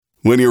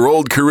When your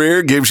old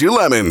career gives you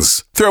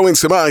lemons, throw in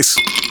some ice,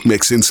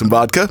 mix in some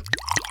vodka,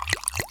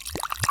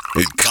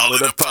 and call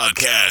it a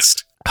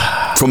podcast.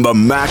 From the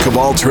Mac of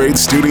All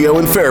Trades studio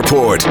in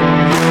Fairport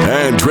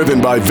and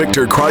driven by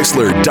Victor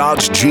Chrysler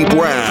Dodge Jeep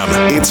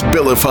Ram, it's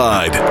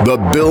Billified, the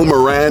Bill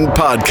Moran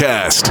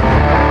Podcast.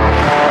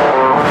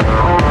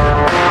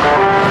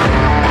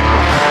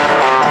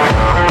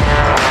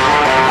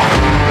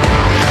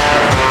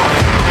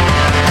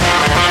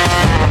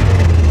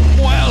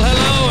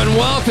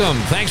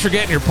 Welcome. Thanks for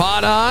getting your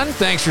pot on.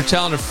 Thanks for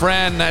telling a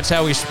friend. That's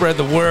how we spread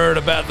the word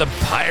about the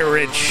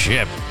pirate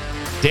ship.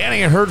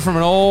 Danny, I heard from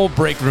an old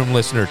break room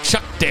listener,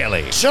 Chuck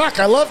Daly. Chuck,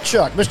 I love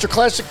Chuck. Mr.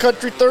 Classic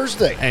Country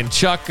Thursday. And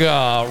Chuck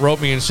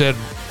wrote me and said,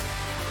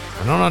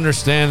 I don't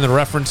understand the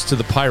reference to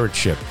the pirate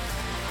ship.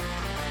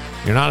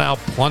 You're not out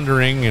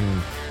plundering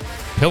and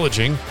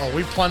pillaging. Oh,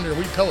 we plunder,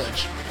 we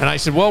pillage. And I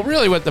said, well,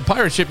 really what the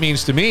pirate ship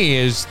means to me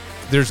is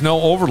there's no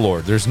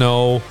overlord.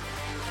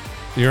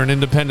 You're an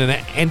independent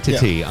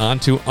entity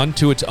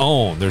unto its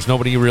own. There's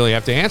nobody you really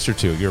have to answer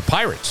to. You're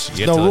pirates.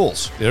 There's no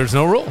rules. There's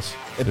no rules.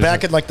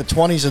 Back in like the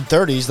 20s and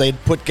 30s,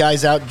 they'd put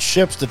guys out in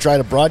ships to try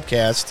to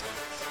broadcast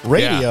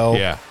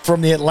radio from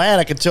the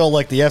Atlantic until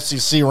like the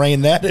FCC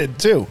reined that in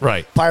too.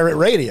 Right. Pirate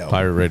radio.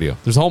 Pirate radio.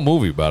 There's a whole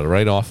movie about it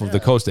right off of the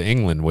coast of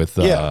England with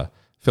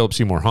Philip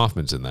Seymour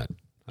Hoffman's in that.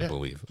 I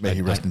believe. May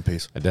he rest in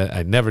peace.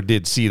 I never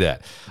did see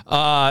that.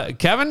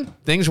 Kevin,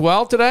 things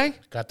well today?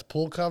 Got the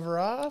pool cover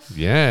off.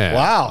 Yeah.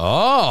 Wow.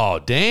 Oh,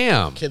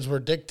 damn. Kids were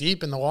dick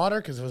deep in the water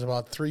because it was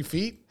about 3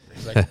 feet. It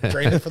was like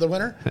draining for the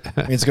winter.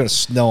 I mean, it's going to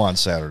snow on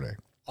Saturday.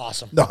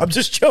 Awesome. No, I'm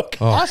just joking.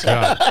 Oh, awesome.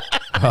 God.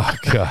 Oh,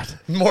 God.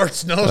 More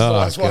snow, the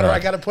less water I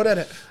got to put in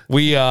it.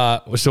 We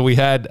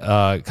had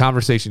a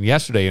conversation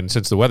yesterday, and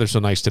since the weather's so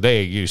nice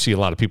today, you see a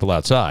lot of people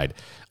outside.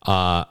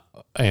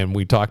 And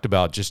we talked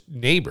about just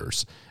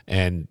neighbors.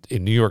 And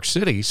in New York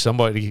City,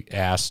 somebody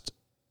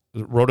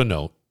wrote a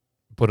note,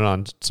 put it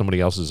on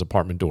somebody else's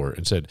apartment door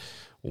and said,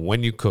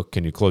 when you cook,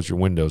 can you close your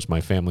windows? My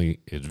family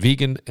is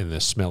vegan and the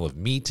smell of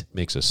meat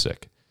makes us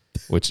sick,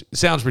 which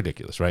sounds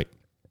ridiculous, right?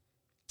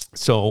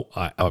 So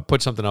I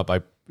put something up. I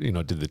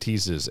did the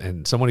teases,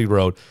 and somebody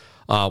wrote,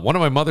 one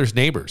of my mother's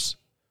neighbors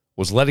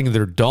was letting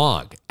their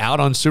dog out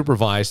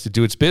unsupervised to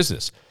do its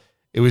business.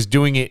 It was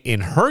doing it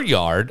in her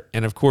yard,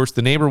 and of course,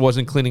 the neighbor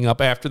wasn't cleaning up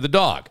after the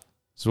dog.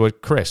 That's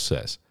what Chris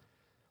says.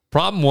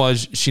 Problem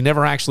was, she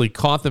never actually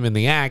caught them in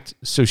the act,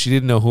 so she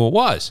didn't know who it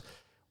was.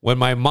 When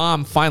my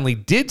mom finally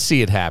did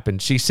see it happen,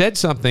 she said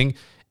something,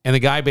 and the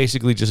guy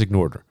basically just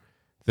ignored her.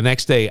 The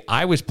next day,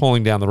 I was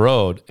pulling down the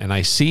road, and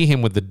I see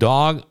him with the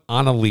dog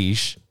on a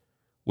leash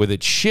with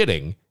it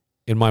shitting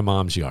in my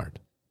mom's yard.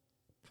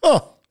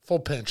 Oh, full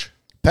pinch.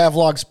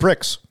 Pavlov's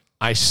pricks.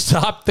 I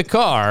stopped the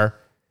car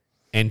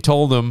and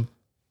told him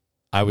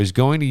I was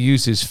going to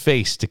use his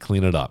face to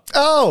clean it up.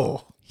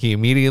 Oh. He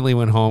immediately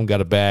went home,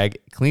 got a bag,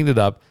 cleaned it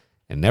up,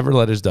 and never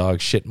let his dog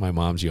shit in my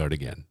mom's yard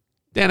again.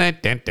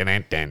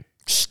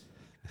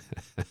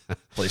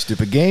 Play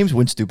stupid games,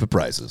 win stupid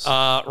prizes.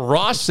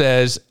 Ross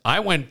says, I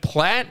went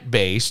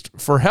plant-based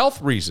for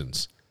health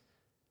reasons.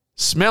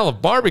 Smell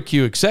of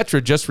barbecue,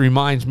 etc. just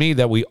reminds me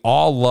that we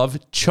all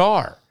love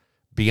char.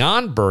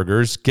 Beyond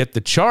Burgers get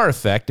the char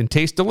effect and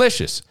taste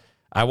delicious.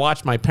 I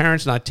watched my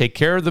parents not take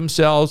care of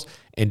themselves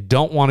and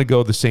don't want to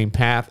go the same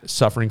path,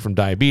 suffering from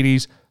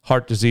diabetes,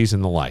 heart disease,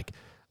 and the like.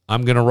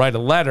 I'm going to write a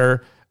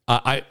letter.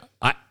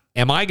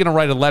 Am I going to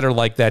write a letter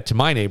like that to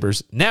my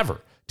neighbors?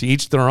 Never. To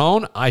each their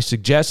own. I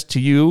suggest to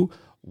you,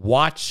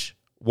 watch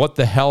What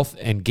the Health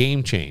and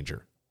Game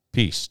Changer.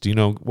 Peace. Do you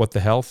know What the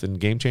Health and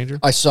Game Changer?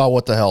 I saw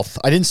What the Health.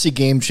 I didn't see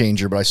Game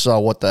Changer, but I saw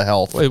What the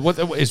Health. Wait,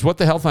 is What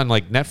the Health on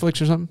like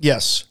Netflix or something?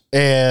 Yes.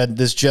 And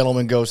this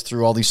gentleman goes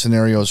through all these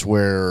scenarios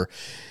where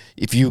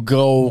if you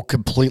go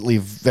completely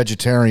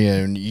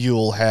vegetarian,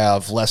 you'll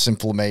have less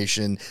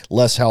inflammation,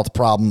 less health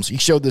problems. He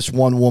showed this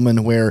one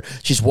woman where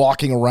she's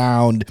walking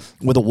around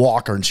with a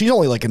walker, and she's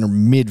only like in her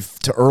mid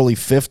to early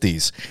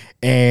 50s.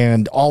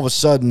 And all of a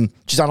sudden,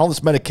 she's on all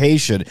this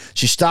medication.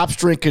 She stops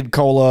drinking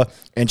cola,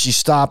 and she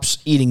stops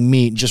eating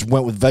meat and just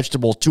went with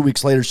vegetables. 2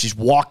 weeks later, she's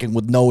walking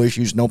with no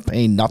issues, no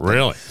pain, nothing.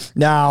 Really?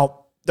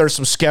 Now, there's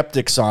some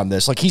skeptics on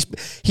this. Like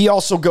he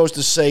also goes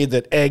to say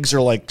that eggs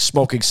are like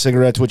smoking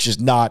cigarettes, which is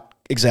not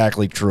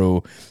exactly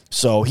true.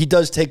 So he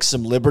does take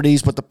some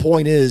liberties, but the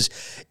point is,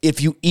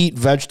 if you eat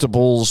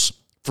vegetables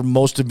for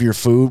most of your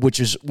food, which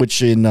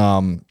in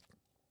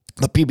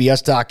the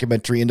PBS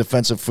documentary In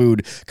Defense of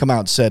Food come out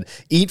and said,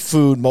 eat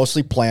food,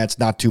 mostly plants,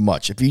 not too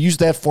much. If you use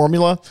that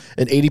formula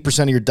and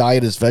 80% of your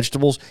diet is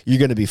vegetables, you're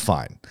going to be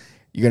fine.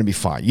 You're going to be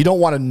fine. You don't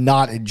want to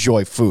not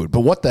enjoy food.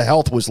 But What the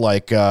Health was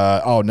like,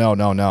 oh,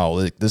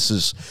 no. This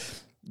is...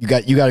 You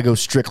got to go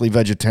strictly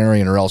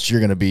vegetarian or else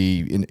you're going to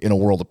be in a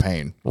world of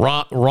pain.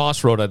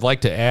 Ross wrote, I'd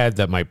like to add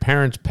that my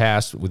parents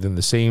passed within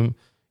the same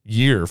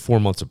year,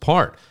 4 months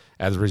apart,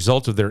 as a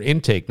result of their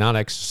intake, not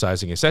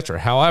exercising, etc.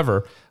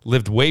 However,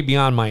 lived way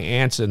beyond my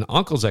aunts and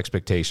uncles'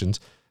 expectations.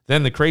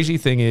 Then the crazy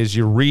thing is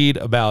you read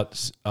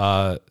about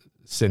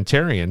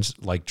centenarians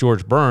like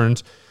George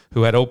Burns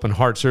who had open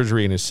heart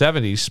surgery in his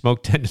 70s,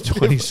 smoked 10 to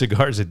 20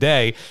 cigars a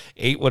day,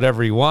 ate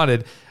whatever he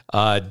wanted,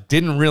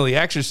 didn't really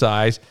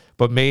exercise,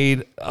 but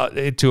made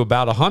it to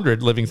about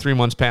 100, living 3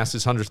 months past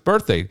his 100th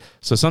birthday.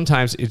 So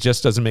sometimes it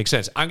just doesn't make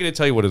sense. I'm going to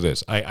tell you what it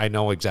is. I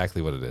know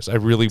exactly what it is. I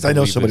really believe I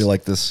know somebody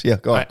like this. Yeah,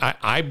 go ahead.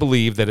 I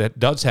believe that it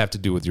does have to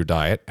do with your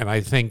diet. And I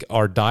think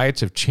our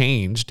diets have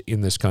changed in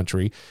this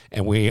country,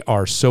 and we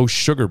are so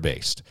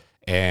sugar-based.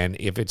 And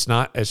if it's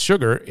not as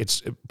sugar,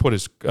 it's put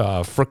as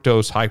high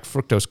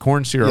fructose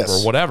corn syrup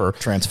or whatever.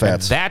 Trans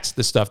fats. And that's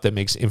the stuff that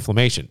makes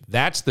inflammation.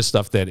 That's the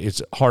stuff that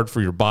is hard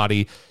for your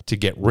body to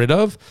get rid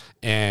of.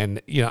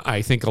 And,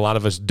 I think a lot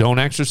of us don't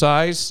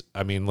exercise.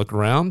 I mean, look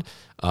around.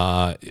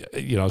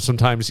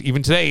 Sometimes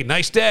even today,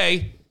 nice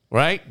day,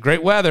 right?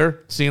 Great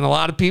weather. Seeing a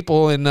lot of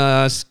people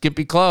in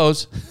skimpy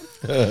clothes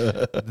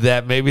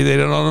that maybe they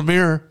don't own a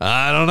mirror.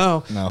 I don't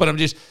know. No. But I'm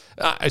just...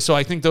 so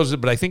I think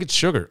but I think it's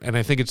sugar, and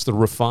I think it's the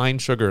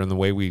refined sugar and the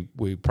way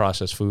we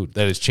process food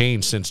that has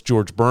changed since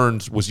George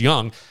Burns was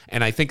young.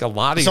 And I think a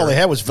lot of all they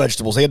had was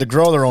vegetables. They had to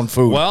grow their own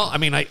food. Well, I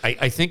mean,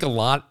 I think a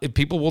lot of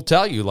people will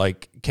tell you,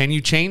 like, can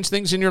you change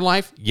things in your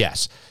life?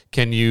 Yes.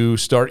 Can you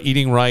start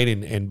eating right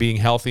and being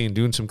healthy and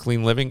doing some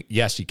clean living?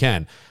 Yes, you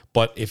can.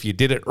 But if you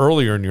did it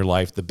earlier in your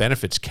life, the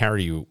benefits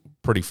carry you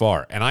pretty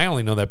far. And I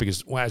only know that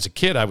because as a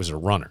kid, I was a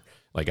runner.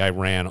 Like, I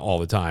ran all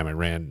the time. I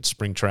ran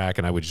spring track,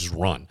 and I would just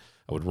run.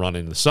 I would run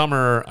in the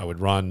summer. I would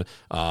run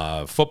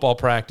football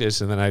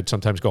practice, and then I'd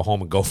sometimes go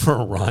home and go for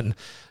a run.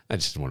 I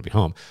just didn't want to be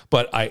home.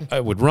 But I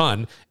would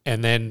run,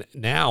 and then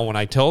now when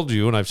I told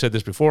you, and I've said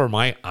this before,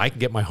 I can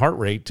get my heart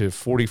rate to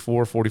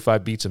 44,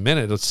 45 beats a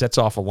minute. It sets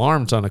off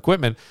alarms on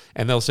equipment,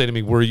 and they'll say to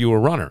me, were you a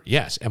runner?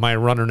 Yes. Am I a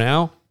runner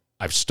now?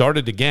 I've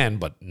started again,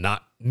 but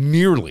not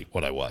nearly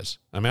what I was.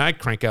 I mean, I'd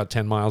crank out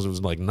 10 miles. It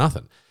was like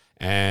nothing.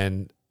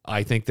 And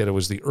I think that it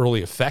was the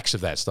early effects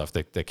of that stuff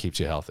that keeps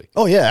you healthy.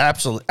 Oh, yeah,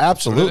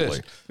 absolutely.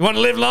 You want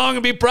to live long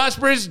and be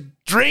prosperous?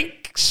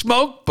 Drink,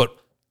 smoke,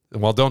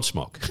 don't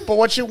smoke. But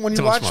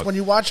when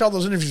you watch all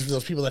those interviews with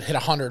those people that hit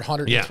 100,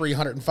 103,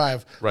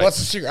 105, what's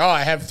the secret? Oh,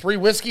 I have 3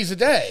 whiskeys a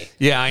day.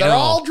 Yeah, I know. They're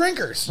all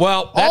drinkers.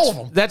 Well, all of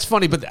them. That's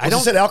funny, but I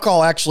don't. Said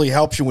alcohol actually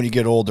helps you when you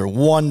get older.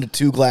 1 to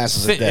 2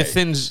 glasses a day. It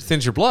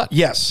thins your blood.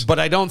 Yes, but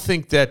I don't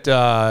think that.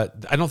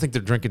 I don't think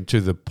they're drinking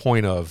to the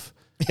point of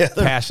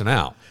passing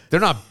out. They're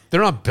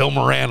not Bill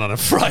Moran on a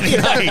Friday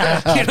night.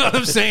 You know what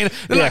I'm saying?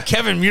 They're not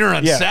Kevin Muir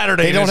on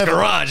Saturday in his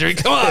garage. I mean,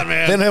 come on,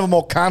 man. They don't have a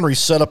Mulconry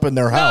set up in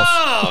their house.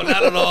 No,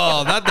 not at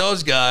all. Not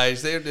those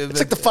guys. It's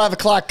like the 5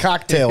 o'clock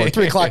cocktail or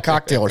 3 o'clock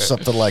cocktail or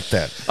something like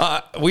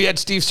that. We had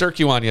Steve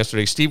Serkiw on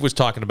yesterday. Steve was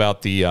talking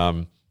about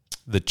the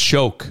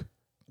choke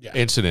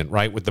incident,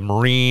 right, with the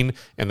Marine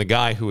and the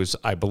guy who was,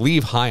 I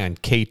believe, high on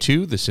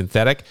K2, the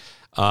synthetic,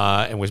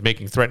 and was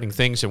making threatening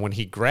things. And when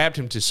he grabbed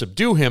him to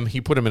subdue him, he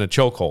put him in a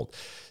chokehold.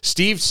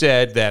 Steve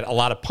said that a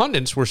lot of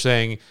pundits were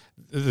saying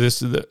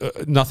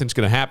nothing's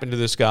going to happen to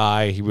this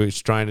guy. He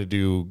was trying to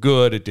do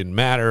good. It didn't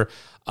matter.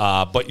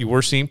 But you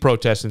were seeing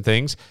protests and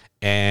things.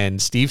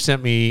 And Steve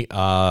sent me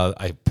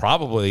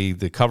probably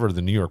the cover of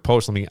the New York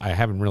Post. I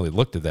haven't really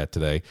looked at that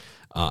today.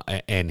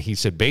 And he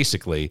said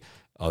basically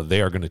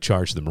they are going to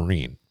charge the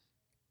Marine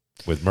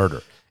with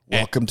murder.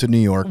 Welcome to New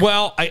York.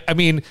 Well, I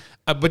mean,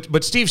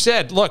 but Steve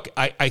said, look,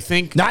 I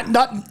think not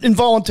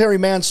involuntary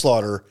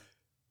manslaughter.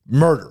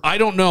 Murder. I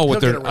don't know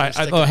what they're.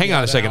 Hang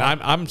on a second.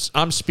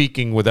 I'm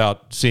speaking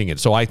without seeing it,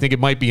 so I think it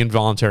might be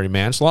involuntary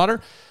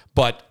manslaughter.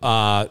 But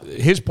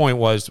his point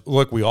was,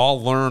 look, we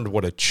all learned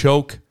what a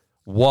choke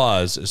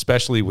was,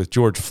 especially with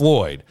George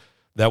Floyd,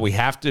 that we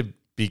have to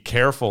be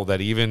careful that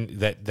even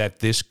that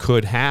this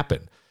could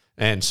happen,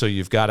 and so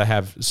you've got to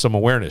have some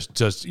awareness.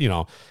 Just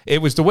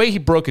it was the way he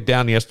broke it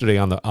down yesterday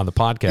on the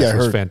podcast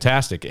was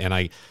fantastic, and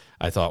I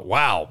thought,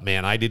 wow,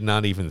 man, I did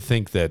not even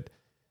think that.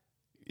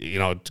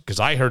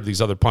 Because I heard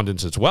these other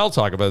pundits as well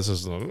talk about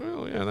this.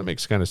 Well, yeah, that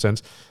makes kind of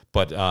sense.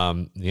 But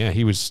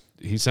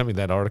he sent me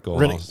that article.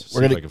 We're gonna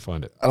see if I can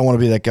find it. I don't want to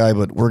be that guy,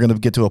 but we're going to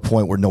get to a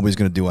point where nobody's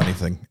going to do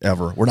anything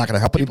ever. We're not going to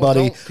help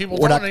anybody. People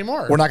don't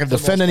anymore. We're not going to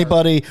defend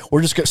anybody.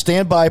 We're just going to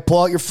stand by,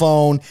 pull out your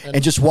phone,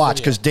 and just watch.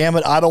 Because damn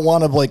it, I don't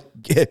want to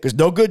because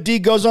no good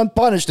deed goes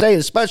unpunished today,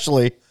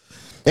 especially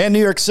in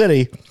New York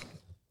City,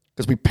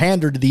 because we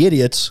pandered to the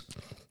idiots.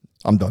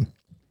 I'm done.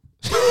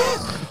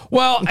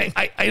 Well,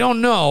 I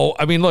don't know.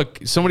 I mean, look,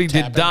 somebody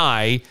did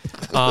die.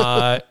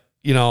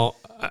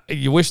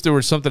 You wish there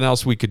was something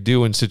else we could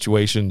do in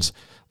situations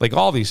like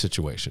all these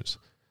situations.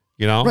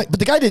 Right? But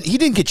the guy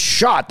didn't get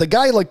shot. The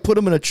guy put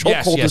him in a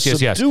chokehold to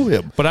subdue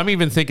him. But I'm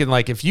even thinking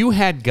if you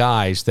had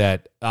guys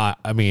that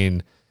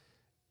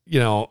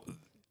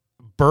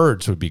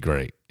birds would be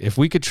great. If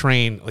we could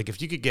train,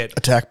 if you could get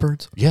attack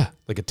birds,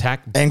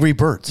 attack angry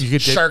birds. You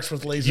get sharks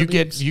with laser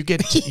beams. You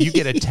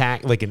get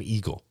attacked like an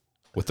eagle.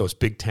 With those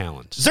big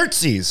talons.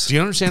 Xerxes. Do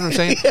you understand what I'm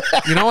saying?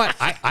 You know what?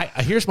 I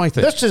here's my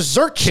thing. This is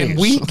Xerxes. Can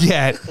we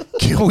get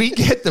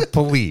the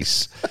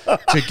police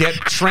to get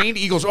trained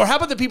eagles? Or how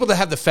about the people that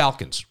have the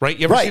falcons, right?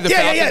 You ever see the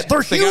falcons? Yeah.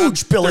 They're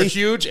huge, Billy. They're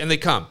huge and they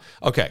come.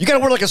 Okay. You got to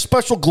wear a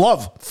special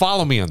glove.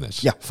 Follow me on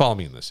this. Yeah. Follow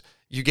me on this.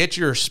 You get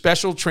your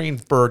special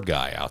trained bird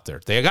guy out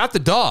there. They got the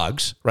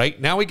dogs, right?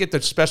 Now we get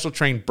the special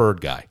trained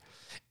bird guy.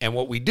 And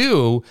what we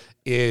do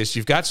is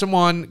you've got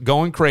someone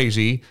going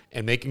crazy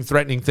and making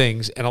threatening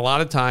things. And a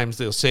lot of times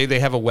they'll say they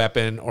have a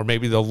weapon, or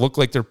maybe they'll look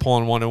like they're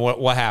pulling one. And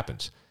what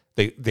happens?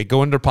 They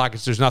go in their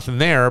pockets. There's nothing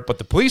there, but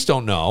the police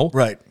don't know.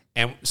 Right.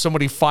 And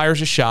somebody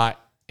fires a shot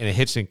and it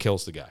hits and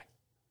kills the guy.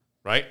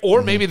 Right?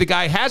 Or maybe the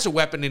guy has a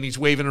weapon and he's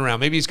waving around.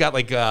 Maybe he's got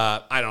like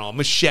a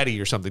machete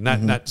or something,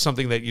 not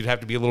something that you'd have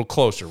to be a little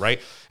closer, right?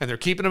 And they're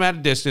keeping him at a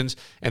distance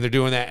and they're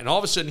doing that. And all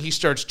of a sudden he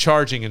starts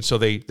charging, and so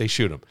they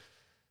shoot him.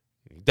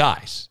 He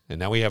dies. And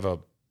now we have a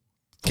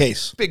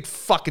case. Big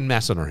fucking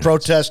mess on our hands.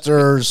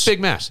 Protesters.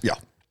 Big mess. Yeah.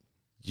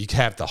 You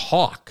have the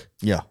Hawk.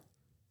 Yeah.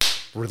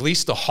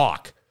 Release the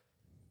Hawk.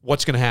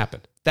 What's going to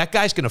happen? That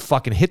guy's going to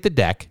fucking hit the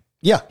deck.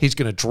 Yeah. He's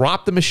going to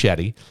drop the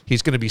machete.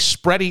 He's going to be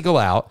spread eagle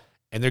out.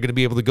 And they're going to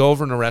be able to go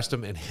over and arrest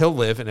him, and he'll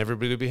live, and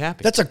everybody will be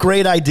happy. That's a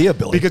great idea,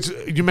 Billy. Because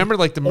you remember,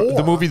 like the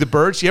movie The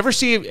Birds. You ever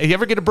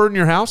get a bird in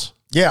your house?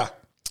 Yeah.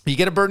 You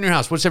get a bird in your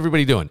house. What's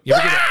everybody doing? You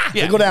ever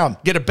They go down.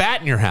 Get a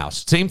bat in your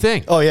house. Same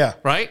thing. Oh yeah.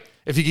 Right.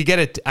 If you could get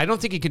it, I don't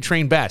think you can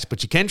train bats,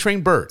 but you can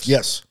train birds.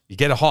 Yes. You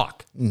get a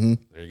hawk. Mm-hmm.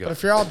 There you go. But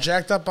if you're all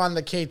jacked up on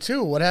the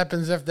K2, what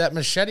happens if that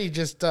machete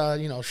just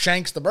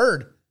shanks the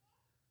bird?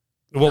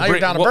 We'll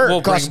bring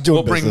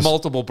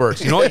multiple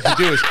birds. You know what you can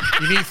do is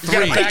you need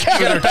three.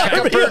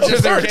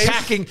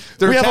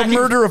 We have a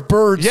murder of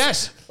birds.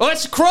 Yes. Oh,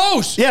 that's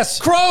crows. Yes.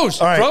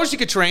 Crows. All right. Crows you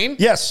could train.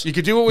 Yes. You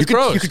could do it with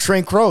crows. You could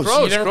train crows.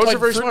 You never crows played are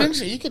very Fruit smart.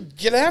 Ninja? You could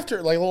get after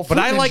it like a little But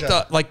Fruit I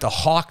Ninja. like the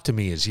hawk to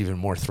me is even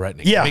more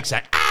threatening. Yeah. It makes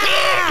that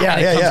and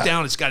it comes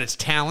down, it's got its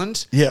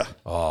talons. Yeah.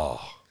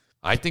 Oh.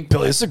 I think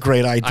Billy, it's a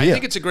great idea. I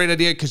think it's a great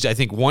idea because I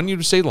think one,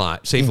 you save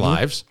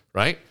lives,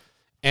 right?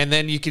 And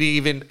then you could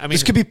even,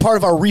 this could be part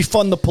of our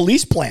refund the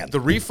police plan. The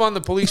refund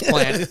the police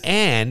plan,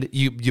 and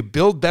you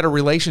build better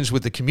relations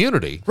with the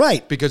community.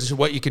 Right. Because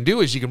what you can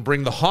do is you can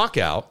bring the hawk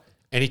out,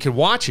 and he can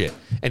watch it,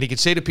 and he can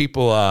say to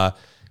people,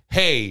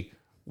 hey,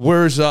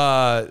 where's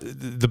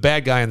the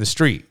bad guy on the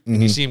street?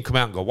 And you see him come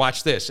out and go,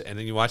 watch this. And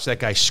then you watch that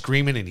guy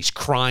screaming and he's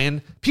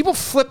crying. People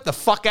flip the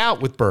fuck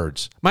out with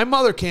birds. My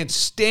mother can't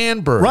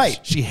stand birds. Right.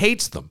 She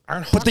hates them.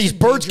 Aren't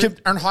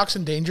hawks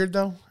endangered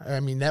though? I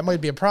mean, that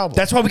might be a problem.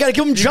 That's why we got to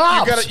give them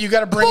jobs. You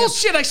got to bring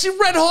Bullshit. I see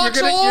red hawks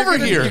all over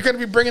here. You're going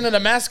to be bringing in a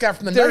mascot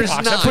from the There's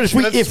Nighthawks. not.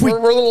 But we're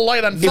a little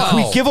light on if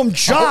we give them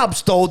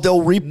jobs, though,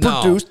 they'll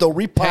reproduce, they'll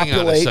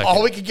repopulate.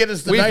 All we could get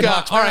is the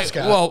Nighthawks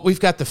mascot. Well, we've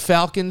got the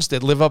falcons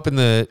that live up in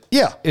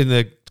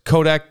the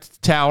Kodak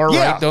Tower,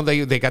 right? Don't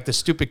they got the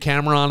stupid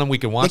camera on them? We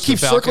can watch. They keep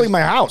circling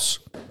my house.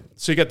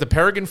 So you got the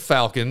peregrine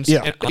falcons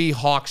and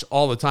hawks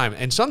all the time,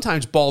 and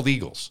sometimes bald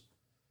eagles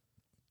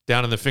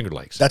down in the Finger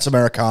Lakes. That's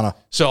Americana.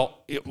 So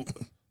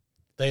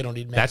they don't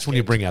need. That's when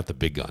you bring out the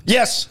big guns.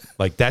 Yes,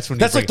 like that's when.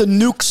 That's like the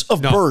nukes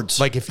of birds.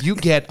 Like if you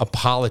get a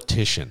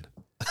politician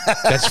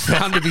that's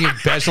found to be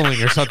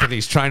embezzling or something,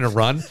 he's trying to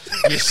run.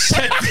 You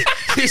set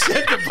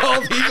the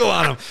bald eagle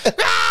on him.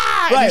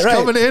 And he's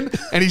coming in,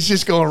 and he's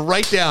just going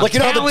right down. Like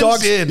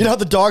how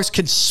the dogs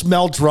can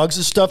smell drugs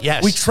and stuff.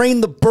 Yes, we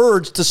train the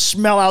birds to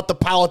smell out the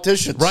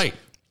politicians. Right.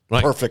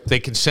 Perfect. They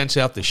can sense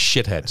out the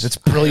shitheads. It's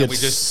brilliant. We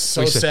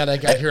sad I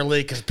got here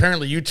late because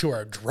apparently you two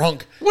are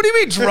drunk. What do you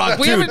mean drunk?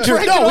 We haven't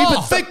drank at all. We've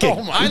been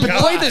thinking. I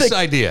like this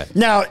idea.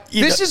 Now,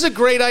 this is a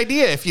great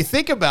idea. If you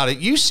think about it,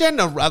 you send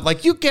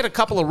you get a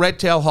couple of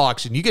red-tailed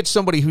hawks, and you get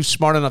somebody who's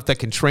smart enough that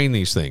can train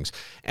these things.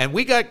 And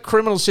we got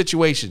criminal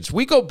situations.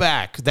 We go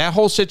back that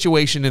whole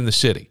situation in the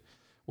city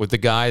with the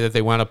guy that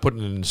they wound up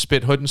putting in the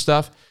spit hood and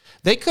stuff.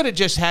 They could have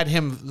just had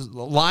him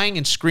lying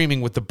and screaming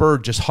with the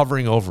bird just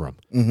hovering over him.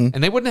 Mm-hmm.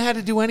 And they wouldn't have had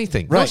to do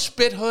anything. Right. No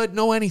spit hood,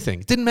 no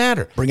anything. It didn't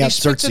matter. Bring out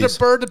spits at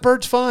the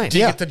bird's fine. Do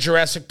you get the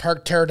Jurassic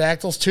Park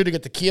pterodactyls too to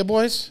get the Kia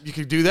boys? You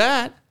could do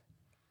that.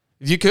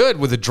 You could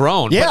with a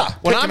drone. Yeah.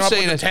 But what I'm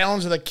saying is the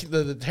talons of the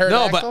pterodactyl.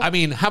 No, but I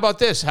mean, how about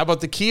this? How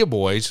about the Kia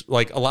boys?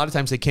 Like a lot of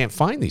times they can't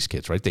find these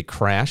kids, right? They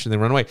crash and they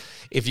run away.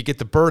 If you get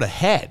the bird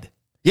ahead.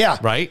 Yeah.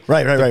 Right?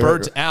 Right. The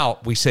bird's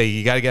out. We say,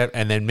 you got to get,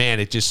 and then, man,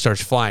 it just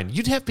starts flying.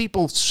 You'd have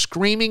people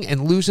screaming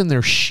and losing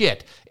their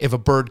shit if a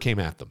bird came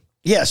at them.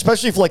 Yeah,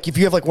 especially if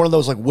you have like one of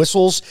those like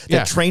whistles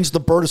that trains the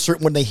bird a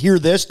certain, when they hear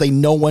this, they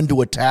know when to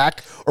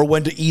attack or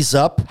when to ease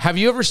up. Have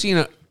you ever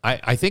seen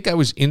I think I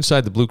was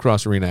inside the Blue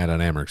Cross Arena at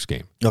an Amerks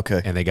game.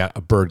 Okay. And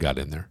a bird got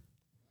in there.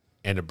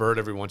 And a bird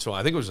every once in a while,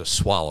 I think it was a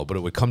swallow, but it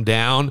would come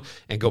down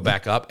and go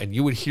back up, and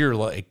you would hear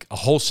like a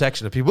whole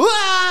section of people,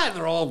 and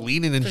they're all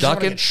leaning and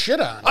ducking. Get shit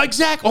on.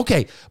 Exactly.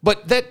 Okay,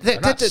 but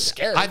that's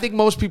scared. I think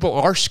most people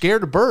are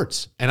scared of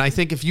birds, and I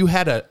think if you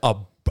had a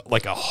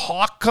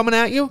hawk coming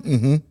at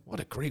you, what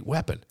a great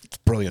weapon! It's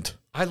brilliant.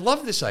 I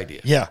love this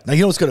idea. Yeah. Now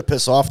you know what's going to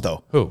piss off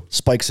though? Who?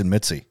 Spikes and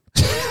Mitzi.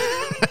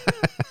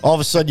 All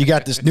of a sudden, you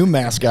got this new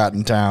mascot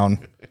in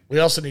town. We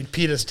also need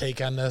PETA's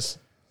take on this.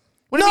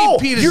 What do you mean,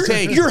 PETA's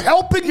take? You're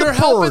helping the bird.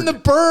 Helping the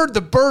bird. The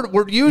bird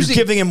we're using.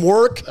 You're giving him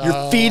work.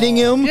 You're feeding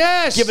him.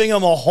 Yes. Giving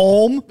him a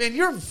home.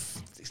 Man,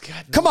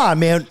 Come on,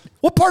 man.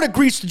 What part of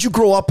Greece did you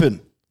grow up in?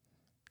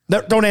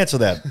 No, don't answer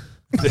that.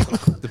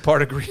 The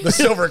part of Greece. The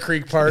Silver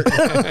Creek part.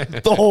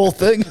 The whole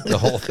thing. The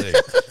whole thing.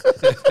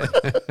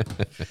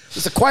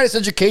 It's the quietest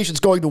education's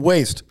going to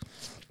waste.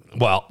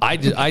 Well,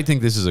 I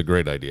think this is a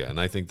great idea, and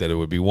I think that it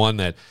would be one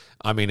that,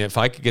 I mean, if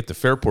I could get the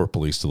Fairport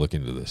police to look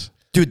into this.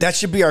 Dude, that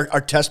should be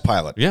our test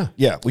pilot. Yeah.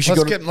 Yeah, we should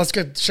let's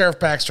get Sheriff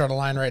Baxter on the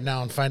line right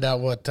now and find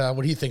out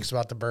what he thinks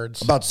about the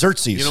birds. About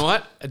Xerxes. You know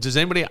what? Does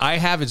anybody, I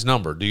have his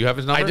number. Do you have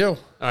his number? I do. All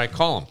right,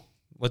 call him.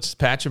 Let's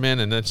patch him in,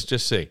 and let's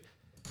just see.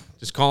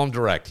 Just call him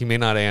direct. He may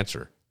not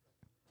answer.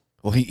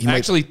 Well, he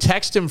Actually,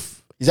 text him.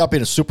 He's out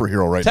being a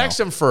superhero right now. Text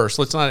him first.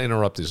 Let's not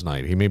interrupt his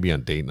night. He may be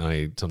on date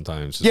night.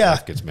 Sometimes his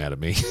wife gets mad at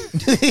me.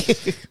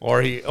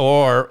 or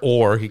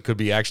he could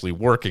be actually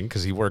working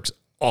because he works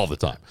all the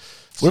time.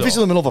 What if he's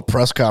in the middle of a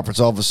press conference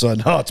all of a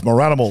sudden? Oh, it's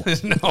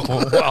Moranimal. No,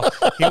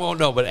 well, he won't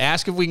know. But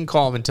ask if we can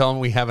call him and tell him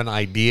we have an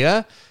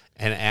idea,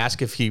 and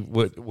ask if he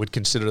would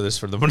consider this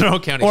for the Monroe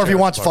County. Or if he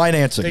wants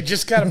financing. They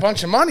just got a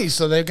bunch of money,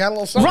 so they've got a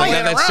little something. Right,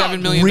 that's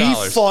 $7 million.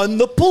 Refund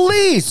the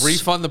police.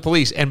 Refund the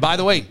police. And by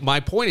the way, my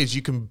point is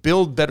you can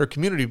build better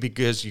community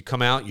because you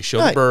come out, you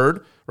show the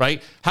bird,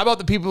 right? How about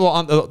the people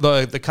on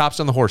the cops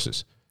on the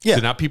horses? Yeah.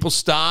 So now people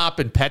stop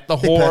and pet the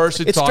horse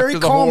and talk to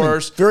the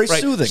horse. Very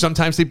soothing.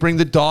 Sometimes they bring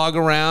the dog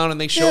around and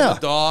they show the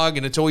dog,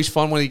 and it's always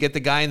fun when you get the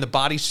guy in the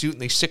bodysuit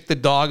and they sick the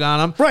dog on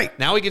him. Right.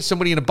 Now we get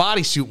somebody in a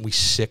bodysuit and we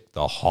sick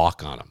the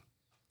hawk on him.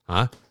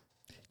 Huh?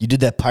 You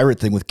did that pirate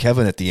thing with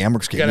Kevin at the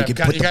Amherst game. You could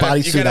put the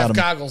bodysuit You got to on have him.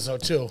 goggles, though,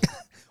 too.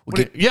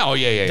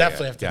 Yeah.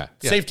 Definitely have to.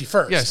 Safety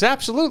first. Yes,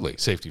 absolutely.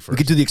 Safety first. We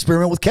could do the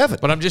experiment with Kevin.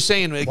 But I'm just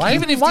saying, Why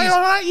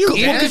not you?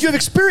 Well, because you have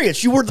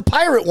experience. You were the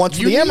pirate once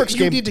for the Amherst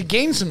game. You need to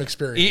gain some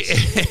experience.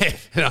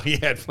 No, he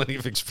had plenty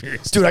of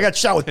experience. Dude, I got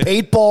shot with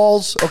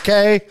paintballs,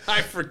 okay?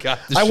 I forgot.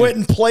 I went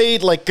and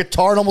played like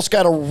guitar and almost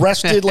got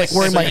arrested, like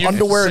wearing my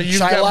underwear and you've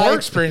chai got more light.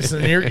 experience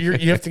than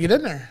you have to get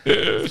in there.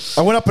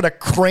 I went up in a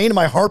crane and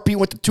my heartbeat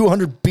went to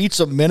 200 beats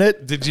a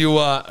minute. Did you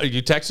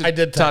texted I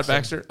did Todd text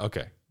him. Baxter?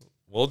 Okay.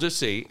 We'll just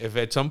see. If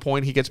at some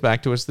point he gets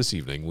back to us this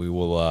evening, we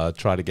will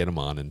try to get him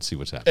on and see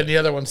what's happening. And the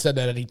other one said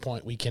that at any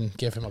point we can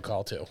give him a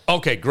call, too.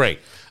 Okay,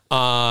 great.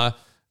 Yeah,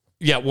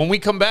 when we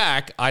come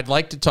back, I'd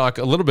like to talk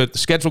a little bit. The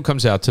schedule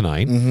comes out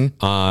tonight.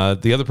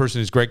 Mm-hmm. The other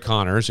person is Greg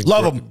Connors. And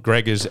Love him.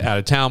 Greg is out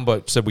of town,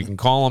 but said we can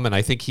call him, and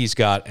I think he's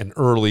got an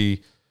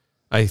early.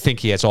 I think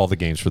he has all the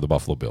games for the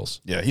Buffalo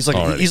Bills. Yeah, he's like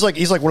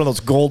one of those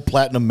gold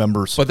platinum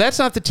members. But that's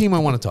not the team I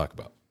want to talk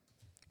about.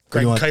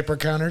 Greg Kuiper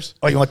counters.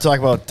 Oh, you want to talk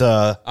about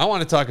I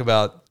want to talk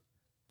about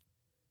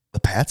the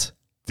Pats?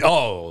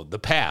 Oh, the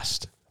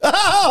past.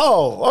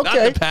 Oh,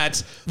 okay. Not the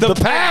Pats. The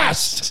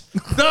past.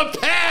 The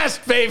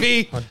past,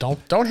 baby.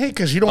 Don't hate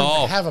because you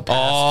don't have a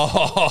pass.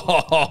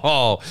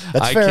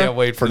 That's I fair can't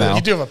wait for now.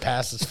 You do have a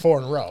pass. It's 4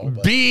 in a row.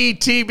 But.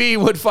 BTB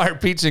Wood Fire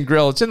Pizza and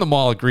Grill. It's in the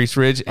mall at Grease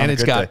Ridge, and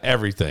it's got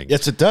everything.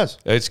 Yes, it does.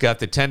 It's got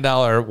the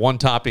 $10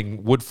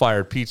 one-topping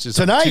wood-fired pizzas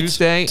Tonight. on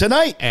Tuesday.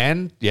 Tonight.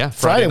 And,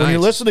 Friday when you're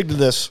nights. listening to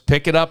this.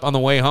 Pick it up on the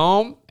way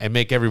home and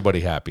make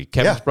everybody happy.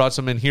 Kevin's brought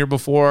some in here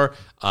before.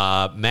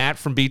 Matt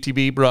from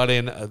BTB brought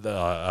in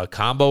a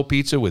combo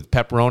pizza with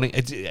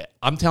pepperoni.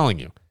 I'm telling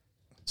you,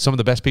 some of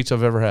the best pizza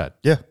I've ever had.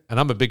 Yeah. And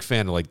I'm a big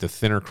fan of like the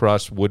thinner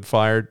crust,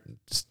 wood-fired.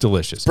 It's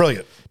delicious.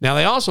 Brilliant. Now,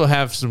 they also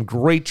have some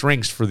great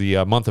drinks for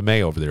the month of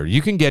May over there.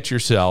 You can get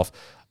yourself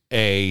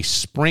a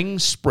Spring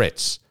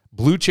Spritz,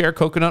 Blue Chair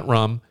coconut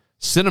rum,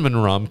 cinnamon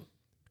rum,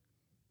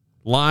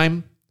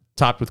 lime,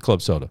 topped with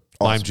club soda.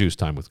 Awesome. Lime juice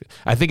time with.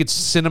 I think it's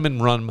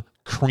cinnamon rum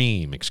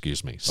cream,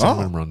 excuse me.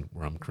 Cinnamon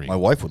rum cream. My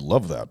wife would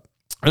love that.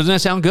 Doesn't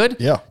that sound good?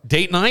 Yeah.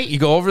 Date night, you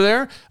go over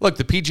there. Look,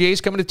 the PGA's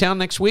coming to town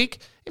next week.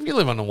 If you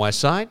live on the west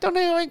side, don't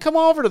even come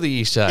over to the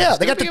east side. Yeah,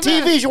 they got the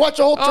TVs. You watch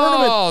the whole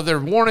tournament. Oh, they're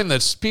warning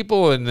the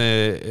people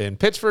in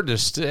Pittsburgh to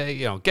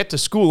stay, get to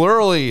school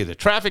early. The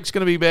traffic's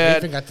going to be They bad.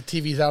 even got the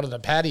TVs out of the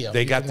patio.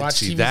 They you got can watch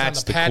TVs that's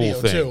on the the patio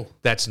cool thing. too.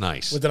 That's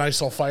nice. With a nice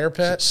little fire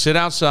pit. Sit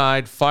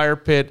outside, fire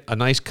pit, a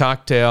nice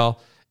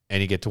cocktail,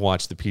 and you get to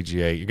watch the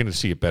PGA. You're going to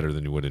see it better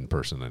than you would in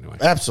person anyway.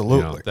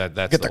 Absolutely. That's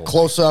get the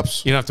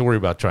close-ups. You don't have to worry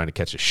about trying to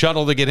catch a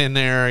shuttle to get in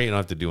there. You don't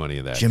have to do any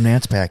of that. Jim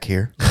Nantz back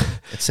here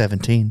at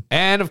 17.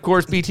 And, of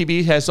course,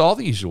 BTB has all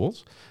the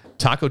usuals.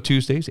 Taco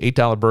Tuesdays,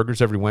 $8 burgers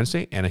every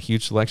Wednesday, and a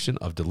huge selection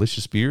of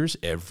delicious beers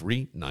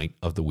every night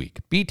of the week.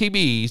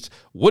 BTB's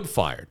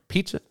Wood-Fired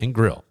Pizza and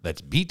Grill.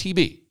 That's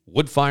BTB,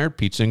 Wood-Fired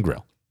Pizza and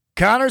Grill.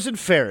 Connors and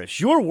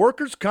Ferris, your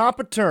workers' comp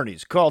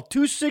attorneys. Call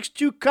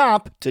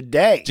 262-COMP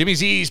today. Jimmy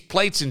Z's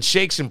Plates and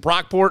Shakes in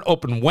Brockport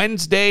open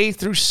Wednesday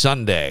through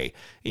Sunday.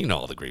 You know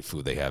all the great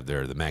food they have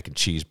there, the mac and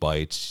cheese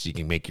bites. You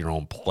can make your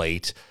own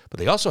plate. But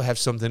they also have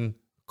something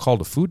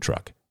called a food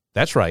truck.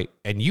 That's right.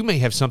 And you may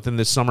have something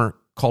this summer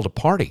called a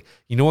party.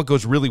 You know what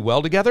goes really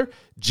well together?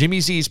 Jimmy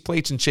Z's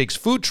Plates and Shakes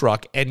food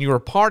truck and your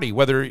party,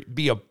 whether it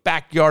be a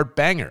backyard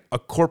banger, a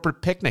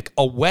corporate picnic,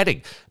 a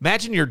wedding.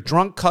 Imagine your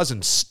drunk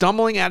cousin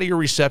stumbling out of your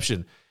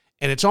reception,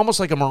 and it's almost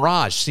like a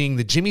mirage seeing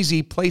the Jimmy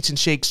Z Plates and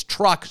Shakes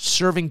truck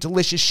serving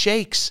delicious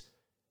shakes.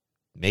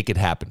 Make it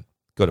happen.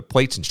 Go to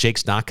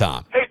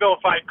platesandshakes.com. Hey,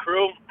 Vilified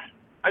crew.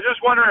 I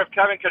just wonder if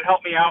Kevin could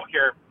help me out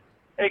here.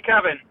 Hey,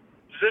 Kevin,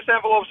 does this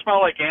envelope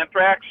smell like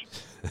anthrax?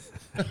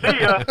 See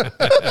ya.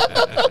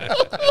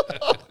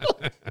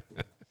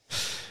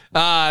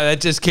 That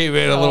just came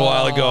in a little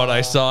while ago, and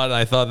I saw it, and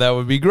I thought that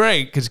would be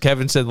great because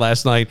Kevin said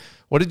last night,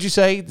 what did you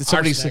say?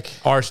 Somebody said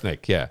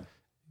arsenic, yeah.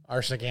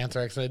 Arsenic,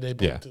 anthrax, they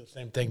both do the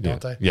same thing,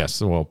 don't they? Yes,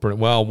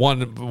 well,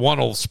 one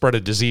will spread a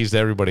disease to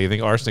everybody. I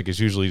think arsenic is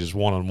usually just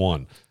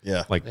one-on-one.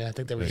 Yeah. I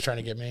think they were just trying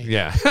to get me.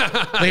 Yeah.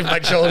 Leave my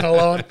children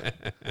alone.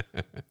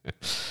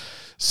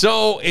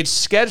 So it's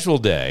schedule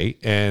day,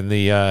 and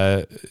the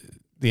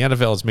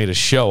NFL has made a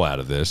show out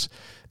of this.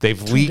 They've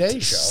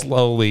leaked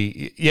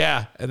slowly.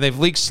 Yeah, and they've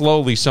leaked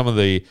slowly some of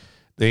the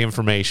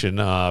information.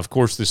 Of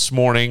course, this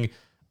morning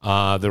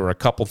there were a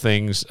couple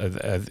things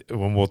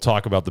when we'll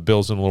talk about the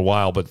Bills in a little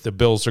while, but the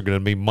Bills are going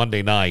to be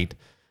Monday night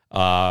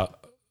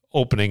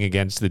opening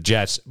against the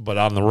Jets, but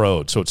on the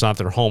road. So it's not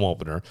their home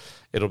opener.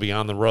 It'll be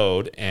on the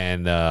road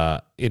and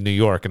in New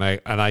York. And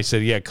I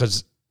said, yeah,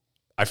 because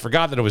I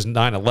forgot that it was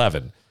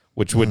 9/11.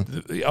 Which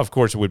would, of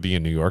course, it would be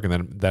in New York, and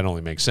then that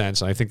only makes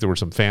sense. And I think there were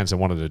some fans that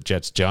wanted the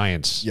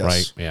Jets-Giants,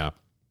 right? Yeah.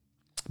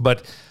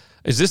 But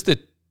is this the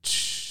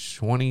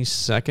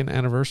 22nd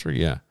anniversary?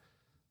 Yeah,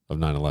 of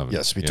 9/11.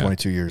 Yes, it'd be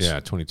 22 years.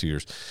 Yeah, 22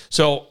 years.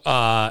 So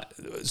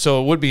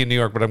it would be in New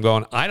York, but I'm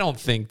going, I don't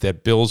think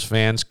that Bills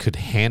fans could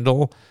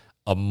handle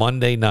a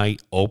Monday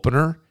night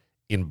opener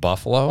in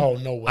Buffalo. Oh,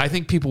 no way. I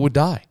think people would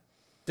die.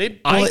 They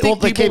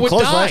came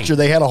close last year.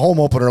 They had a home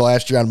opener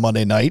last year on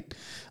Monday night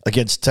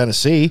against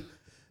Tennessee.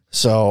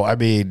 So, I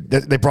mean,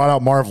 they brought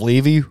out Marv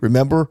Levy,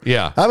 remember?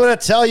 Yeah. I'm going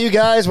to tell you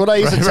guys what I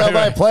used to tell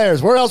my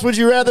players. Where else would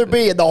you rather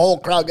be? And the whole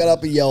crowd got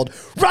up and yelled,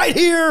 right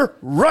here,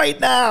 right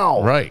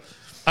now. Right.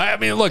 I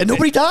mean, look. And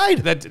nobody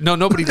died.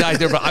 Nobody died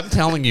there. But I'm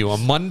telling you, a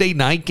Monday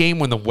night game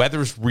when the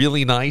weather's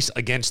really nice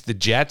against the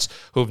Jets,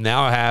 who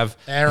now have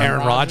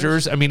Aaron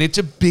Rodgers. I mean, it's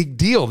a big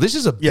deal. This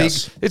is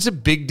it's a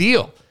big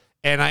deal.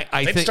 And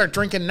I think start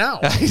drinking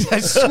now. I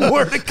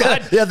swear to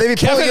God. Yeah, they'd be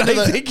Kevin,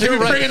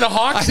 bringing the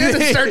Hawks in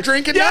and start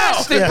drinking now.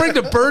 Yes, they bring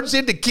the Birds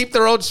in to keep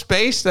their own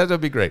space. That would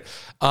be great.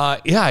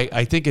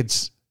 I think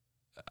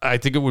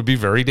it would be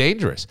very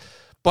dangerous.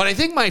 But I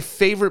think my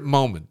favorite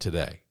moment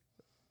today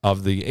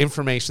of the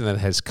information that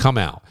has come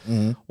out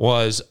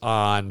was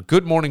on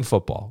Good Morning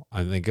Football.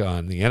 I think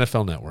on the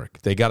NFL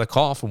Network, they got a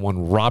call from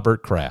one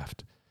Robert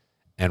Kraft.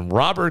 And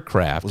Robert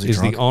Kraft is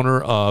the owner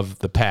of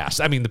the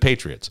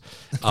Patriots,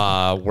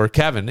 where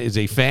Kevin is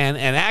a fan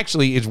and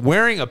actually is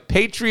wearing a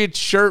Patriots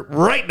shirt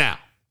right now.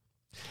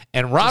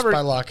 And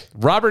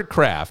Robert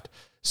Kraft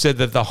said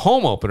that the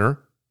home opener,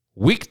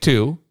 week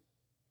 2,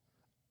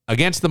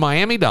 against the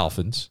Miami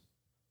Dolphins,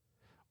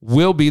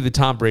 will be the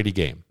Tom Brady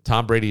game.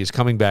 Tom Brady is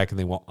coming back, and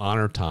they will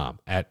honor Tom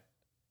at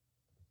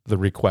the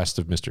request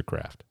of Mr.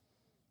 Kraft.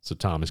 So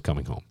Tom is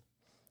coming home.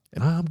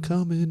 And I'm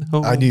coming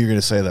home. I knew you were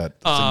going to say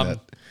that.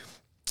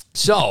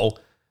 So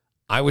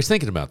I was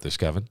thinking about this,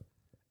 Kevin,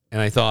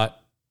 and I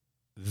thought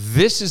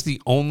this is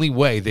the only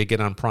way they get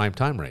on prime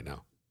time right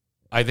now.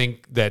 I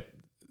think that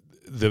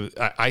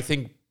I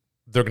think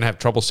they're going to have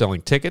trouble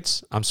selling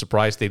tickets. I'm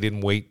surprised they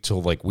didn't wait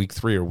till like week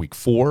 3 or week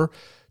 4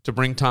 to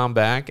bring Tom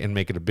back and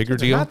make it a bigger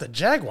deal. Not the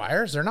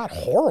Jaguars. They're not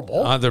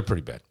horrible. They're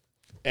pretty bad.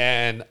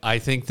 And I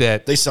think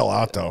that they sell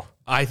out though.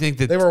 I think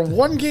that they were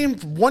one game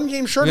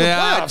short of the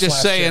playoffs.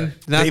 Just saying, year.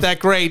 Not that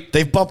great.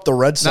 They've bumped the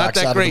Red Sox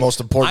out of the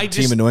most important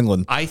team in New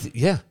England. I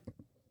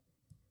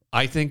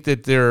think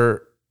that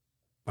they're.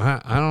 I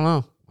don't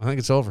know. I think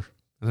it's over,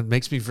 and it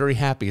makes me very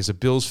happy as a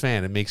Bills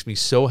fan. It makes me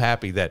so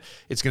happy that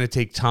it's going to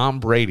take Tom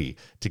Brady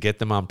to get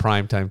them on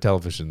primetime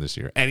television this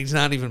year, and he's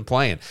not even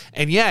playing.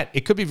 And yet,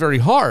 it could be very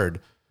hard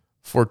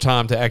for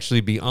Tom to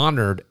actually be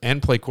honored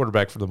and play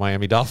quarterback for the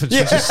Miami Dolphins,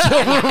 which is still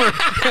rumored.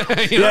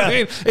 You know what I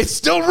mean? It's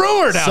still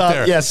rumored out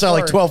there. Yeah, saw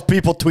like 12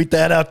 people tweet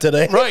that out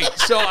today. Right.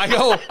 So I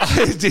go,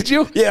 did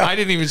you? Yeah. I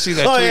didn't even see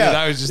that tweet. Yeah.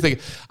 I was just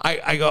thinking,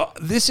 I go,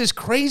 this is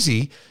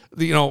crazy.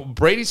 You know,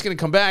 Brady's going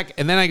to come back.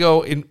 And then I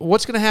go,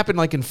 what's going to happen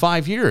like in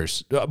 5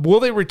 years? Will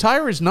they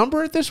retire his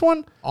number at this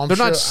one? They're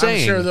not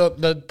saying. I'm sure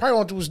they'll probably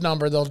won't do his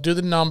number. They'll do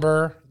the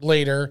number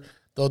later.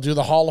 They'll do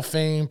the Hall of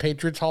Fame,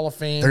 Patriots Hall of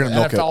Fame, the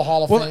NFL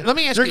Hall of Fame. Let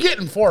me ask you. They're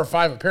getting 4 or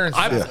 5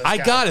 appearances. I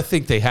got to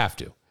think they have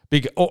to.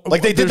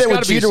 Like they did that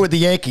with Jeter with the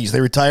Yankees. They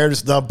retired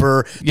his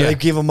number. Yeah. They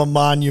gave him a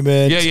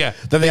monument. Yeah.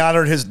 Then they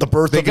honored the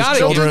birth of his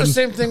children. They do the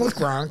same thing with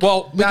Gronk.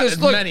 Well, because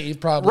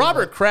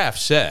Robert Kraft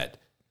said,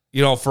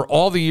 you know, for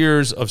all the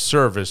years of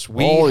service,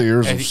 we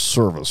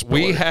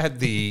had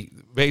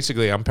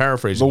basically, I'm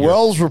paraphrasing. The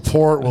Wells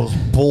report was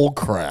bull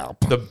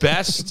crap.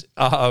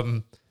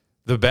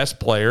 The best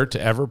player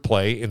to ever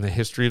play in the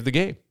history of the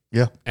game.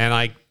 Yeah. And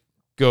I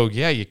go,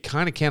 yeah, you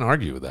kind of can't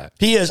argue with that.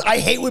 He is. I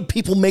hate when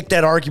people make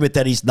that argument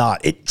that he's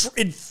not. It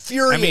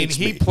infuriates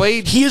me.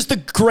 He is the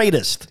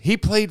greatest. He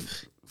played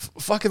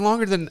fucking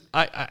longer than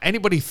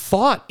anybody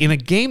thought in a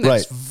game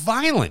that's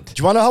violent.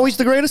 Do you want to know how he's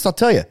the greatest? I'll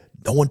tell you.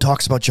 No one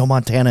talks about Joe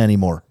Montana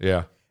anymore.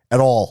 Yeah. At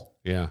all.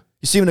 Yeah.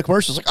 You see him in the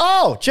commercials, like,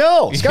 oh,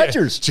 Joe,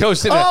 Skechers.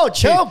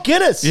 Joe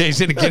Guinness. Yeah,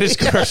 he's in a Guinness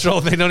commercial.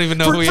 They don't even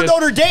know who he is. For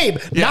Notre Dame,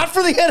 not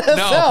for the NFL.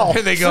 No.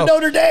 And they go, for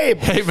Notre Dame.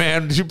 Hey,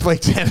 man, did you play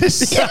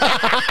tennis?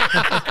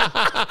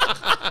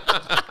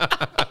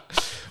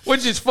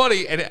 Which is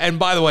funny. And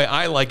by the way,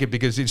 I like it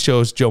because it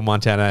shows Joe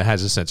Montana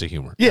has a sense of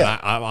humor. Yeah.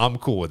 I'm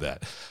cool with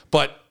that.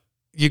 But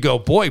you go,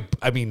 boy,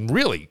 I mean,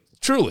 really,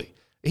 truly,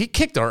 he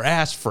kicked our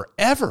ass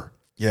forever.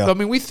 Yeah. I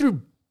mean, we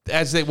threw,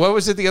 what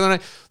was it the other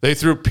night? They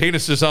threw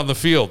penises on the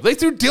field. They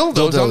threw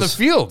dildos on the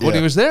field when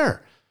he was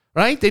there,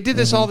 right? They did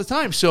this all the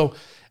time. So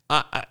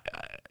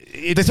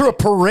they threw a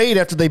parade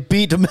after they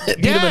beat him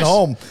at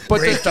home.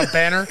 But raised a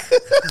banner.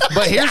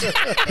 But here's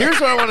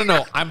what I want to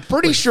know. I'm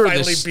pretty sure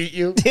finally beat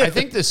you. I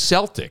think the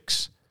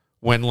Celtics,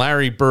 when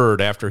Larry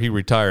Bird, after he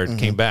retired,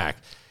 came back,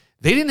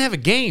 they didn't have a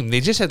game. They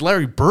just had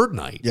Larry Bird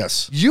night.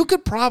 Yes. You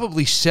could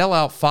probably sell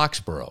out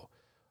Foxborough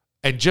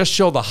and just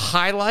show the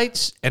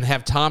highlights and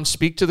have Tom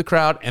speak to the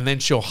crowd and then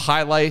show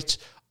highlights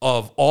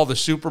of all the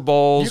Super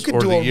Bowls. You could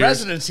do a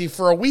residency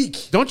for a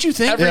week. Don't you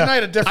think? Every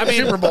night a different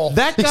Super Bowl.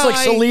 That guy, it's like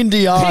Celine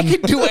Dion. He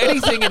could do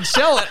anything and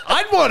sell it.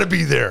 I'd want to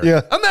be there.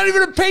 Yeah. I'm not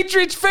even a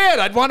Patriots fan.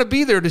 I'd want to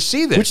be there to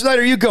see this. Which night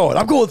are you going?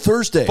 I'm going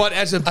Thursday. But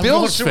as a I'm going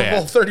Bills Super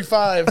Bowl fan,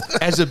 35.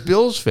 as a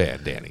Bills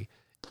fan, Danny,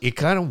 it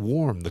kind of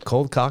warmed the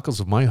cold cockles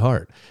of my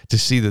heart to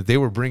see that they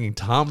were bringing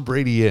Tom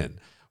Brady in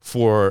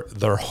for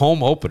their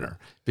home opener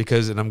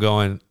and I'm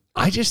going,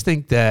 I just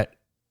think that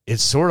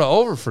it's sort of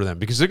over for them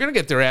because they're going to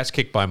get their ass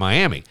kicked by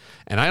Miami.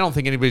 And I don't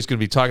think anybody's going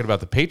to be talking about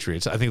the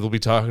Patriots. I think they'll be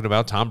talking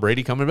about Tom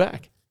Brady coming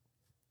back.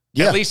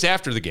 Yeah. At least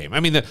after the game. I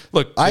mean,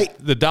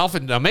 the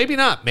Dolphins, maybe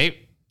not.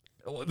 Maybe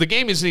the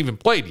game isn't even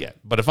played yet.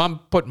 But if I'm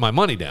putting my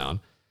money down,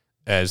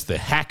 as the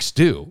hacks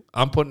do,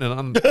 I'm putting it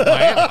on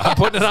Miami. I'm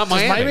putting it on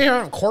Miami. Does Miami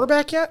have a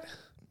quarterback yet?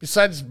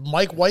 Besides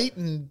Mike White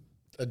and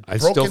I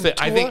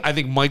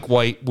think Mike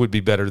White would be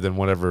better than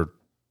whatever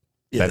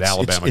that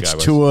Alabama guy was.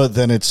 It's Tua,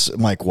 then it's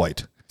Mike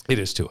White. It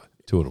is Tua.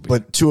 Tua will be.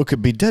 But Tua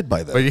could be dead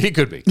by then. But he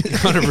could be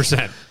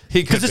 100%.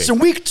 He could because it's in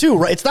week 2,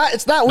 right?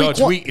 It's not week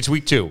 1. It's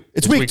week 2.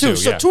 It's week 2.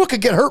 So Tua could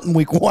get hurt in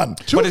week 1.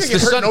 Tua could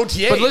get hurt in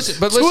OTA. But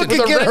listen, Tua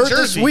could get hurt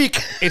this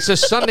week. It's a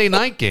Sunday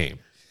night game.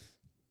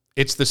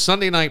 It's the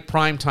Sunday night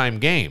primetime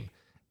game.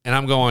 And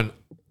I'm going,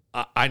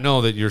 I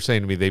know that you're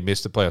saying to me they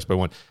missed the playoffs by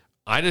 1.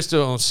 I just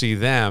don't see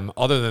them,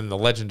 other than the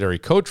legendary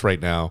coach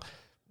right now.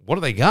 What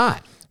do they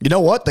got? You know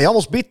what? They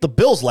almost beat the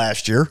Bills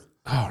last year.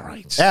 All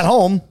right. At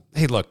home.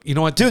 Hey, look, you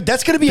know what? Dude,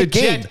 that's going to be a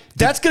game.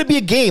 That's going to be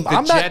a game.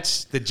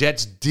 The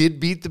Jets did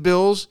beat the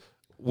Bills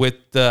with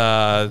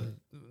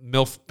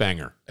Milf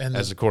Banger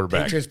as a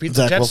quarterback. Patriots beat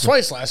the Jets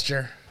twice last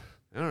year.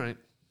 All right.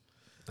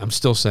 I'm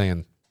still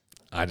saying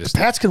the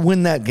Pats could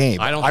win that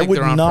game. I don't think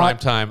they're on prime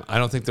time. I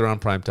don't think they're on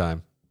prime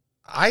time.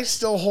 I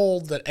still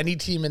hold that any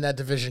team in that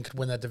division could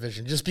win that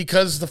division just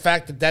because the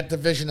fact that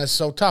division is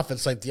so tough.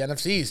 It's like the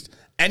NFC East.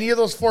 Any of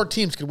those 4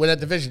 teams could win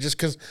that division just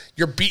because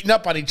you're beating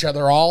up on each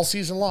other all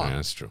season long. Yeah,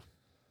 that's true.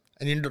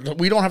 And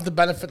we don't have the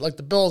benefit like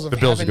the Bills of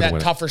having that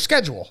tougher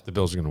schedule. The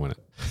Bills are going to win it.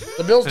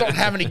 The Bills don't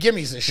have any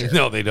gimmies this year.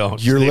 No, they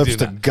don't. Your lips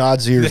to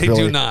God's ears, They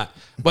do not.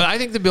 But I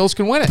think the Bills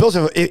can win it. Bills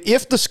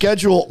if the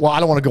schedule, well, I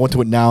don't want to go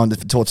into it now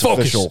until it's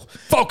official.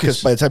 Focus.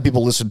 Because by the time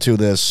people listen to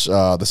this,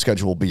 the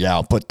schedule will be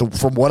out. But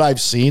from what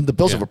I've seen, the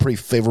Bills have a pretty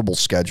favorable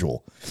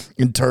schedule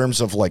in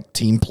terms of like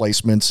team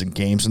placements and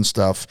games and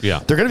stuff. Yeah.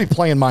 They're going to be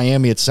playing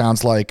Miami, it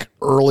sounds like,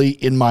 early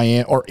in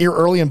Miami or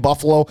early in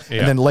Buffalo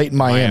and then late in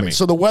Miami.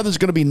 So the weather's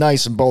going to be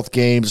nice in both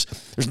games.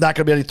 There's not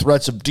going to be any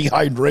threats of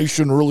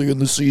dehydration early in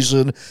the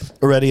season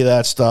or any of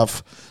that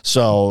stuff.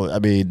 So, I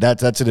mean,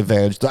 that's an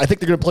advantage. I think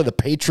they're going to play the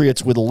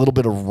Patriots with a little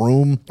bit of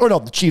room. Or no,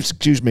 the Chiefs,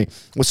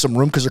 with some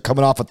room because they're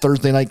coming off a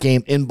Thursday night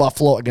game in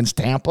Buffalo against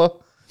Tampa.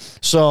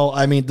 So,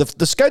 I mean,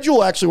 the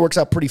schedule actually works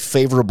out pretty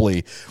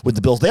favorably with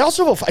the Bills. They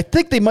also have, I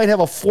think they might have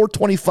a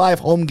 4:25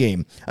 home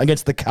game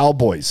against the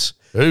Cowboys,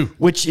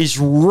 which is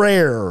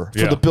rare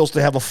for the Bills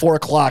to have a 4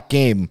 o'clock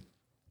game.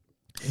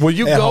 Will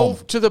you go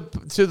to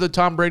the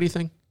Tom Brady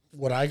thing?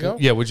 Would I go?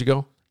 Yeah, would you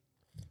go?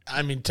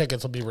 I mean,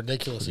 tickets will be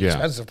ridiculously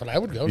expensive, but I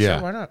would go. Yeah.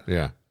 Sure, why not?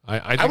 Yeah.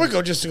 I would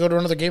go just to go to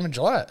another game in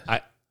Gillette.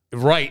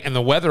 Right, and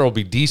the weather will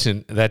be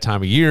decent that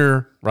time of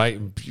year, right?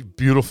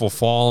 Beautiful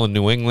fall in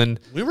New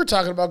England. We were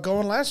talking about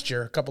going last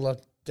year. A couple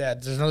of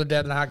dads. There's another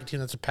dad in the hockey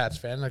team that's a Pats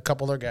fan. And a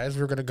couple other guys.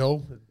 We were going to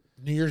go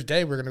New Year's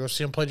Day. We were going to go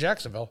see them play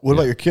Jacksonville. What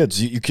about your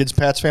kids? You kids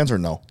Pats fans or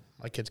no?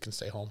 My kids can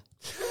stay home.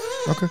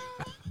 Okay.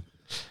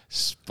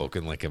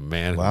 Spoken like a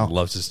man Wow. who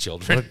loves his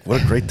children.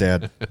 What a great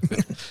dad.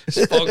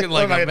 Spoken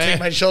like Am I a going to man. take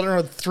my children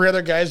with 3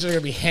 other guys that are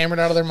going to be hammered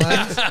out of their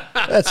minds?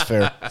 That's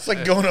fair. It's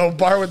like going to a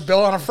bar with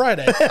Bill on a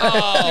Friday.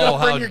 Oh,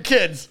 Bring how your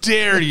kids.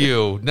 dare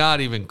you?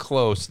 Not even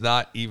close.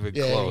 Not even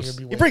Yeah, close.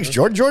 you're He brings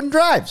Jordan. Jordan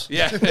drives.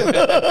 Yeah.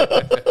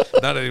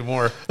 Not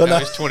anymore. Now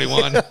he's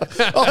 21.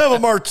 I'll have a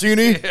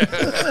martini.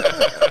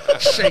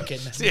 shaken,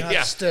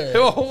 not stirred.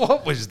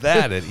 What was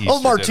that at Easter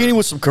Oh, martini dinner?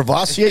 with some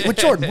Crevassier. With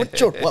Jordan.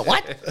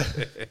 What?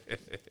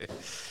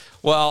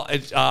 Well,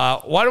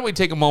 why don't we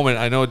take a moment?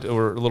 I know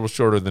we're a little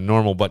shorter than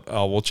normal, but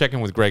we'll check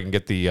in with Greg and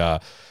get the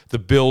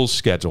Bills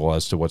schedule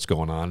as to what's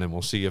going on, and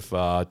we'll see if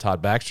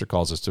Todd Baxter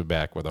calls us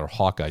back with our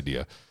Hawk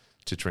idea.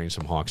 to train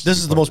some Hawks. This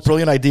is the most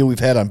brilliant idea we've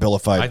had on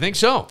Billified. I think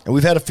so. And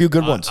we've had a few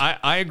good ones.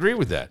 I agree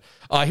with that.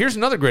 Here's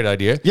another great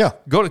idea. Yeah.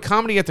 Go to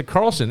Comedy at the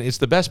Carlson. It's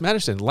the best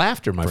medicine.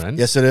 Laughter, my friend.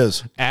 Yes, it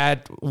is.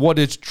 At what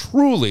is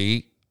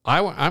truly,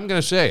 I'm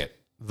going to say it,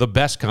 the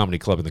best comedy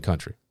club in the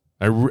country.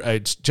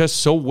 It's just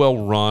so well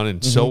run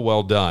and so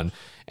well done.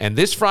 And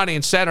this Friday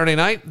and Saturday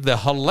night, the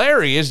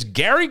hilarious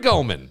Gary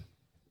Goldman.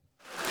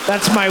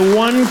 That's my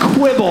one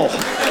quibble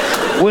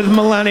with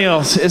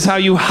millennials, is how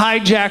you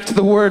hijacked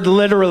the word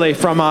literally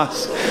from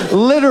us.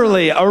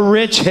 Literally a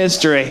rich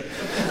history.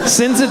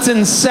 Since its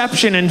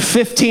inception in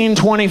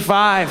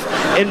 1525,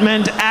 it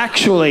meant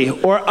actually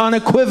or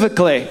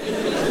unequivocally.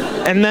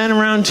 And then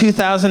around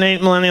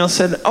 2008, millennials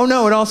said, oh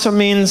no, it also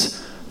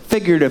means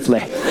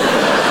figuratively.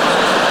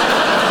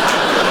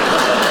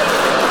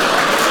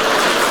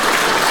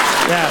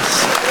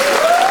 Yes.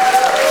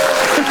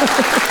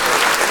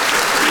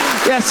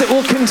 Yes, it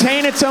will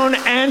contain its own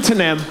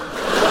antonym.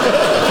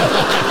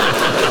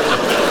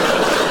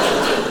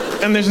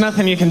 And there's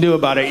nothing you can do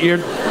about it. You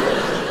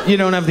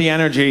don't have the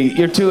energy.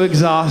 You're too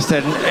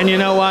exhausted. And you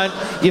know what?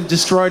 You've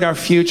destroyed our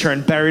future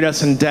and buried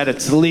us in debt.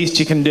 It's the least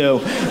you can do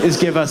is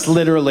give us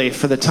literally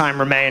for the time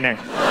remaining.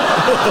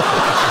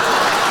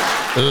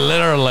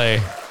 Literally,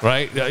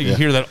 right? You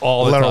hear that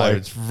all the Literally. time.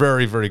 It's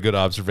very, very good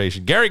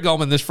observation. Gary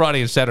Goldman this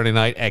Friday and Saturday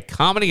night at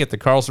Comedy at the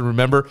Carlson.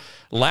 Remember,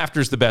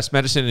 laughter's the best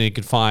medicine, and you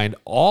can find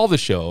all the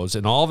shows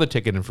and all the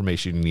ticket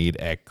information you need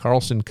at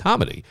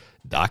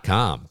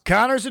carlsoncomedy.com.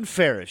 Connors and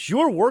Ferris,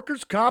 your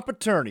workers' comp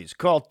attorneys.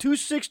 Call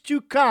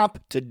 262-COMP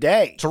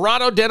today.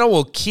 Toronto Dental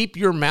will keep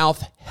your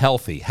mouth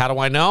healthy. How do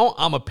I know?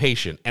 I'm a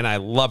patient, and I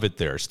love it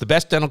there. It's the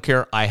best dental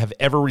care I have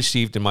ever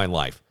received in my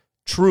life.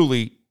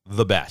 Truly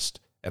the best.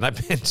 And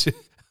I've been to,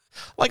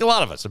 like a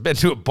lot of us, I've been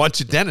to a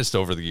bunch of dentists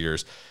over the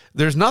years.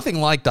 There's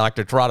nothing like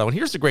Dr. Toronto. And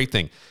here's the great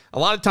thing. A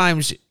lot of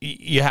times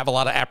you have a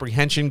lot of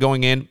apprehension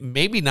going in,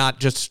 maybe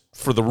not just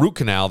for the root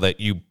canal that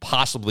you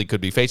possibly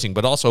could be facing,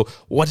 but also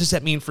what does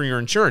that mean for your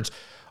insurance?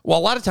 Well,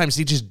 a lot of times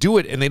they just do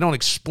it and they don't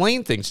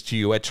explain things to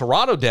you. At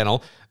Toronto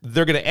Dental,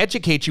 they're going to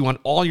educate you on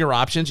all your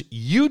options.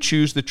 You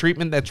choose the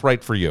treatment that's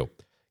right for you.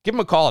 Give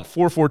them a call at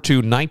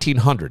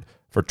 442-1900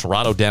 for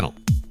Toronto Dental.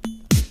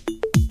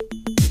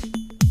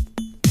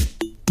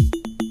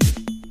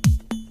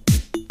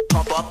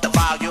 Pump up the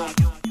volume.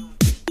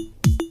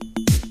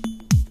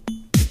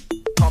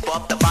 Pump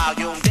up the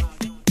volume.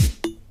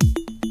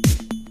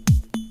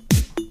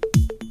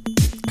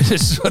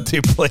 This is what they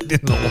played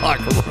in the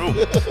locker room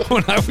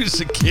when I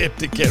was a kid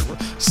to get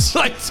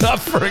psyched up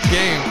for a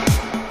game.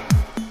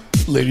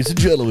 Ladies and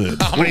gentlemen.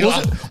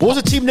 What was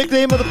the team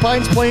nickname of the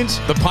Pines Plains?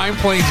 The Pine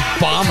Plains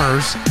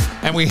Bombers,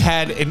 and we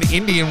had an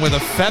Indian with a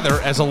feather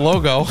as a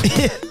logo.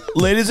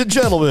 Ladies and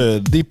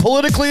gentlemen, the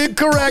politically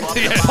incorrect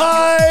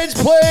Pines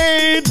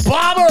Plains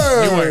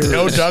Bombers. You are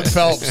no Doug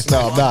Phelps.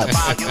 No, I'm not.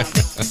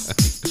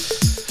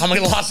 How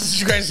many losses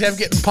did you guys have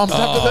getting pumped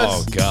up to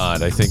Oh, this?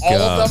 God. I think All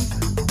of them?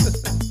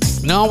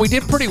 no, we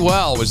did pretty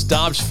well. It was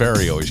Dobbs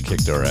Ferry always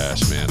kicked our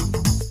ass, man.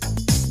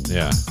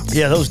 Yeah.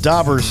 Yeah, those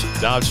Daubers.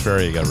 Dobbs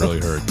Ferry got really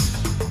hurt.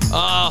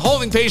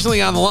 Holding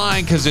patiently on the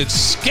line because it's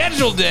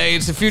scheduled day.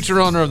 It's the future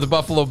owner of the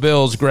Buffalo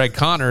Bills, Greg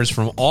Connors,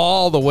 from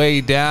all the way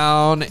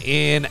down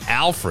in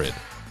Alfred.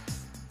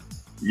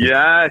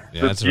 Yes,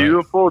 Yeah, the that's right.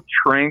 beautiful,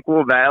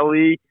 tranquil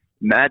valley,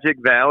 magic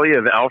valley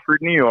of Alfred,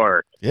 New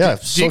York. Yeah, you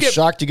so get-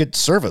 shocked you get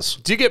service.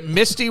 Do you get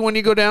misty when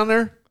you go down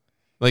there?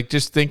 Like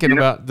just thinking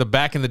about the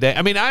back in the day.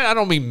 I mean, I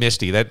don't mean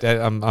misty. That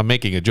I'm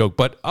making a joke,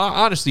 but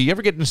honestly, you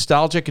ever get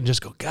nostalgic and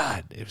just go,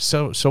 God, it was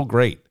so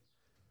great.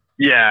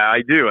 Yeah, I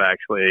do,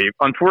 actually.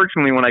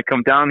 Unfortunately, when I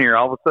come down here,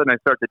 all of a sudden I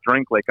start to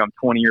drink like I'm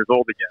 20 years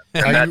old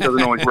again. And that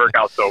doesn't always work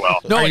out so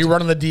well. No, Are it's- you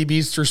running the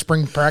DBs through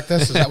spring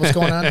practice? Is that what's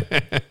going on?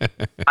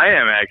 I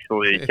am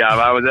actually, Gav.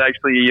 I was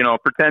actually,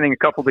 pretending a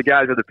couple of the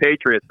guys are the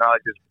Patriots, and I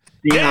was just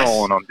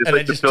steamrolling them. Just And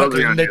like they just the Bills took,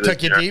 are gonna they do took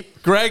this you year.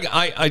 deep? Greg,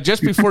 I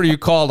just before you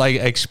called, I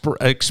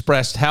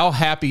expressed how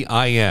happy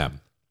I am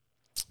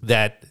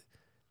that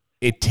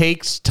it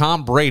takes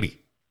Tom Brady,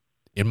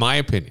 in my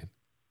opinion,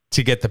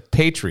 to get the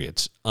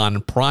Patriots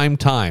on prime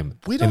time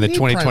We in don't the need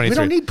 2023 we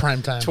don't need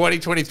prime time.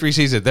 2023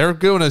 season. They're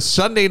doing a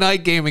Sunday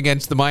night game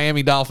against the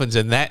Miami Dolphins,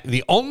 and that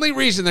the only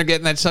reason they're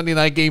getting that Sunday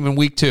night game in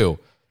week 2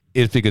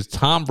 is because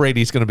Tom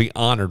Brady's going to be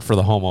honored for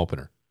the home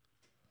opener.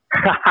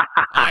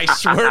 I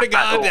swear to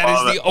God, that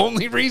is the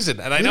only reason.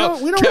 And I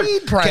know we don't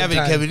need prime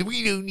time. Kevin,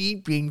 we don't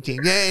need prime time.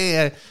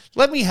 Yeah.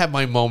 Let me have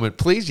my moment,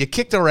 please. You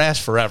kicked our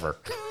ass forever.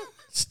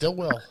 Still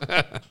will.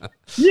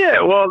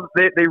 Yeah, well,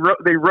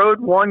 they rode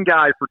one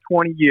guy for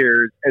 20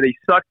 years, and they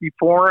sucked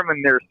before him,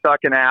 and they're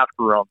sucking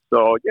after him.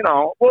 So,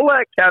 we'll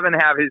let Kevin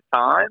have his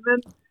time,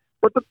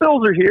 but the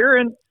Bills are here,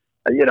 and,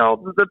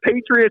 the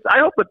Patriots, I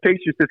hope the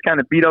Patriots just kind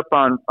of beat up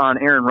on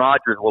Aaron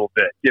Rodgers a little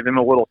bit, give him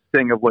a little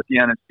sting of what the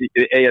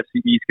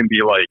AFC East can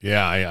be like.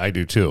 Yeah, I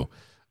do too.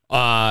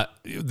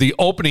 The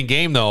opening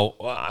game, though,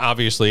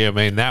 obviously, I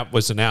mean, that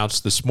was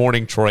announced this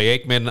morning. Troy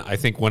Aikman, I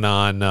think, went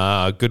on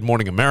Good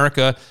Morning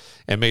America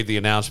and made the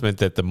announcement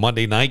that the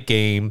Monday night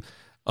game,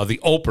 the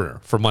opener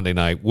for Monday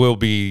night, will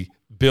be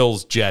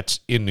Bills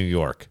Jets in New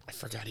York. I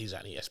forgot he's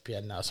on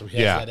ESPN now, so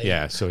he has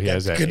that. So he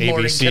has that Good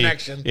Morning ABC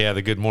connection. Yeah,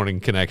 the Good Morning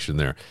connection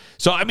there.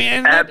 So I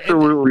mean,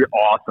 Absolutely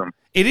awesome.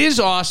 it is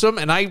awesome.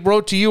 And I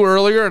wrote to you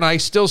earlier, and I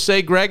still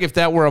say, Greg, if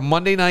that were a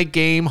Monday night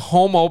game,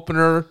 home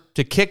opener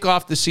to kick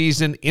off the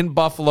season in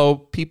Buffalo,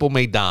 people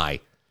may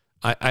die.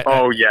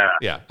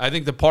 Yeah. I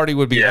think the party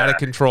would be out of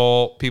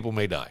control. People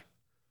may die.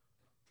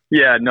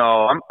 Yeah,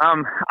 no,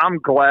 I'm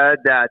glad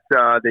that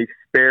they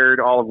spared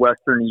all of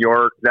Western New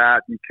York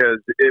that, because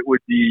it would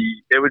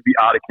be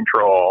out of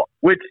control.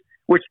 Which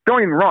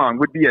don't get me wrong,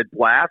 would be a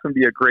blast and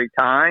be a great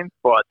time.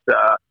 But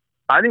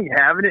I think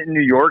having it in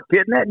New York,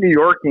 getting that New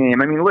York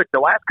game. I mean, look, the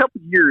last couple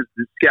of years,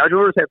 the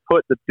schedulers have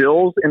put the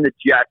Bills and the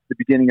Jets at the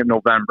beginning of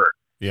November.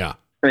 Yeah,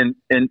 and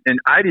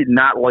I did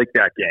not like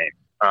that game.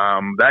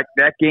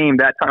 That game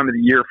that time of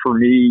the year for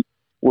me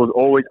was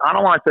always, I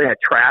don't want to say a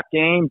trap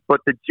game,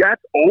 but the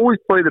Jets always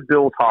play the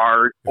Bills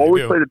hard,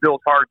 play the Bills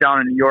hard down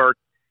in New York.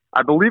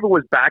 I believe it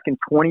was back in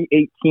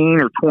 2018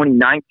 or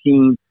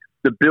 2019,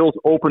 the Bills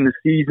opened the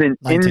season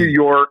in New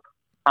York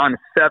on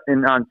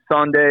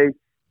Sunday.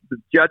 The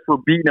Jets were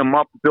beating them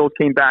up. The Bills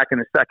came back in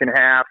the second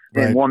half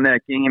and won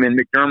that game, and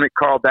McDermott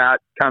called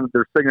that kind of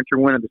their signature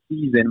win of the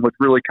season, which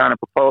really kind of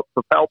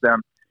propelled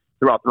them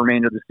throughout the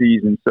remainder of the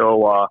season.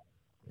 So,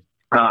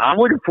 I'm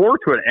looking forward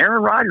to it.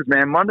 Aaron Rodgers,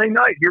 man, Monday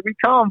night, here we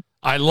come.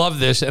 I love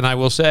this, and I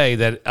will say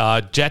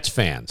that Jets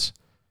fans,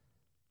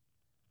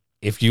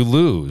 if you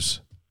lose,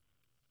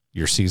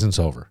 your season's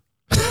over.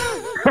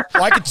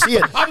 Well, I can see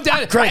it. I'm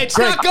done. Greg, it's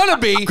not going to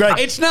be. Greg,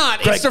 it's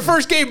not. Greg, it's the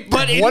first game,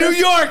 but in what New if-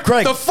 York,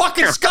 Greg, the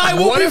fucking sky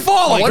will be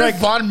falling. What if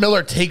Von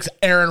Miller takes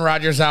Aaron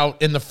Rodgers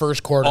out in the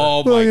first quarter?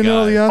 Oh, Well, my you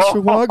know, God.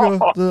 the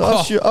Ashwagandha,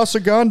 the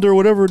Ashwagandha or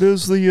whatever it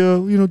is,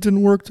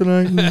 didn't work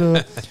tonight.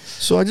 And,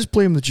 so I just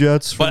blame the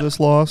Jets for But, this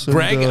loss. And,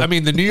 Greg, I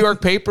mean, the New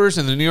York papers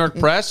and the New York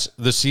press,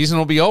 the season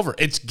will be over.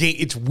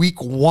 It's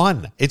week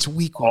one. It's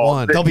week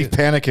one. They'll be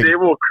panicking.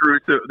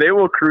 They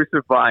will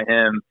crucify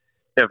him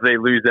if they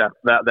lose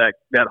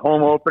that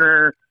home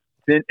opener.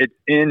 It's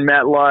in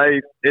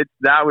MetLife.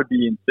 That would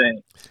be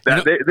insane.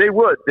 They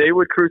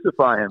would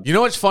crucify him. You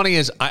know what's funny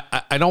is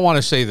I don't want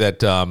to say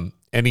that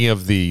any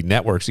of the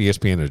networks,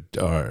 ESPN,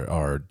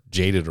 are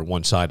jaded or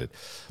one-sided,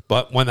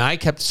 but when I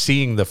kept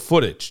seeing the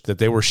footage that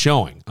they were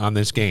showing on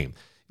this game,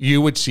 you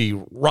would see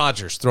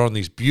Rodgers throwing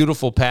these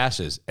beautiful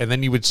passes, and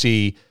then you would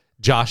see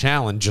Josh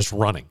Allen just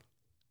running.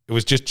 It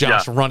was just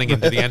Josh running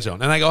into the end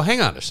zone. And I go, hang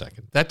on a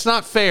second. That's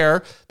not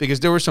fair, because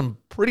there were some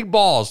pretty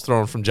balls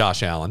thrown from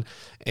Josh Allen.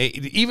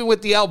 Even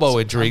with the elbow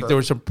injury, there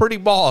were some pretty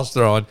balls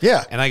thrown.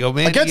 Yeah. And I go,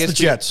 man. Against the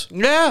Jets.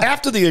 Yeah.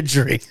 After the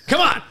injury.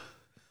 Come on.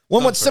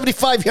 One went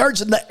 75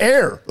 yards in the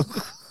air.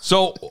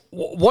 So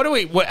what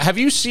have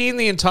you seen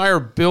the entire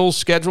Bills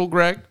schedule,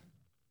 Greg?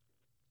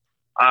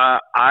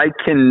 I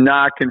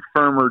cannot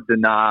confirm or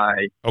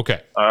deny.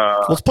 Okay.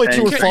 Let's play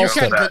true or false.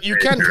 You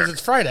can because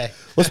it's Friday.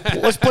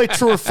 Let's play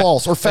true or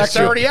false or fact. It's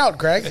already out,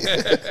 Greg.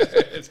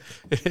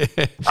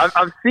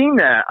 I've seen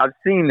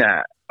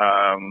that.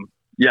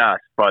 Yes,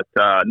 but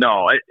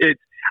no.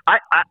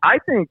 I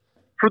think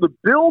for the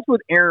Bills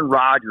with Aaron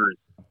Rodgers,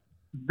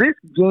 this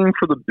game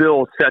for the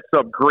Bills sets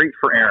up great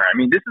for Aaron. I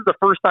mean, this is the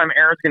first time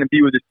Aaron's going to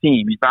be with his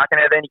team. He's not going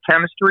to have any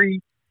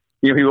chemistry.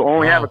 He will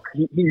only have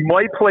he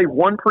might play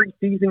one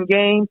preseason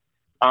game.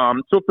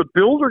 So if the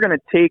Bills are going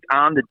to take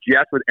on the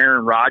Jets with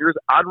Aaron Rodgers,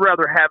 I'd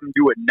rather have him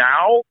do it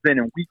now than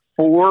in week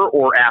 4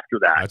 or after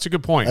that. That's a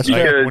good point. That's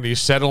because, when you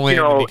settle in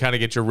and you kind of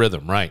get your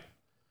rhythm, right?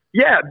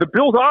 Yeah, the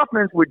Bills'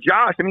 offense with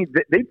Josh, I mean,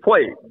 they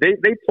played.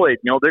 They played.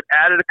 You know, they've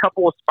added a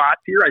couple of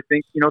spots here. I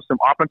think, some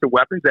offensive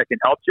weapons that can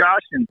help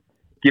Josh and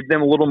give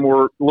them a little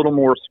more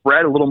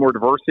spread, a little more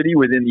diversity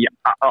within the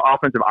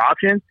offensive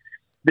options.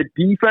 The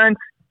defense,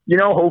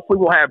 hopefully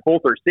we'll have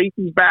both our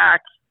safeties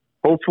back.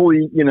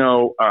 Hopefully,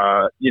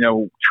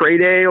 Trey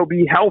Day will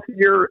be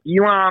healthier.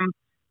 Elam,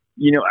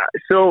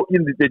 so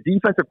the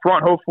defensive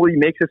front hopefully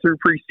makes it through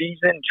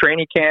preseason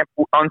training camp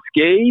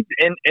unscathed.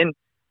 And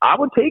I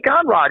would take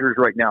on Rodgers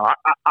right now.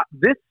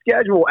 This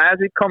schedule, as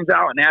it comes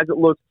out and as it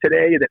looks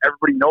today that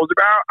everybody knows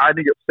about, I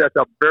think it sets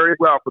up very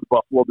well for the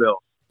Buffalo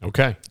Bills.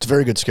 Okay. It's a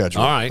very good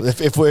schedule. All right.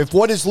 If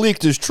what is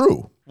leaked is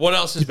true. What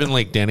else has been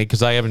leaked, Danny?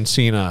 Because I haven't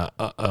seen a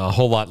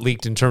whole lot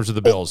leaked in terms of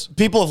the Bills.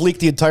 People have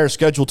leaked the entire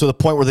schedule to the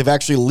point where they've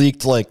actually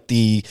leaked like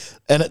the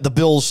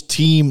Bills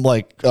team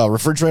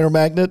refrigerator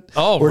magnet.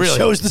 Oh, where really? It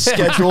shows the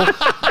schedule.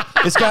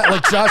 It's got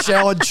like Josh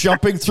Allen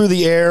jumping through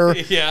the air.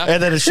 Yeah.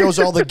 And then it shows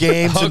all the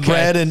games in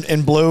red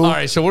and blue. All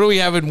right. So what do we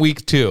have in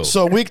week 2?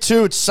 So week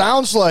 2, it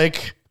sounds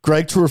like,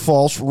 Greg, true or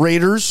false,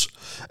 Raiders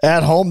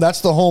at home.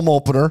 That's the home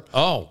opener.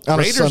 Oh, on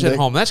Raiders at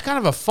home. That's kind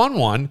of a fun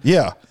one.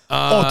 Yeah.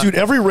 Dude,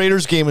 every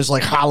Raiders game is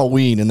like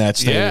Halloween in that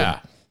stadium. Yeah.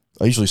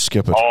 I usually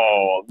skip it.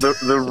 Oh,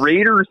 the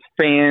Raiders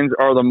fans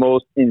are the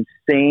most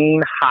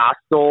insane,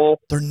 hostile.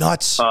 They're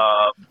nuts.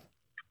 I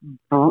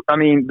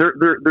mean,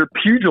 they're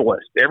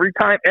pugilist. Every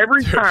time,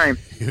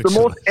 the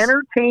most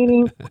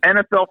entertaining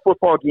NFL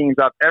football games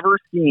I've ever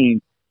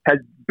seen has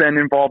been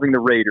involving the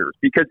Raiders,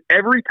 because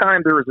every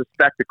time there is a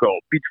spectacle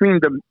between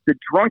the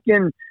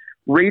drunken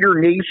Raider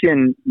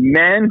Nation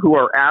men who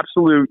are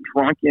absolute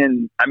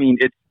drunken. I mean,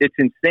 it's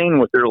insane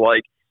what they're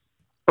like.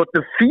 But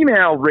the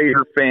female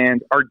Raider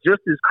fans are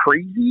just as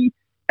crazy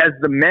as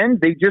the men.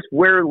 They just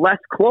wear less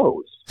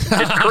clothes.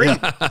 It's crazy.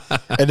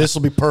 And this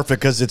will be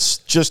perfect because it's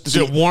just Is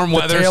it warm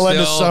weather tail end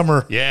of still?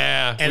 summer.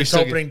 Yeah. And We it's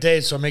still opening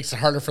day, so it makes it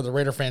harder for the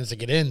Raider fans to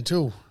get in,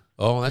 too.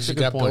 Oh, that's a You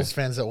good got point. Bills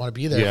fans that want to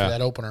be there Yeah. for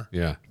that opener.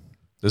 Yeah.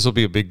 This will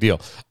be a big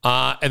deal.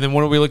 And then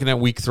what are we looking at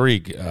week 3,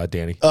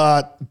 Danny?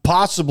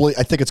 Possibly,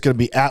 I think it's going to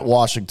be at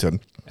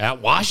Washington,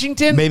 At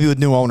Washington? maybe with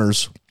new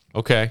owners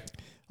Okay.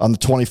 on the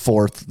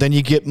 24th. Then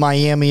you get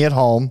Miami at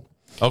home.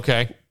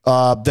 Okay.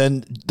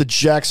 Then the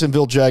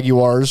Jacksonville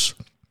Jaguars.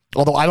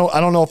 Although I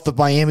don't know if the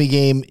Miami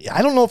game.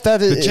 I don't know if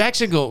that is The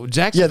Jacksonville.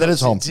 Yeah, that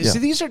is home. See, Yeah.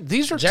 these are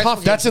Jacksonville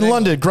tough. That's in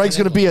London. Greg's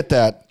going to be at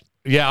that.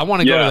 Yeah, I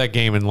want to go Yeah. to that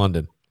game in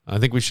London. I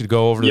think we should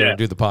go over there Yeah. and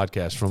do the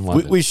podcast from We,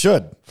 London. we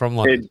should. From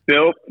London. It's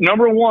Bill.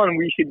 Number one,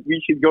 we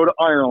should go to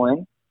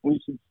Ireland. We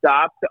should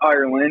stop to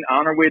Ireland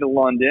on our way to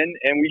London,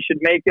 and we should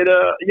make it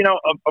a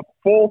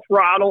full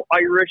throttle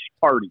Irish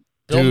party.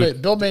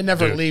 Bill may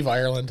never Dude. leave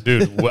Ireland.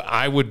 Dude,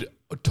 I would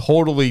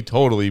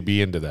totally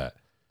be into that.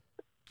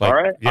 Like, All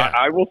right, Yeah.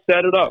 I will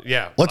set it up.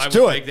 Yeah, Let's I would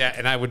do it. make that,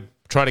 and I would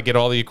try to get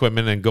all the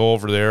equipment and go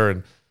over there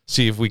and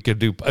see if we could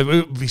do. It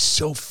would be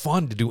so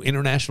fun to do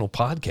international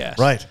podcasts.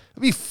 Right.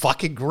 It'd be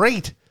fucking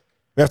great.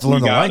 We have to learn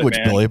You the got it, language,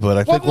 man. Billy, but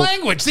I What think we'll,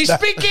 language? They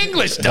speak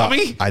English,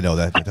 dummy. I know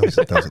that.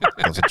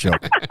 That was a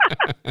joke.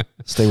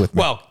 Stay with me.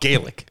 Well,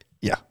 Gaelic.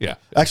 yeah. Yeah.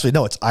 Actually,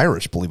 no, it's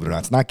Irish, believe it or not.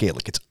 It's not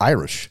Gaelic. It's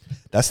Irish.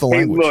 That's the Hey,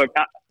 language. look,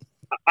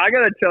 I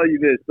got to tell you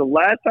this. The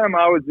last time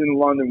I was in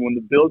London when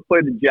the Bills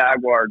played the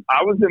Jaguars,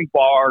 I was in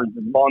bars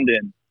in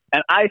London,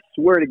 and I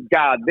swear to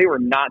God, they were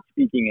not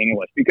speaking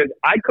English because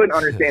I couldn't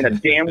understand a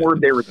damn word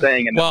they were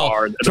saying in the Well,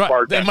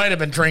 bar. They might have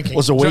been drinking.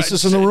 Was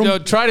Oasis in the room? No,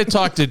 try to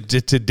talk to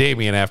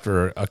Damien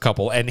after a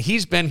couple, and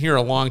he's been here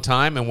a long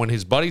time. And when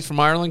his buddies from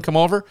Ireland come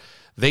over,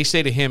 they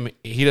say to him,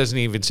 he doesn't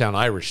even sound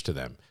Irish to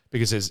them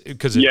because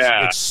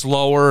it's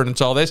slower and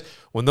it's all this.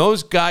 When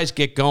those guys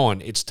get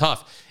going, it's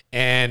tough.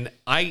 And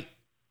I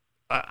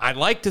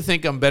like to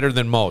think I'm better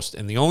than most,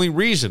 and the only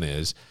reason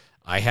is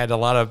I had a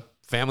lot of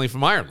family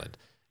from Ireland,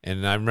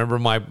 and I remember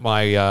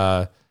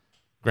my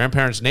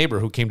grandparents' neighbor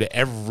who came to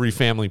every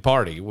family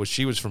party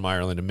she was from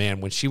Ireland, and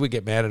man, when she would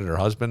get mad at her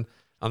husband,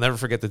 I'll never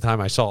forget the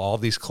time I saw all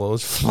these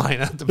clothes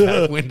flying out the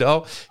back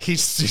window.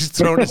 He's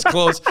throwing his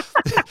clothes.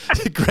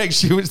 Greg,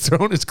 she was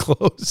throwing his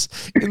clothes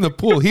in the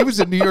pool. He was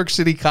a New York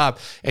City cop,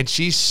 and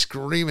she's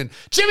screaming,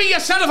 "Jimmy, you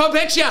son of a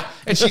bitch, yeah!"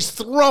 And she's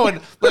throwing,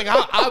 like,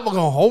 I'm going,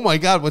 oh my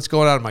God, what's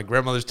going on? And my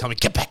grandmother's telling me,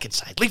 get back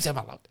inside, leave them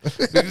alone.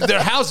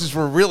 Their houses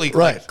were really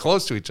like,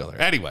 close to each other.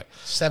 Anyway.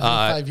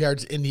 75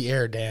 yards in the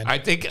air, Dan. I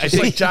think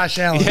like Josh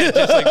Allen. Yeah,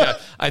 just like that.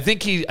 I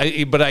think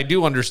but I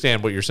do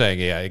understand what you're saying.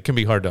 Yeah, it can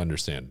be hard to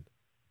understand.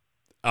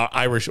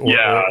 Irish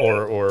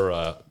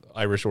or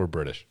Irish or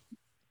British.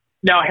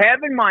 Now,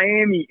 having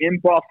Miami in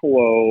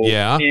Buffalo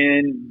Yeah.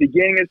 in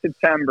beginning of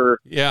September,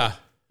 Yeah.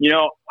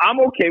 I'm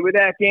okay with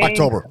that game.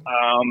 October.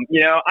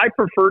 I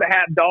prefer to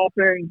have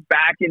Dolphins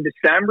back in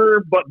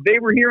December, but they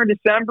were here in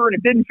December and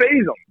it didn't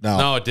phase them.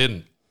 No, it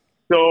didn't.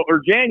 So,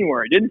 or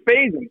January, it didn't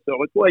phase them.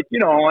 So it's like,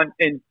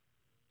 and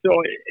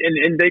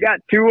they got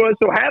Tua.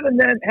 So having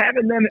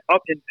them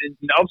up in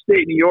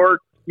upstate New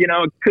York,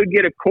 could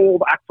get a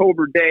cold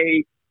October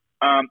day.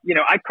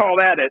 I call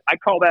that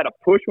a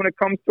push when it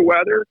comes to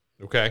weather.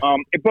 Okay.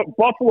 But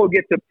Buffalo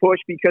gets a push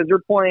because they're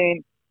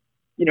playing,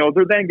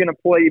 they're then going to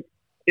play,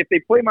 if they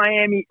play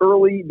Miami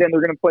early, then they're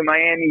going to play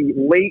Miami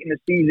late in the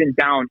season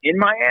down in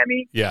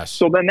Miami. Yes.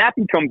 So then that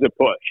becomes a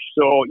push.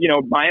 So,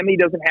 Miami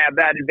doesn't have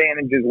that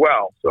advantage as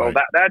well. So Right.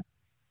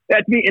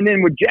 that's me. And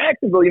then with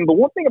Jacksonville, the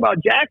one thing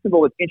about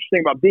Jacksonville that's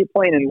interesting about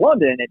playing in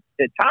London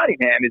at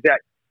Tottenham is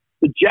that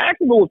the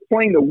Jacksonville is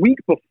playing the week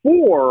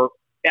before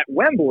at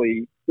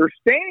Wembley. They're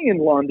staying in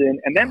London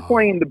and then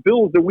playing the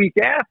Bills the week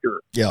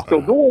after. Yeah. So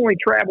they'll only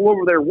travel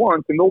over there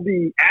once and they'll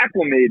be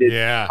acclimated.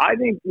 Yeah. I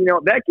think,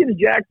 that gives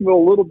Jacksonville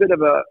a little bit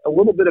of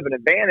an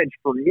advantage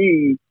for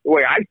me, the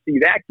way I see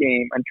that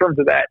game in terms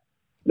of that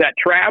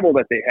travel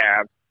that they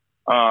have.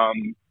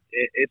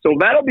 So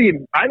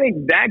I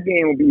think that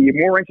game will be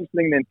more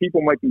interesting than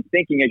people might be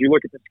thinking as you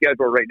look at the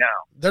schedule right now.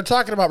 They're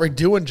talking about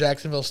redoing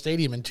Jacksonville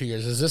Stadium in 2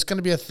 years. Is this going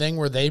to be a thing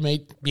where they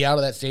may be out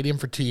of that stadium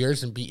for 2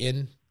 years and be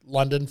in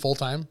London full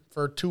time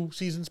for 2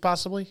 seasons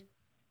possibly?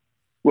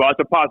 Well, it's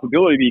a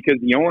possibility because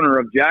the owner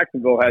of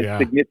Jacksonville has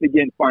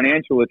significant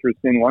financial interest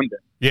in London.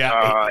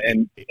 Yeah.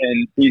 And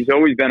he's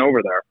always been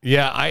over there.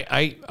 Yeah,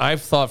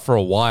 I've thought for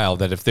a while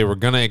that if they were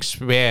going to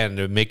expand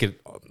and make it,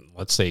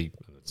 let's say,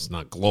 it's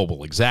not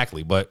global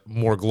exactly, but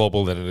more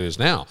global than it is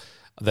now,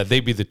 that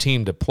they'd be the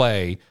team to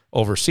play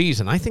overseas.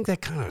 And I think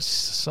that kind of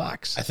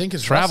sucks. I think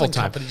his travel wrestling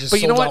time. company just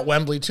But you know sold what? out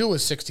Wembley too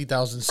with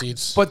 60,000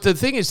 seats. But the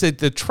thing is that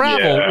the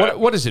travel, Yeah.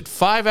 what is it,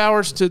 5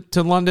 hours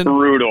to London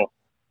Brutal.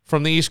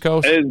 from the East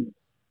Coast?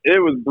 It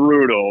was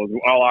brutal, is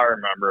all I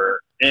remember.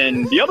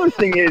 And the other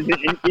thing is, and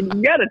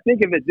you got to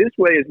think of it this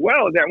way as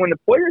well, is that when the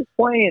players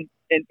play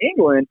in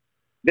England,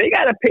 they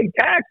got to pay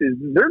taxes.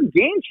 Their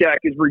game check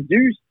is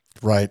reduced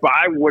Right.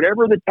 by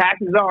whatever the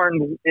taxes are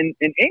in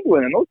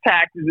England. And those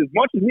taxes, as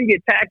much as we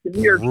get taxed in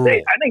New York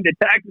State, I think the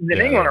taxes in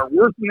England are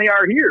worse than they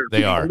are here.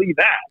 They Can you are. believe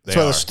that? That's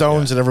why the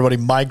Stones and everybody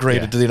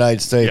migrated to the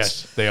United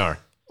States. Yes, they are.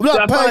 We're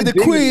not paying the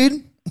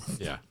Queen.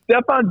 Yeah.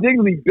 Stephon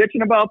Diggs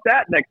bitching about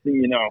that next thing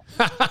you know.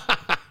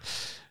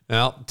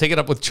 Well, take it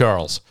up with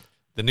Charles,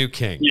 the new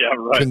king. Yeah,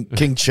 right.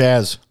 King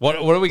Chaz. What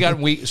do we got?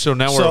 So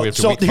now where are we up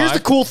to week here's 5?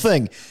 the cool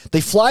thing.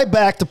 They fly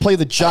back to play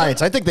the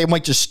Giants. I think they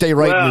might just stay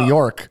right in New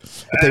York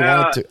if they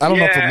wanted to. I don't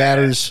know if it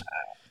matters.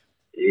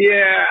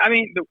 Yeah, I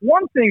mean, the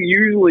one thing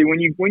usually when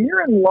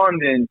you're in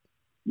London,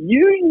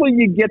 usually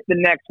you get the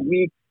next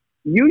week.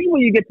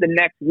 Usually you get the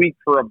next week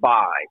for a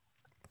bye.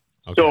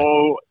 Okay.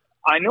 So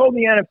I know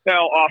the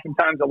NFL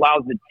oftentimes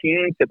allows the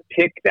team to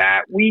pick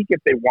that week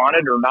if they want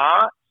it or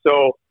not.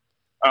 So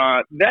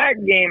that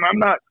game, I'm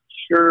not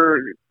sure.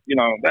 You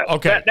know,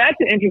 that's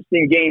an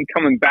interesting game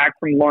coming back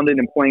from London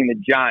and playing the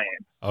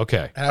Giants.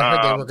 Okay. And I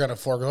heard they were going to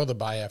forego the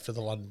bye after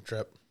the London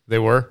trip. They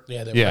were?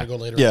 Yeah, they were going to go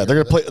later. Yeah,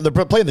 they're going to play.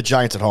 They're playing the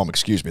Giants at home.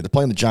 Excuse me. They're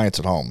playing the Giants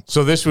at home.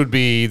 So this would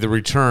be the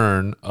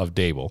return of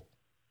Dable.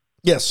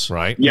 Yes.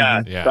 Right?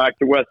 Yeah. Back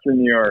to Western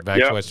New York. Back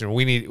to Western.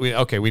 We need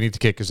to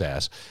kick his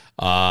ass.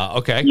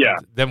 Okay. Yeah.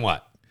 Then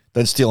what?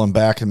 Then steal him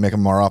back and make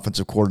him our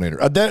offensive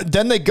coordinator.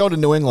 Then they go to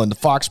New England, to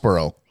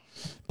Foxborough,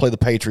 play the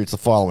Patriots the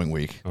following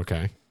week.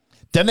 Okay.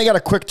 Then they got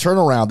a quick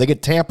turnaround. They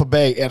get Tampa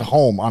Bay at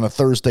home on a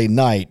Thursday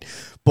night.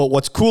 But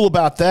what's cool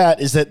about that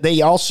is that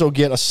they also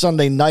get a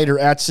Sunday nighter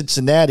at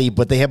Cincinnati,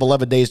 but they have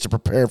 11 days to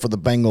prepare for the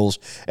Bengals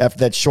after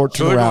that short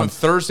So they're going turnaround.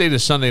 Thursday to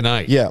Sunday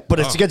night. Yeah, but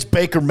it's against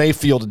Baker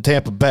Mayfield and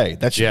Tampa Bay.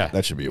 That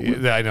should be a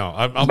win. I know.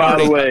 By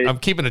the way, I'm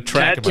keeping a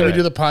track of Can we it.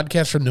 do the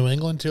podcast from New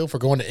England, too? If we're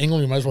going to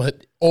England, we might as well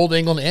hit Old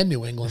England and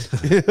New England.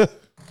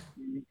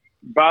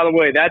 By the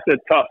way, that's a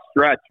tough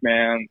stretch,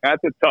 man.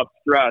 That's a tough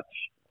stretch.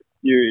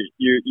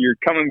 You're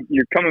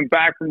coming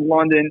back from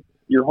London.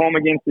 You're home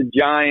against the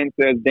Giants,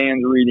 as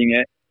Dan's reading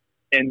it,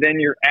 and then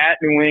you're at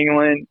New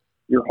England.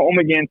 You're home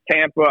against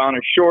Tampa on a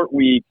short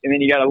week, and then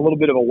you got a little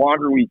bit of a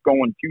longer week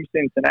going to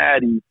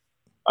Cincinnati.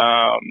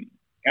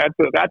 That's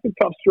a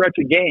tough stretch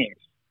of games.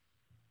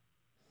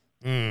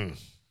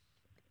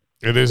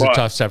 It is a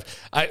tough stuff.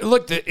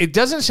 Look, it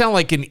doesn't sound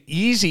like an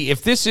easy.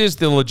 If this is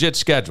the legit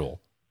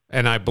schedule,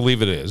 and I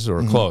believe it is,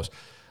 or close.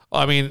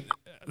 I mean,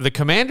 the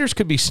Commanders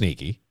could be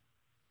sneaky.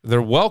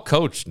 They're well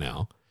coached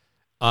now.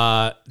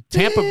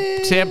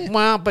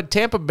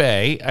 Tampa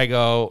Bay, I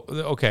go,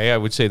 okay, I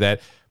would say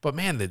that. But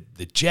man,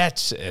 the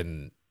Jets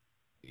and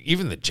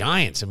even the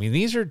Giants, I mean,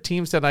 these are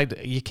teams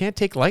that you can't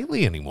take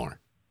lightly anymore.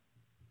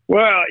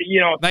 Well,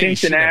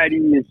 Cincinnati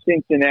is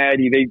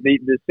Cincinnati.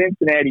 The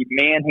Cincinnati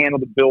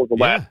manhandled the Bills the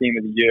last game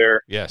of the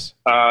year. Yes.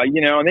 And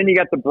then you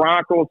got the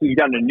Broncos, who's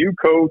got a new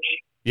coach.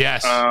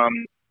 Yes.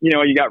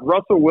 You got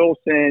Russell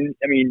Wilson.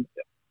 I mean,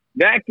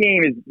 that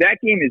game is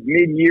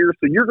mid-year,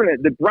 so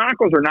the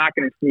Broncos are not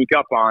going to sneak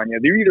up on you.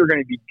 They're either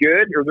going to be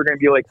good or they're going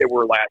to be like they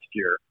were last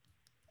year.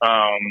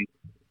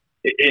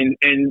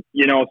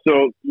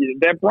 So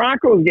that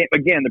Broncos game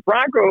again. The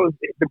Broncos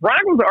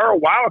are a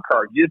wild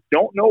card. You just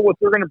don't know what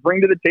they're going to bring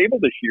to the table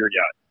this year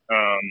yet.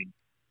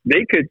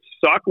 They could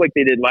suck like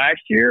they did last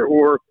year,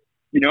 or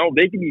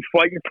they could be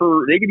fighting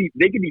for. They could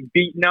be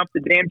beating up the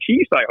damn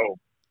Chiefs. I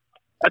hope.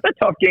 That's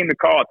a tough game to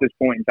call at this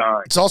point in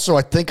time. It's also,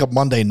 I think, a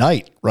Monday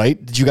night, right?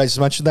 Did you guys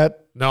mention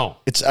that? No.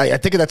 I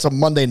think that's a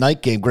Monday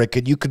night game, Greg.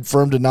 Could you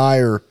confirm, deny,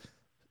 or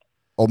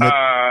omit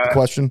the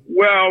question?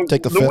 Well,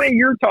 Take the way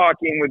you're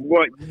talking with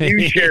what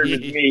you shared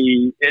with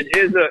me, it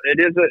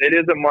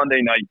is a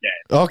Monday night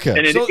game. Okay.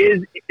 And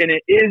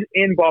it is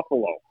in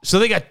Buffalo. So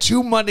they got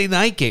 2 Monday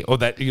night games. Oh,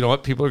 that you know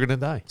what? People are going to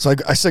die. So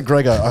I sent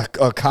Greg a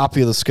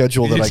copy of the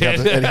schedule that I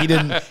got,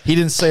 and he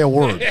didn't say a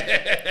word,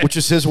 which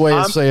is his way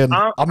of saying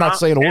I'm not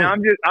saying a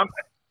word.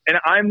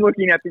 I'm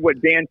looking at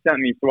what Dan sent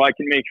me, so I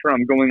can make sure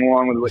I'm going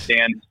along with what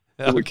Dan.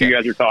 Okay. What you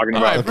guys are talking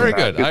about. All right, very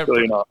good.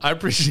 I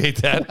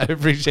appreciate that. I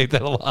appreciate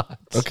that a lot.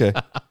 Okay.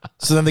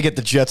 So then they get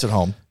the Jets at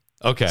home.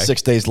 Okay.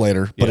 6 days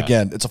later. But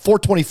again, it's a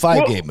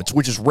 4:25 game,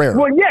 which is rare.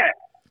 Well, yeah.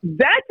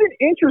 That's an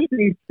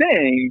interesting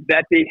thing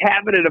that they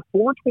have it at a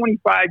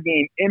 4:25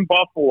 game in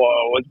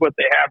Buffalo is what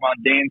they have on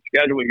Dan's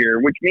schedule here,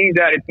 which means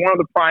that it's one of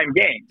the prime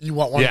games. You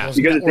want one of those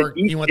because network,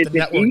 you want the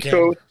network East game.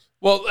 Coast.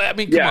 Well, I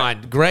mean, come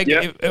on, Greg.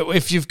 Yeah.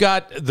 If you've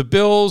got the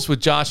Bills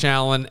with Josh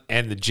Allen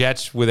and the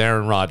Jets with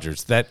Aaron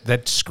Rodgers,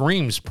 that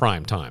screams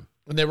prime time.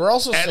 And they were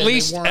also at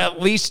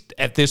least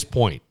at this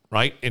point,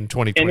 right, in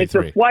 2023. And it's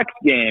a flex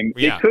game.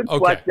 They could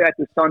flex that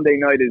to Sunday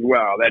night as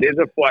well. That is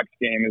a flex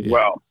game as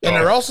well. And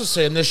they're also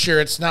saying this year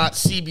it's not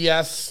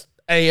CBS,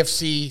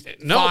 AFC,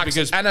 Fox,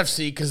 because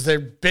NFC because they're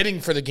bidding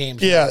for the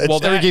games. Yeah,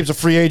 every game's a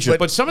free agent.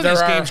 But some of these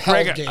games,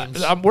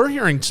 Greg, we're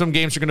hearing some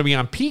games are going to be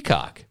on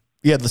Peacock.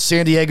 Yeah, the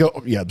San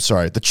Diego. Yeah, I'm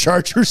sorry. The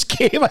Chargers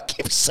game. I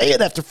keep saying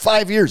it after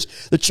 5 years.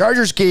 The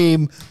Chargers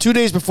game 2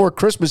 days before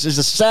Christmas is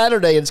a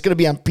Saturday, and it's going to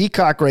be on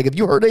Peacock, Greg. Have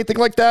you heard anything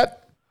like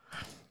that?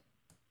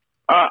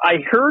 I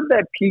heard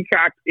that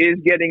Peacock is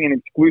getting an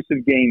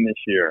exclusive game this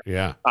year.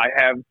 Yeah.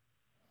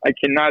 I I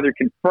can neither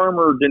confirm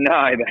or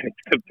deny that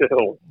it's the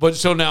Bills. But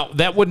so now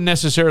that wouldn't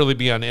necessarily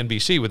be on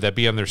NBC. Would that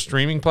be on their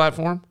streaming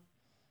platform?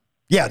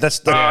 Yeah, that's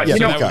the you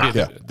know, Peacock,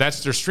 yeah.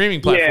 That's their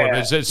streaming platform. Yeah.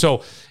 Is it,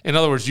 so, in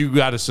other words, you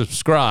got to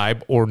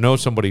subscribe or know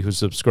somebody who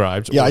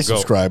subscribes. Yeah, or I go.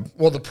 subscribe.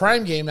 Well, the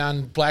Prime game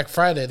on Black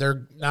Friday,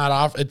 they're not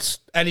off. It's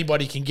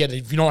anybody can get it.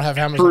 If you don't have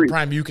Amazon Free.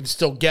 Prime, you can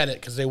still get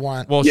it because they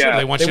want. Well, Yeah. sure,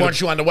 they want they you want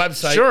to, you on the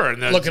website. Sure,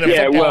 and then- looking at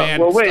Yeah, football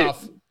well, wait.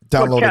 stuff.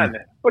 Downloading.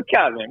 But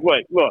Kevin,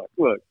 wait,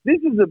 look. This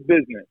is a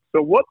business.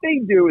 So what they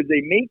do is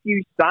they make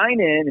you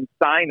sign in and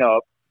sign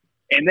up,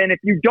 and then if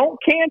you don't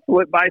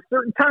cancel it by a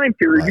certain time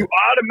period, you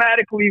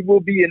automatically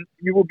will be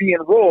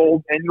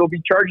enrolled, and you'll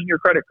be charging your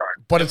credit card.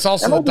 But it's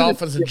also And the those are the-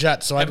 Dolphins and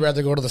Jets, so I'd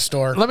rather go to the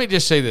store. Let me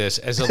just say this: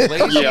 as a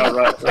lazy, Yeah,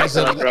 right.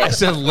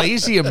 as a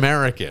lazy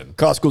American,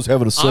 Costco's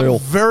having a sale. I'm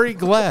very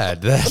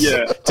glad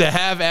to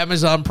have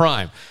Amazon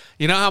Prime.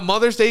 You know how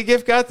Mother's Day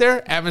gift got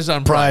there?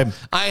 Amazon Prime.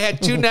 I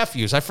had 2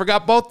 nephews. I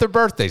forgot both their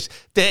birthdays.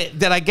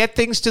 Did I get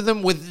things to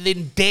them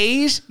within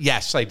days?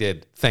 Yes, I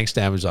did. Thanks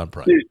to Amazon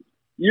Prime. Dude,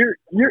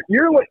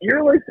 you're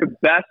like the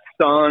best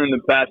son and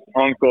the best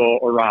uncle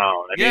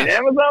around. I mean, Yes.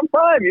 Amazon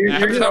Prime.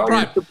 Amazon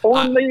Prime. You're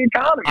supporting the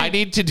economy. I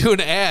need to do an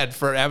ad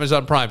for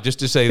Amazon Prime just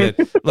to say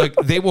that, look,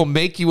 they will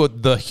make you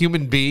the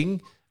human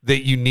being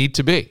that you need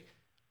to be.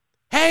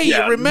 Hey,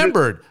 Yeah, you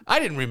remembered. I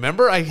didn't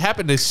remember. I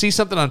happened to see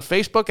something on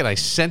Facebook, and I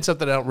sent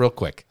something out real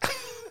quick.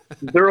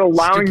 They're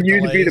allowing Stupid you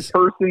to be the delays.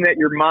 person that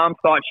your mom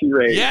thought she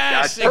raised.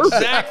 Yes, That's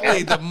perfect.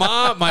 exactly.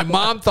 My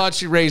mom thought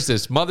she raised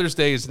this. Mother's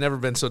Day has never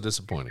been so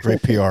disappointing.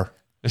 Great PR.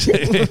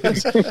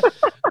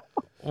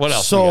 What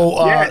else?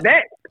 So Yeah,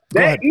 Go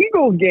that ahead.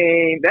 Eagles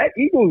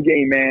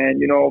game, man.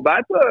 You know,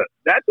 that's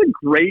a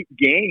great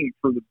game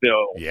for the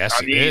Bills. Yes,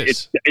 I mean, it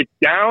is. It's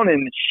down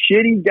in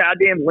shitty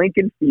goddamn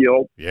Lincoln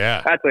Field.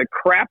 Yeah. That's a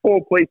crap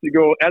hole place to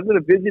go as a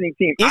visiting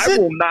team. Is I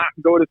it? will not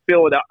go to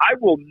Philadelphia. I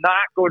will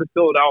not go to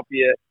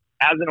Philadelphia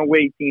as an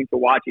away team to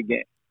watch a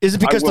game. is it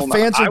because I the will not.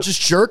 fans are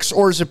just jerks,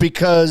 or is it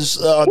because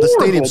the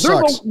stadium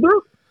Horrible. sucks?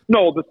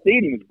 No, the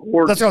stadium is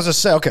gorgeous. That's what I was going to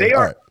say. Okay, They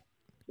all are- right.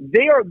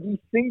 They are the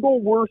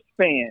single worst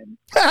fans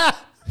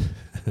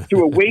to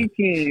away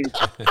teams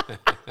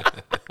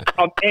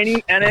of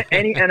any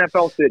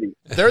NFL city.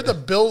 They're the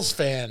Bills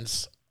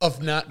fans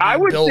of not I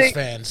being would Bills think-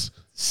 fans.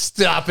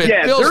 Stop it.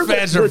 Yeah, Bills they're the-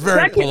 fans are the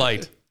very second-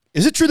 polite.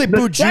 Is it true they The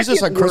booed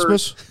Jesus on second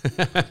worst-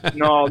 Christmas?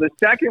 No, the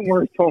second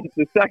worst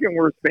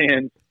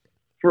fans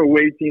for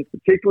away teams,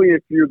 particularly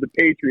if you're the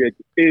Patriots,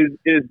 is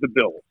the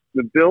Bills.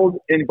 The Bills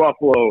in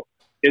Buffalo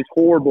is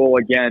horrible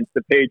against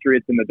the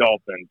Patriots and the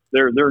Dolphins.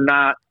 They're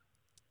not.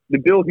 The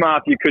Bills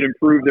Mafia could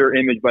improve their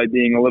image by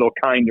being a little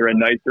kinder and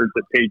nicer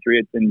to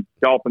Patriots and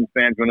Dolphins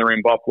fans when they're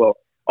in Buffalo.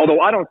 Although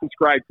I don't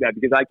subscribe to that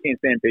because I can't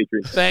stand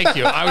Patriots. Thank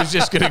you. I was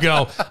just going to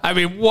go. I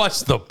mean,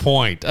 what's the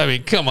point? I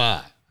mean, come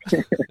on.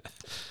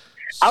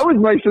 I was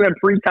nicer than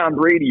pre-Tom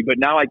Brady, but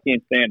now I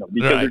can't stand them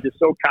because Right. they're just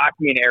so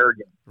cocky and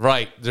arrogant.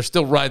 Right. They're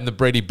still riding the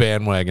Brady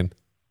bandwagon.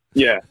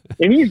 Yeah.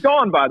 And he's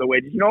gone, by the way.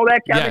 Did you know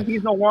that, Kevin? Yeah.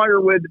 He's no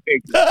longer with the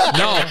Patriots.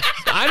 No,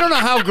 I don't know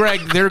how, Greg,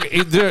 they're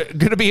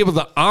going to be able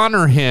to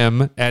honor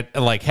him at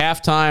like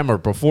halftime or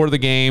before the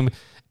game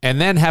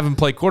and then have him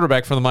play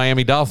quarterback for the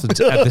Miami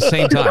Dolphins at the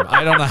same time.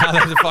 I don't know how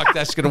the fuck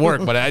that's going to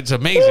work, but it's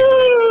amazing.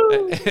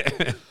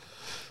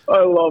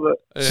 I love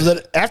it. So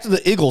that after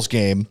the Eagles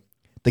game,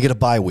 they get a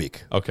bye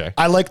week. Okay.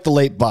 I like the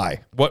late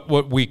bye.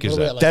 What week is What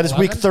are we that? at, like That is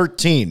week 11?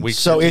 13. Week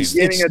So 13. it's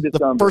Beginning of the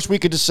December. first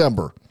week of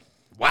December.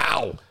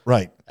 Wow.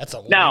 Right. That's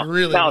a Now,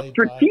 really now late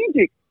buy.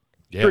 strategic.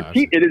 Yeah.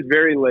 It is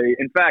very late.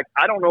 In fact,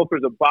 I don't know if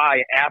there's a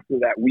bye after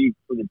that week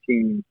for the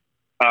team.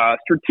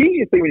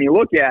 Strategically, when you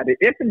look at it,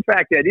 if in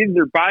fact that is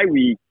their bye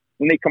week,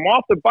 when they come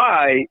off the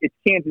bye, it's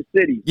Kansas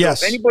City.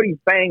 Yes. So if anybody's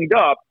banged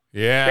up,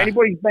 Yeah. it gives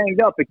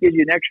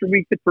you an extra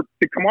week to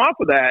come off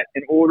of that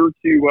in order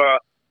to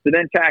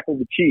then tackle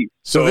the Chiefs.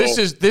 So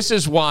this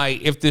is why,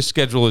 if this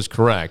schedule is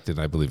correct, and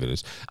I believe it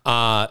is,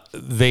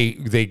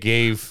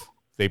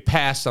 they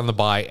passed on the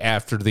bye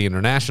after the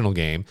international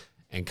game,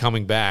 and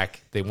coming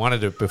back, they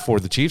wanted it before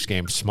the Chiefs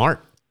game.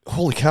 Smart.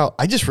 Holy cow.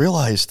 I just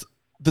realized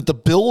that the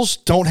Bills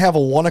don't have a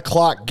 1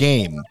 o'clock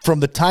game from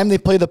the time they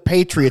play the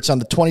Patriots on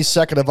the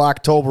 22nd of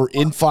October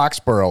in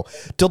Foxborough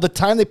till the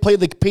time they play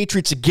the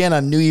Patriots again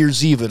on New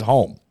Year's Eve at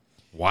home.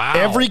 Wow.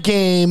 Every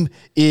game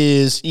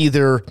is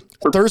either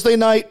Thursday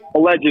night.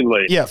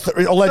 Allegedly. Yeah,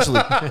 allegedly.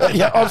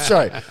 Yeah, I'm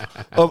sorry.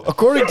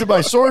 According to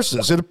my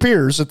sources, it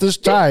appears at this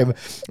time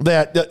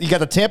that you got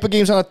the Tampa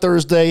games on a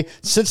Thursday,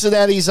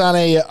 Cincinnati's on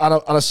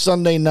a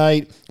Sunday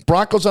night,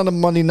 Broncos on a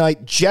Monday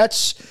night,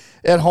 Jets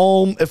at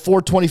home at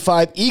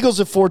 4:25, Eagles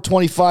at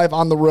 4:25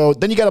 on the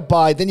road. Then you got to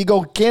bye. Then you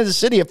go Kansas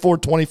City at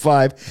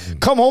 4:25.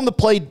 Come home to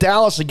play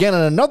Dallas again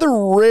on another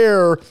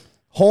rare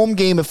home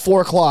game at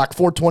 4 o'clock,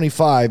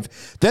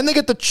 4:25. Then they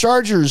get the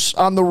Chargers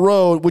on the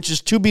road, which is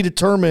to be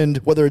determined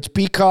whether it's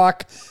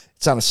Peacock.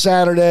 It's on a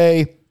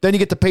Saturday. Then you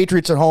get the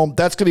Patriots at home.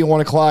 That's going to be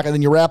 1 o'clock. And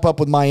then you wrap up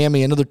with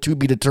Miami, another to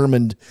be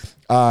determined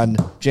on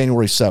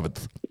January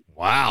 7th.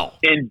 Wow.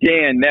 And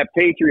Dan, that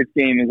Patriots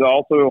game is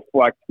also a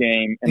flex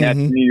game, and that's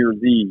New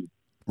Year's Eve.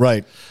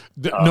 Right.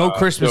 No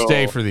Christmas so-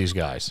 Day for these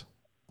guys.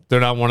 They're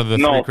not one of the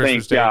No, three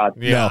Christmas thank days. God.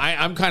 Yeah,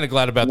 No. I'm kind of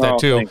glad about No, that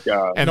too. thank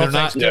God. And No they're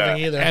not. Thanksgiving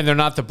either. And they're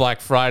not the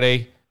Black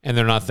Friday, and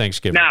they're not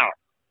Thanksgiving. Now,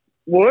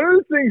 one of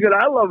the things that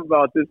I love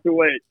about this, the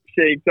way it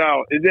shakes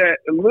out, is that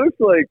it looks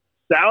like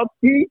South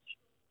Beach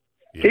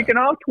kicking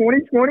off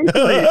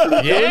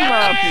 2023.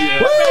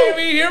 Yeah,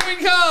 baby, here we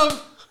come.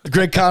 The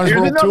Greg Connors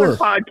Here's World another Tour.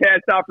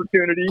 podcast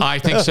opportunity. I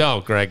think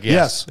so, Greg.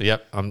 Yes.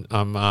 Yes. Yep.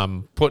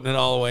 I'm putting it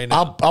all away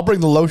now. I'll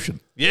bring the lotion.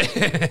 Yeah.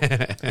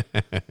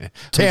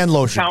 Tan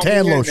lotion. Count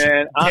Tan me in, lotion.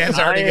 man. Dan's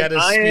already got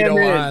his I am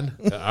Speedo in.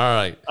 on. All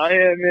right. I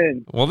am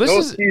in. Well, this no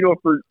is Speedo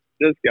for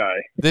this guy.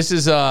 this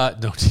is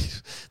no.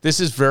 This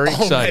is very Oh,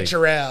 exciting.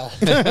 natural.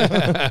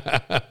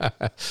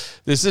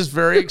 This is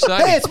very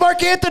exciting. Hey, it's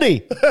Mark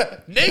Anthony.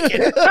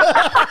 Naked.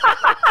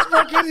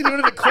 Mark Anthony doing it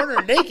in the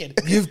corner naked.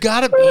 You've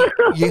got to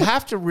be. You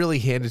have to really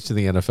hand it to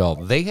the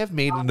NFL. They have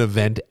made an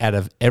event out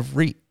of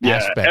every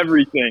aspect.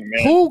 Everything,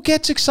 man. Who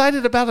gets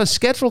excited about a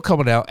schedule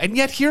coming out? And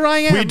yet here I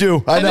am. We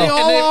do. I And know. They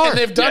all are. And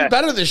they've done Yeah.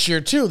 better this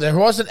year too. There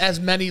wasn't as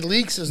many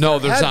leaks as No,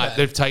 there there's had not. been.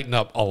 They've tightened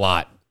up a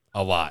lot.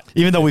 A lot.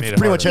 Even though They we've made it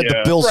pretty much harder. had the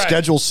Yeah. Bills Right.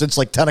 schedule since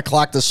like 10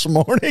 o'clock this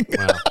morning.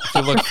 Well, if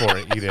you look for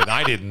it, you did.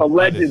 I didn't.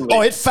 Allegedly.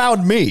 Oh, it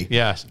found me.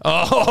 Yes.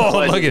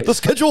 Oh, look at The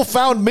schedule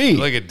found me.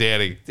 look at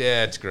Danny.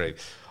 Yeah, it's great.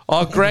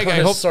 Oh, Greg, I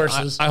His hope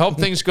sources. I hope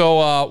things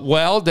go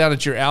well down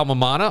at your alma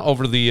mater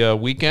over the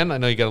weekend. I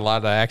know you got a lot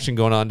of action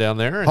going on down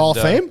there. Hall of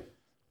and, Fame?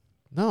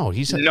 No,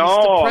 he's the No,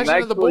 I'm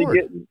president of the actually board.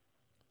 getting.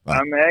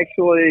 I'm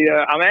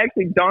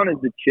actually done as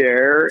the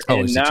chair, Oh,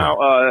 and he's the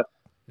now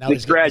Now this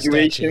he's getting the statue.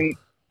 graduation.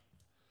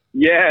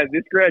 Yeah,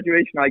 this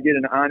graduation, I get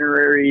an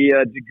honorary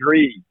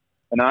degree,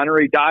 an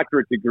honorary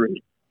doctorate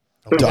degree.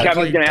 So Doc-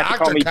 Kevin's going to have to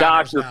call me Dr.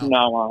 Connors doctor now. from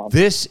now on.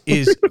 This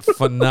is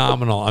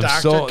phenomenal. I'm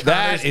Dr. so Connors,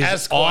 that is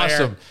Esquire.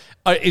 awesome.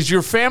 Is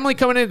your family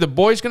coming in? The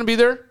boys going to be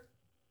there?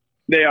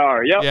 They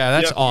are, yep. Yeah,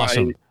 that's yep,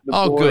 awesome. The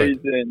Oh, boys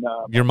good. And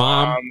Your my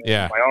mom? and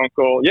Yeah. my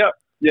uncle. Yep,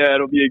 yeah,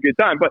 it'll be a good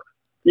time. But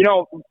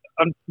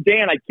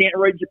Dan, I can't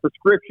write you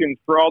prescriptions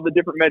for all the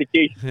different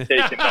medications you're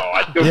taking. though.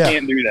 I still Yeah.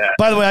 can't do that.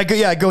 By the way,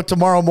 I go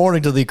tomorrow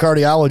morning to the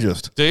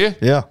cardiologist. Do you?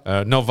 Yeah.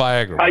 No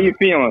Viagra. How you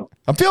feeling?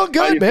 I'm feeling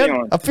How good, you man.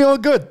 feeling? I'm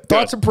feeling good.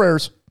 Thoughts and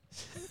prayers.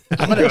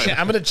 I'm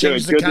gonna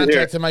change the Good to hear.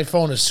 contact in my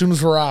phone as soon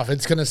as we're off.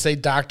 It's gonna say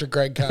Dr.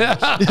 Greg Connors.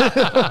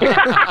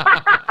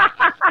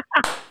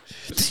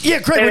 Yeah,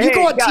 Greg, And when you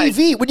go hey, on guys.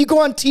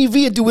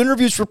 TV and do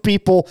interviews for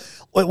people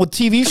with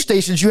TV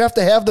stations, you have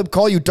to have them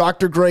call you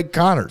Dr. Greg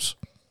Connors.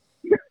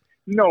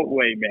 No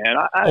way, man.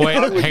 Oh, wait,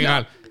 I would hang not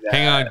on. do that.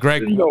 Hang on,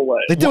 Greg. There's no way.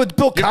 They do it with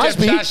Bill You have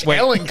Cosby. Josh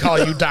Allen call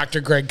you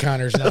Dr. Greg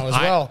Connors now as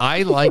well.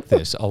 I like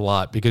this a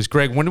lot because,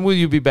 Greg, when will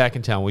you be back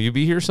in town? Will you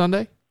be here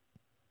Sunday?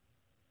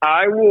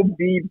 I will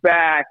be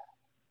back.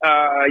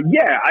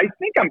 Yeah, I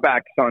think I'm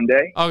back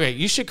Sunday. Okay,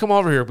 you should come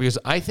over here because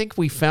I think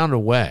we found a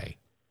way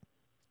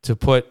to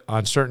put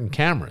on certain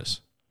cameras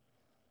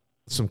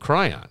some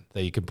crayon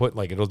that you can put,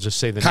 like, it'll just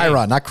say the name.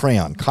 Chiron, not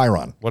crayon.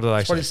 Chiron. What did I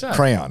That's what say? he said.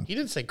 Crayon. He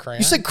didn't say crayon.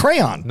 You said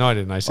crayon. No, I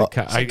didn't. I said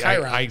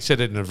Chiron. I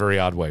said it in a very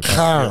odd way. but-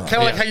 Chiron. kind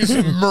of like how you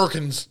say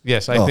Merkins.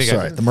 Yes, I Oh, think.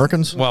 sorry. The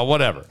Merkins? Well,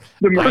 whatever.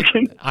 The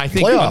Merkin. I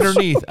think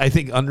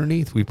Playoffs.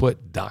 underneath we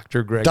put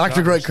Dr. Greg.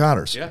 Dr. Greg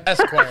Connors. Connors.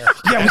 Esquire.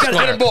 Yeah, we got to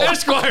get him both.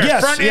 Esquire.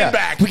 Yes, Front and yeah.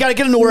 back. We got to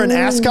get him to wear an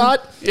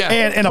ascot Yeah.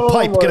 and a Oh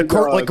pipe. my Get a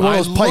God. like one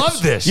of those I pipes.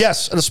 love this.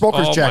 Yes, and a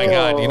smoker's Oh jacket. my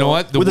God! You know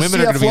what? The With a women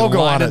are going CF to be logo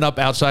on lining it. up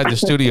outside the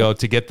studio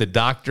to get the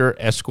Dr.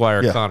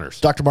 Esquire Yeah. Connors.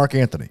 Dr. Mark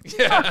Anthony.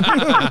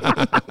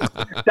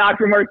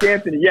 Dr. Mark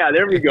Anthony. Yeah,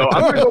 there we go.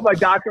 I'm going to go by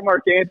Dr.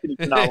 Mark Anthony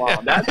from now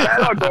on. That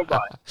I'll go by.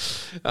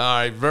 All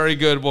right, very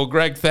good. Well,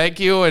 Greg, thank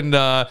you, and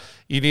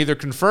you neither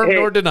confirmed Hey.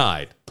 nor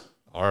denied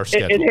our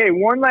schedule. And hey,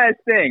 one last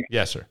thing.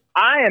 Yes, sir.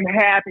 I am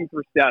happy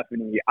for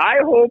Stephanie. I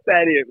hope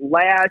that it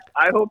lasts.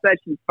 I hope that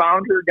she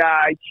found her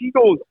guy. She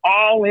goes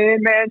all in,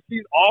 man.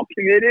 She's all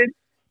committed.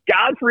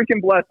 God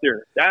freaking bless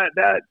her. That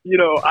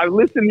I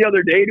listened the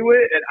other day to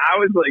it, and I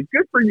was like,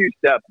 good for you,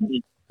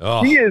 Stephanie.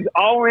 Oh. She is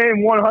all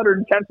in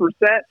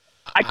 110%.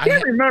 I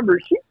can't remember.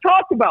 She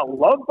talked about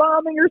love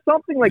bombing or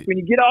something, like when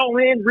you get all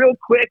in real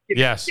quick, it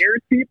Yes.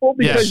 scares people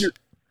because Yes.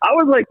 I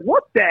was like,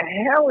 what the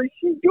hell is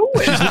she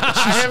doing?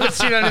 I haven't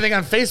seen anything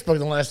on Facebook in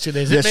the last 2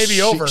 days. It may be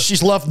she- over.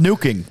 She's loved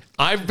nuking.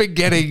 I've been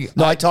getting.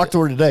 No, I talked to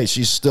her today.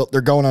 She's still.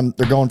 They're going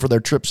for their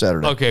trip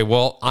Saturday. Okay,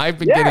 well, I've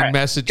been Yeah, getting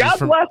messages God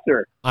from. bless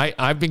her.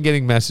 I've been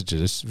getting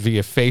messages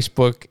via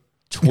Facebook,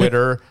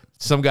 Twitter.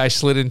 Some guy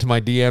slid into my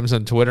DMs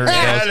on Twitter and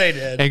Yeah, goes, they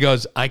did. and he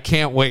goes, I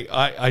can't wait.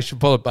 I should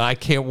pull it, but I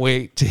can't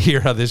wait to hear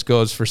how this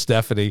goes for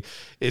Stephanie.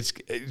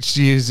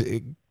 She is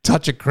a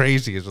touch of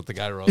crazy, is what the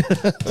guy wrote.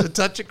 It's a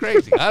touch of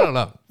crazy. I don't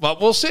know, but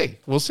we'll see.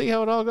 We'll see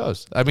how it all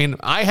goes. I mean,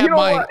 I have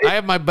I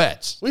have my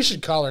bets. We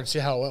should call her and see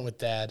how it went with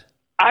Dad.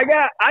 I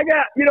got,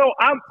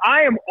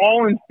 I am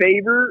all in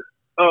favor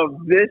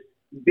of this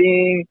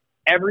being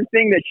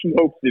everything that she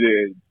hopes it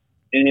is.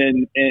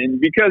 And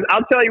because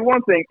I'll tell you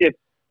one thing,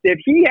 if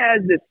he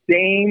has the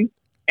same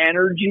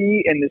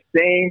energy and the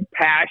same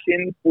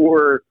passion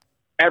for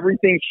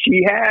everything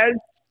she has,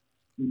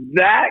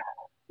 that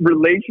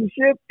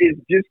relationship is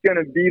just going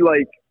to be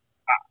like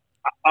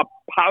a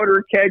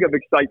powder keg of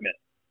excitement.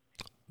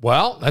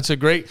 Well, that's a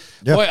great.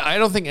 Yeah. Boy, I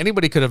don't think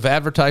anybody could have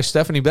advertised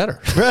Stephanie better.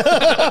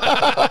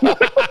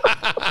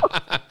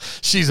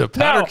 She's a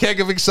powder keg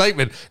of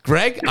excitement.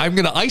 Greg, I'm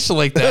going to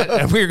isolate that,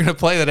 and we're going to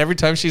play that every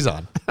time she's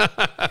on.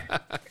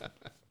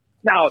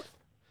 Now,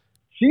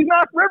 she's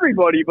not for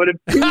everybody, but if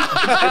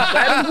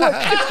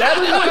that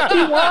is what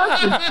she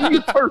wants, then she's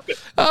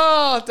perfect.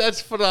 Oh,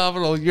 that's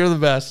phenomenal. You're the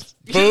best.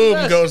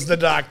 Boom goes the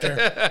doctor.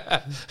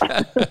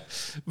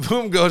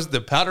 Boom goes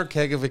the powder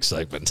keg of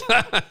excitement.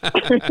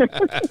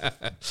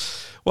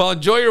 Well,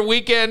 enjoy your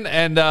weekend,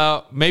 and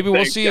maybe we'll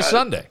Thanks, see you guys.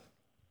 Sunday.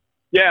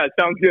 Yeah,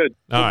 sounds good.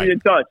 All We'll right. be in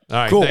touch. All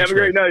right. Cool. Thanks, Have a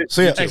great Greg. night.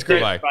 See ya. Thanks, Great.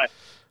 Bye. Bye.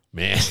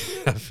 Man,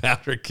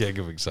 powder keg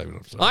of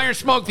excitement. Iron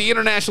Smoke, the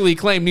internationally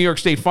acclaimed New York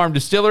State Farm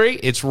Distillery.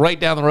 It's right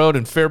down the road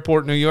in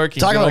Fairport, New York.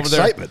 You Talk can go about over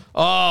there. excitement.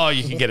 Oh,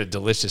 you can get a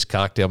delicious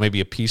cocktail, maybe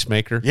a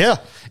Peacemaker. Yeah.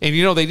 And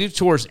they do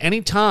tours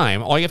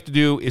anytime. All you have to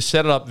do is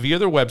set it up via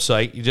their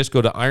website. You just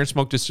go to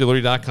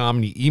ironsmokedistillery.com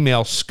and you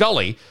email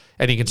Scully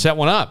and you can set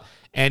one up.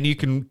 And you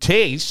can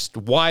taste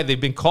why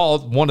they've been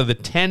called one of the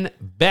 10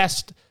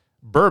 best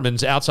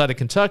bourbons outside of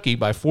Kentucky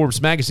by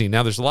Forbes magazine.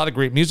 Now, there's a lot of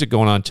great music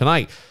going on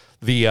tonight.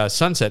 The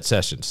Sunset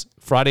Sessions,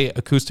 Friday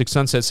acoustic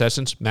Sunset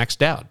Sessions,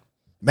 maxed out.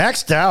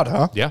 Maxed out,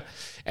 huh? Yeah.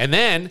 And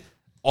then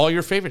all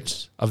your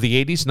favorites of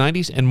the 80s,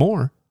 90s, and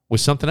more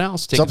with something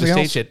else taking the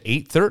Something stage at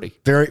 8:30.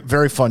 Very,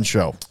 very fun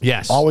show.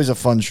 Yes. Always a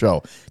fun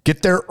show.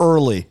 Get there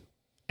early.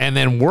 And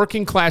then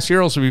Working Class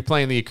Heroes will be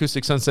playing the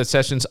acoustic Sunset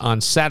Sessions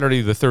on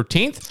Saturday the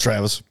 13th.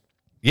 Travis.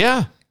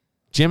 Yeah.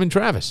 Jim and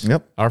Travis.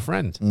 Yep. Our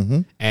friends. Mm-hmm.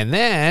 And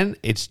then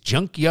it's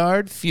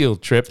Junkyard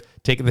Field Trip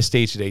taking the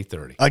stage at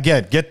 8:30.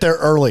 Again, get there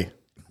early.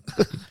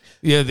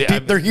 Yeah,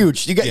 They're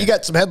huge. You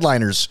got some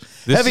headliners.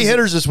 This Heavy is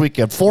hitters this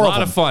weekend. Four a of lot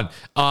them. of fun.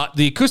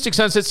 The acoustic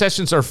Sunset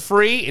Sessions are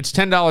free. It's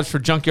 $10 for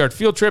Junkyard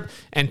Field Trip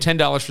and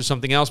 $10 for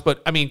something else.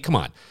 But, I mean, come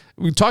on.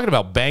 We're talking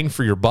about bang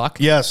for your buck.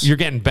 Yes. You're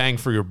getting bang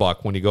for your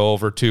buck when you go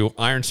over to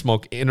Iron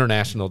Smoke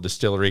International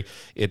Distillery.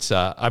 It's,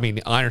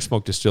 Iron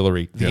Smoke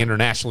Distillery, the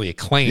internationally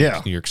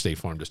acclaimed New York State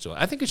Farm Distillery.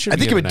 I think it should I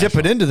be think you've been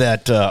dipping into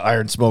that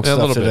Iron Smoke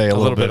stuff today a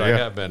little bit. I Yeah.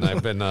 have been.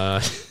 I've been...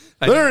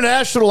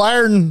 International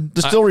Iron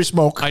Distillery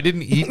Smoke. I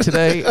didn't eat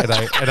today, and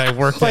I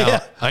worked out.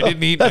 yeah. I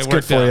didn't eat. That's and I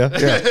good worked for you. out.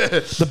 Yeah.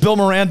 The Bill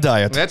Moran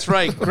diet. That's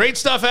right. Great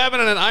stuff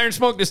happening at Iron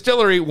Smoke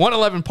Distillery,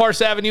 111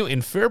 Parse Avenue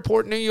in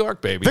Fairport, New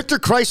York, baby. Victor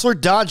Chrysler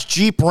Dodge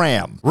Jeep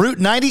Ram. Route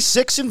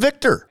 96 in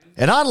Victor.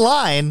 And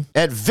online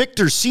at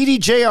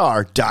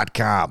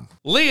victorcdjr.com.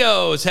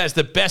 Leo's has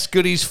the best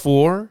goodies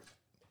for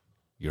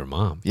your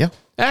mom. Yeah.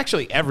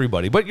 Actually,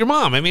 everybody, but your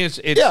mom. I mean,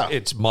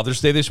 it's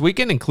Mother's Day this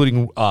weekend,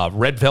 including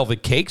red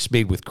velvet cakes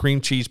made with cream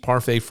cheese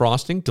parfait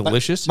frosting.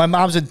 Delicious. My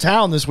mom's in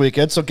town this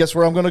weekend, so guess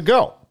where I'm going to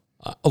go?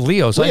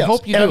 Leo's. I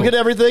hope you and do. I'm getting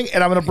everything,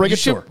 and I'm going to bring it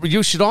to her.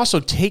 You should also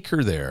take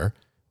her there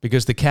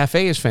because the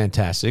cafe is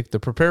fantastic. The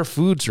prepared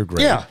foods are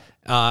great. Yeah.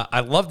 I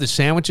love the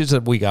sandwiches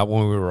that we got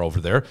when we were over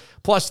there.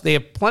 Plus, they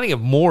have plenty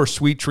of more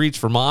sweet treats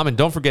for mom. And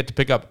don't forget to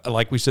pick up,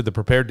 like we said, the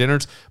prepared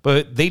dinners.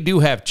 But they do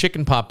have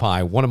chicken pot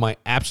pie, one of my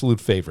absolute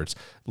favorites.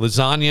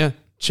 Lasagna,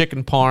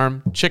 chicken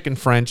parm, chicken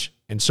French,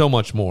 and so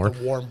much more.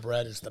 The warm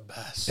bread is the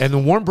best. And the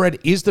warm bread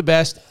is the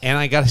best. And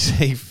I got to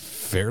say,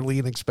 fairly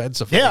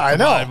inexpensive. Yeah, I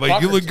know. On,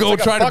 but you would go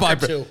It's like try a to buy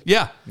buck or bread. two.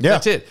 Yeah,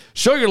 that's it.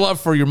 Show your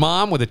love for your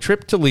mom with a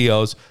trip to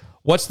Leo's.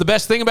 What's the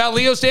best thing about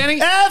Leo's,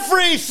 Danny?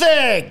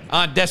 Everything!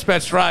 On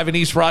Dispatch Drive in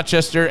East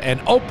Rochester and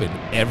open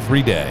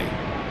every day.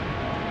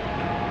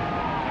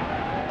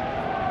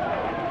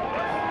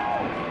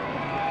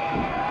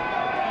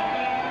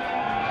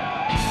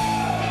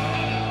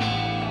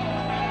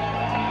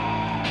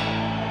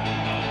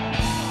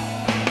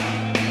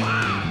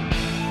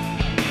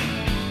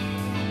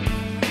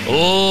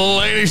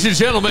 Ladies and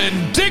gentlemen,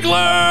 Diggler's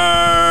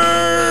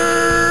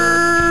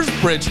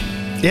Bridge.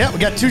 Yeah, we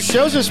got 2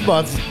 shows this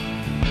month.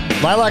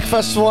 Lilac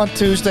Festival on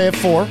Tuesday at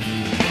 4.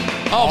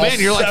 Oh, man,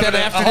 you're like that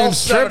afternoon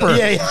stripper.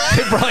 Yeah.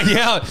 They brought you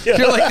out.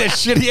 You're like that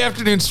shitty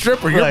afternoon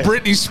stripper. You're Right.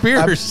 Britney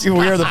Spears.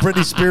 We are the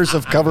Britney Spears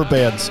of cover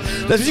bands.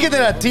 That's you get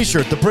that on a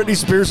t-shirt, the Britney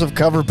Spears of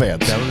cover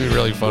bands. That would be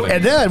really funny.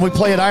 And then we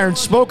play at Iron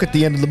Smoke at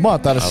the end of the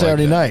month on a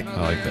Saturday night.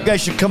 I like that. You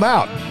guys should come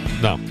out.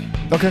 No.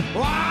 Okay.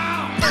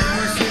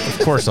 Of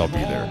course I'll be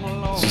there.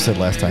 As you said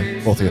last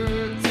time, both of you.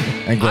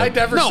 And I Greg.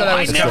 never said I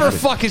was never coming.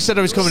 fucking said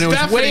I was coming. It was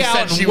Stephanie way said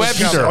out in she was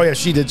Webster. coming. Oh, yeah,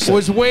 she did It say.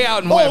 was way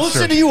out in Oh, Webster.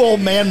 listen to you,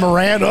 old man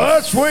Miranda.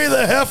 That's way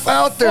the heff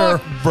out there.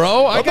 Fuck,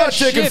 bro. I I'm got not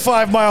taking shit.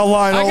 5 Mile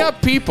Line. I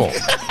got people.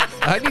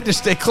 I need to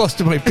stay close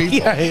to my people.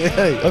 Yeah,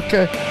 hey,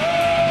 okay.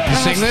 You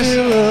sing this?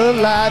 Still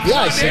alive.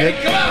 Yeah, I sing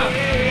it. Come on.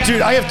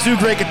 Dude, I have 2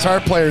 great guitar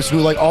players who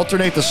like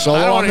alternate the solo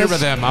I don't on want to hear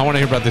this. about them. I want to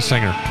hear about the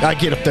singer. I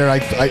get up there. I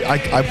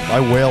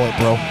wail it,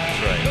 bro.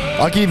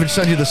 I can even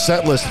send you the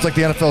set list. It's like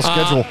the NFL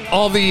schedule.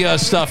 All the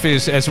stuff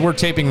is, as we're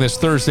taping this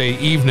Thursday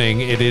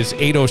evening, it is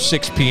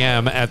 8:06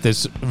 p.m. at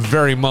this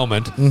very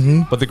moment.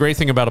 Mm-hmm. But the great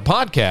thing about a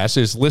podcast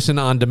is listen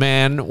on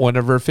demand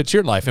whenever it fits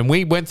your life. And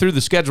we went through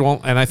the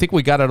schedule, and I think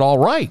we got it all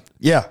right.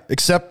 Yeah,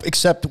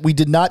 except we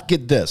did not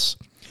get this.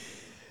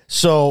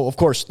 So, of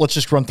course, let's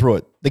just run through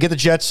it. They get the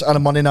Jets on a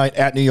Monday night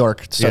at New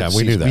York. So Yeah,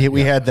 we knew that.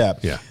 We Yeah. had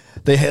that. Yeah.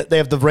 They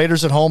have the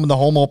Raiders at home in the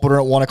home opener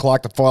at 1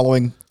 o'clock the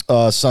following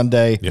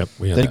Sunday. Yep,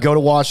 Then you go to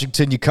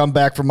Washington. You come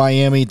back from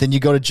Miami. Then you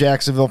go to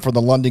Jacksonville for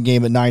the London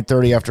game at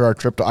 9:30 after our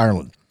trip to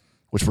Ireland,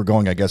 which we're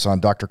going, I guess, on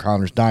Dr.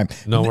 Connor's dime.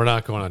 No, we're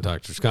not going on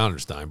Dr.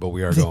 Connor's dime, but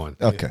we are going.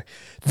 Okay.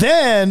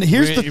 Then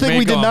here's the thing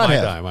we did not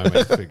have. Dime. I might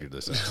have figured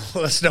this out.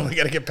 Let us know. We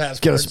got to get passports.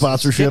 Get a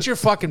sponsorship. Get your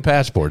fucking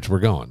passports. We're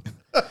going.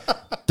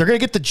 They're going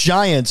to get the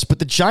Giants, but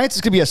the Giants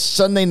is going to be a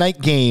Sunday night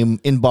game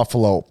in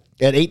Buffalo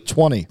at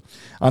 8:20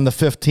 on the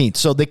 15th.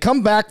 So they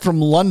come back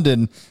from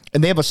London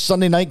and they have a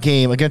Sunday night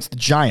game against the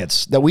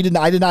Giants that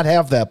I did not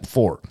have that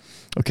before.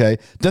 Okay.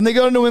 Then they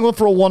go to New England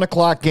for a 1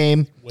 o'clock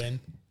game. Win.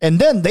 And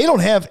then they don't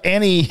have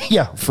any,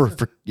 for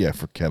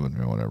Kevin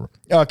or whatever.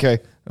 Okay.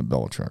 And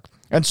Belichick.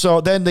 And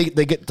so then they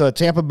get to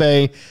Tampa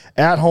Bay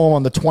at home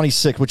on the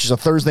 26th, which is a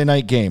Thursday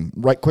night game.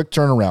 Right, quick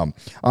turnaround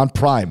on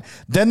Prime.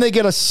 Then they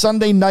get a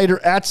Sunday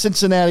nighter at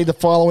Cincinnati the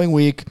following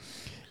week.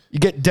 You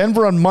get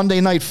Denver on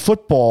Monday Night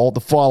Football the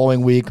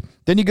following week.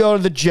 Then you go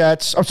to the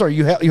Jets. I'm sorry,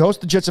 you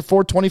host the Jets at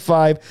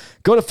 4:25.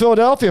 Go to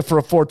Philadelphia for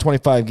a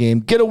 4:25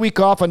 game. Get a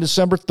week off on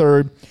December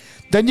 3rd.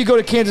 Then you go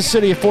to Kansas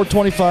City at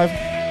 4:25.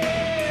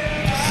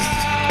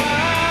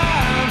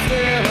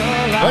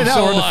 Right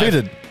now we're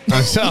undefeated.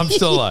 I'm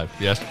still alive.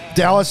 Yes.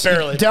 Dallas at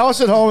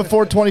home at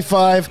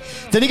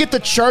 4:25. Then you get the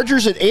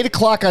Chargers at 8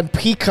 o'clock on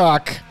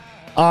Peacock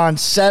on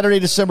Saturday,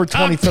 December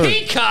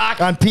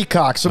 23rd. On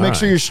Peacock. So make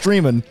sure you're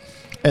streaming.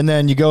 And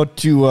then you go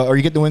to, or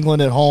you get New England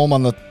at home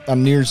on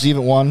New Year's Eve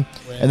at 1.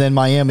 And then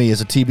Miami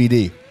is a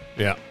TBD.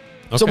 Yeah.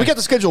 Okay. So we got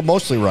the schedule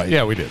mostly right.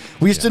 Yeah, we did.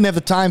 We just didn't have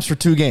the times for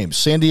 2 games: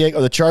 San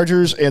Diego, the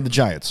Chargers, and the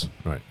Giants.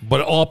 Right.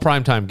 But all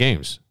primetime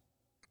games.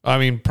 I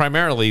mean,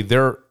 primarily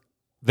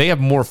they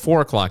have more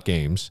 4 o'clock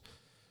games,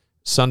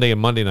 Sunday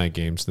and Monday night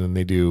games, than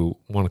they do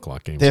 1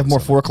 o'clock games. They have more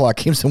 4 o'clock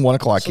games than 1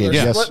 o'clock games.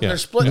 Yes. They're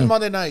splitting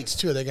Monday nights,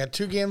 too. They got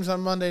 2 games on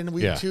Monday in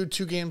week 2,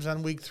 2 games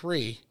on week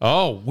 3.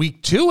 Oh,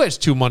 week 2 has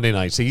 2 Monday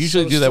nights. They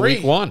usually do that 3.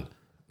 week 1.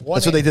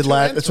 That's what they did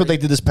last. That's what they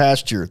did this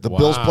past year. The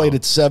Bills played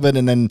at 7,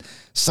 and then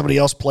somebody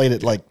else played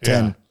at like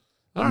 10,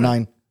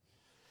 9.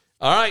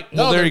 All right.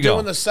 Well, there you go.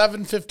 They're doing the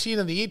 7:15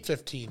 and the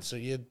 8:15. So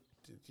you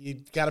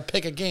got to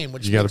pick a game.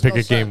 Which you got to pick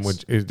a game,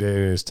 which it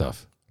is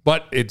tough.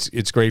 But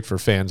it's great for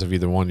fans of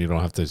either one. You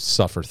don't have to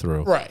suffer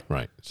through. Right.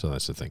 Right. So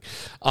that's the thing.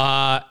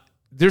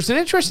 There's an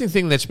interesting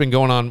thing that's been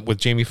going on with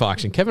Jamie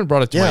Foxx, and Kevin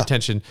brought it to my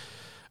attention.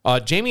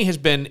 Jamie has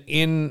been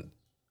in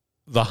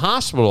the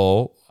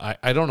hospital.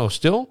 I don't know,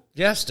 still?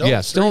 Yeah, still. Yeah,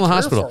 still in the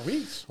hospital. 4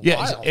 weeks.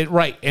 Yeah,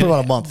 right. And,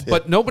 about a month.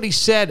 But nobody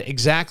said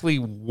exactly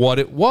what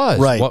it was,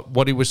 right.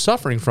 what he was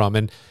suffering from.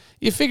 And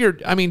you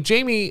figured, I mean,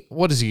 Jamie,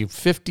 what is he,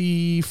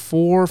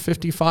 54,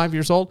 55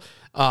 years old?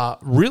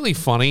 Really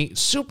funny,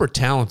 super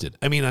talented.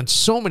 I mean, on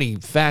so many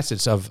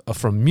facets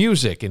from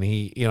music, and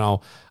he,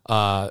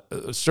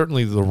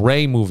 certainly the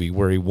Ray movie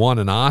where he won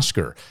an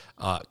Oscar,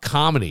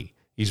 comedy.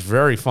 He's a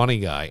very funny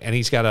guy, and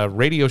he's got a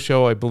radio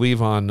show, I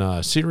believe,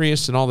 on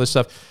Sirius and all this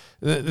stuff.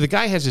 The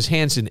guy has his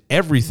hands in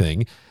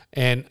everything,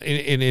 and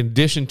in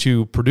addition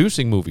to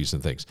producing movies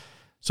and things.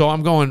 So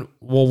I'm going,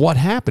 well, what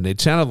happened?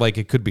 It sounded like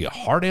it could be a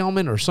heart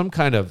ailment or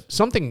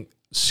something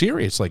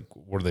serious. Like,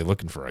 were they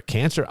looking for a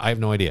cancer? I have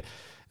no idea.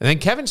 And then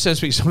Kevin says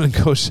to me, someone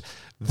goes,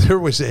 there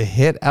was a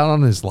hit out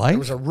on his life? There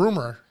was a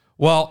rumor.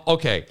 Well,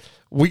 okay.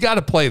 We got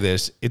to play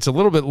this. It's a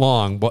little bit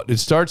long, but it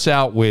starts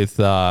out with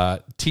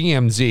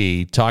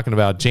TMZ talking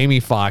about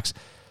Jamie Foxx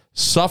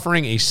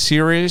suffering a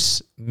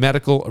serious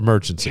medical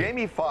emergency.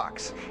 Jamie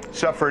Foxx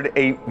suffered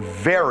a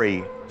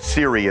very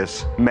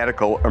serious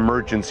medical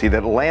emergency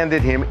that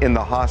landed him in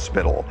the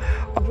hospital.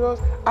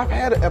 I've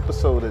had an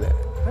episode of that.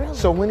 Really?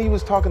 So when he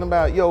was talking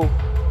about,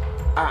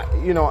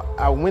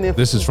 I went in.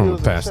 This is from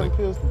the past.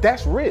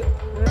 That's real.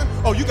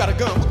 Oh, you got a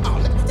gun? Oh,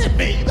 look at that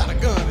man. You got a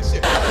gun and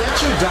shit.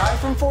 Didn't you die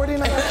from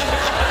 49?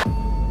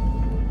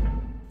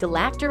 The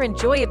laughter and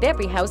joy of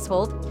every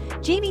household,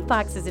 Jamie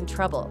Foxx is in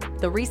trouble.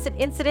 The recent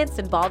incidents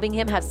involving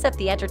him have set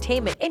the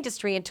entertainment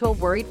industry into a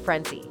worried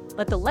frenzy.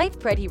 But the life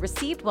threat he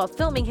received while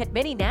filming had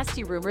many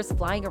nasty rumors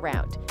flying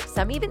around.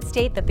 Some even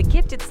state that the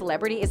gifted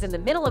celebrity is in the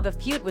middle of a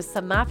feud with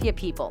some mafia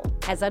people.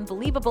 As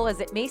unbelievable as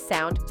it may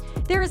sound,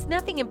 there is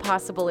nothing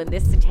impossible in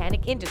this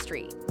satanic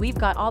industry. We've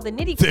got all the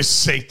nitty-gritty. This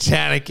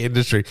satanic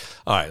industry.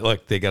 All right,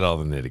 look, they got all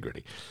the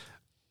nitty-gritty.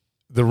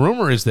 The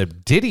rumor is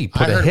that Diddy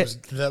put a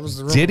hit. That was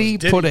the rumor. Diddy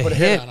put a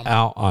hit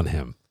out on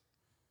him.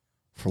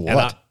 For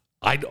what?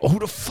 Who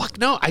the fuck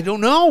know? I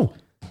don't know.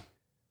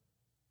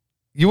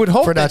 You would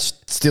hope for not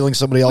stealing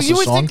somebody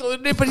else's song.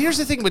 But here's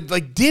the thing: with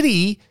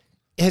Diddy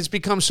has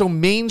become so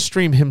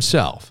mainstream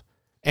himself,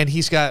 and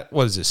he's got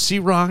what is it,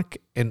 C-Rock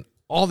and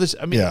all this.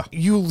 I mean,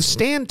 you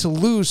stand to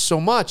lose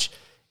so much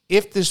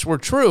if this were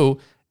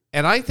true,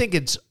 and I think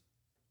it's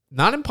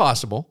not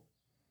impossible,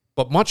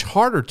 but much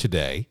harder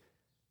today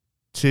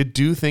to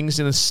do things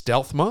in a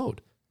stealth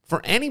mode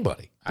for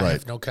anybody. I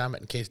have no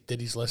comment in case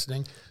Diddy's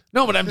listening.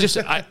 No, but I'm just,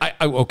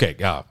 okay,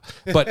 yeah.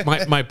 But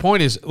my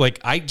point is,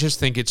 I just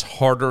think it's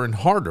harder and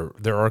harder.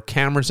 There are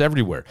cameras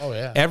everywhere. Oh,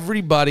 yeah.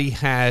 Everybody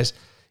has,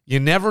 you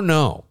never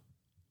know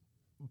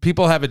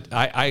people have it.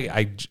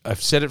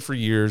 I've said it for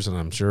years, and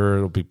I'm sure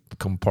it'll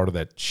become part of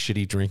that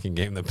shitty drinking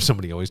game that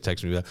somebody always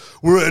texts me about.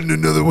 We're adding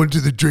another one to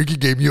the drinking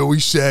game. You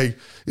always say,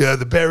 yeah,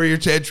 the barrier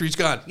to entry's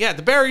gone. Yeah,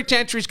 the barrier to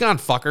entry's gone,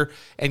 fucker.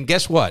 And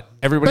guess what?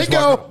 Everybody's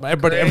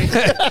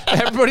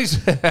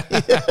everybody's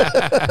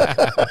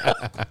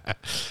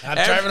I'm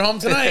driving home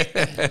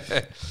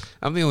tonight.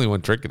 I'm the only one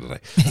drinking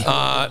tonight.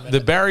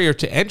 The barrier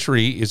to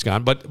entry is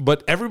gone,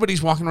 but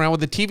everybody's walking around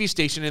with a TV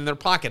station in their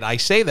pocket. I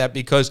say that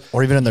because...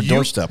 Or even on their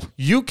doorstep.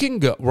 You can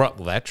go... Well,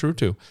 that's true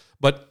too.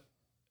 But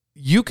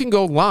you can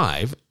go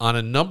live on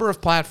a number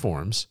of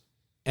platforms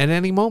at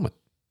any moment.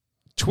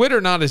 Twitter,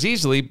 not as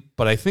easily,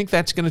 but I think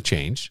that's going to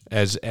change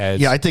as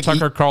I think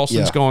Tucker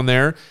Carlson's going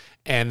there,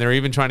 and they're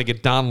even trying to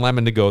get Don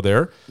Lemon to go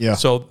there. Yeah.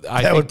 So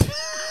I think...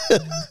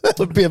 That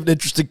would be an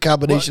interesting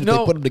combination if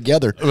they put them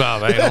together.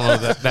 Well, I don't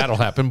know that'll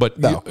happen, but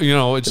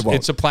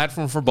it's a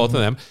platform for both of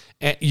them.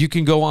 And you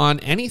can go on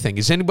anything.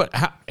 Is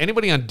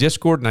anybody on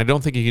Discord? And I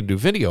don't think you can do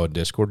video on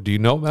Discord. Do you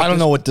know about I don't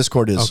know what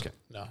Discord is. Okay.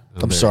 No.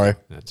 I'm sorry.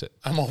 That's it.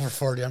 I'm over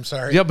 40. I'm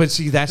sorry. Yeah, but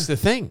see, that's the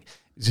thing.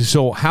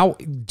 So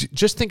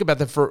just think about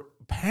that for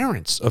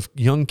parents of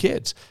young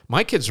kids.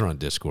 My kids are on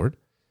Discord,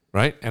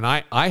 right? And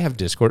I have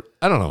Discord.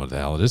 I don't know what the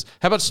hell it is.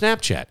 How about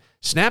Snapchat?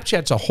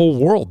 Snapchat's a whole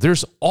world.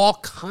 There's all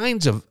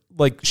kinds of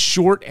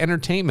short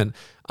entertainment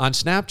on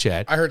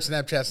Snapchat. I heard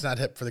Snapchat's not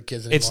hip for the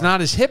kids anymore. It's not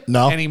as hip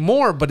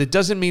anymore, but it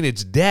doesn't mean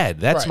it's dead.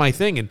 That's my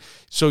thing. And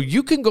so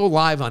you can go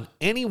live on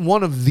any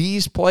one of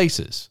these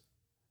places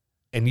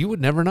and you would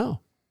never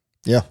know.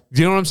 Yeah.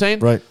 Do you know what I'm saying?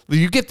 Right.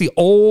 You get the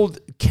old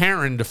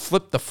Karen to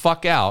flip the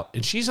fuck out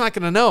and she's not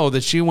going to know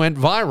that she went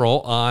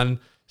viral on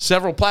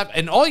several platforms.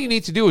 And all you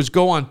need to do is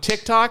go on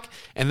TikTok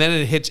and then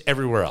it hits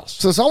everywhere else.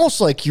 So it's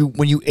almost like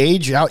when you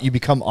age out, you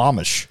become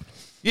Amish.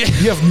 Yeah.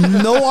 You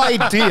have no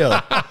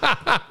idea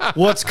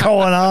what's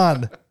going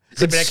on.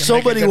 In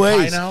so many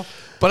ways.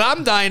 But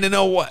I'm dying to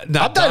know what.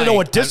 I'm dying to know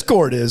what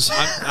Discord is.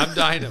 I'm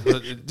dying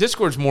to.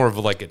 Discord's more of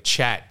like a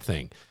chat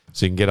thing,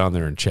 so you can get on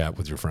there and chat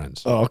with your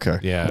friends. Oh, okay.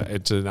 Yeah,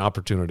 it's an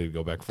opportunity to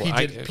go back for.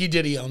 P.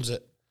 Diddy owns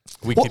it.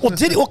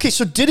 Diddy. Okay,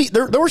 so Diddy.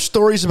 There were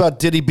stories about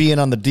Diddy being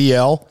on the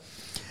DL,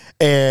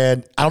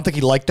 and I don't think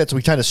he liked that, so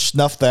he kind of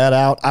snuffed that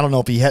out. I don't know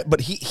if he had, but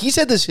he's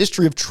had this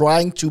history of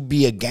trying to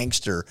be a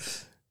gangster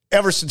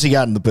ever since he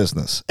got in the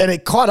business. And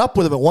it caught up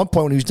with him at one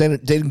point when he was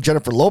dating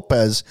Jennifer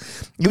Lopez.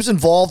 He was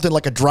involved in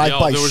like a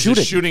drive-by shooting. There was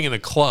a shooting in a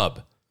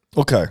club.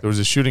 Okay. There was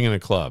a shooting in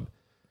a club.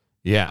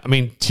 Yeah. I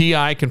mean,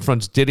 T.I.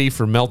 confronts Diddy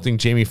for melting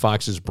Jamie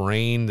Foxx's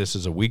brain. This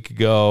is a week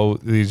ago.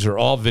 These are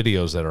all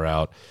videos that are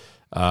out.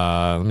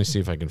 Let me see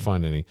if I can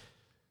find any.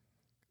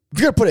 If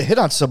you're going to put a hit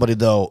on somebody,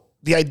 though,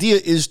 the idea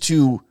is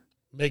to...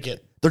 Make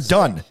it. They're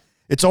done.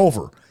 It's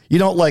over. You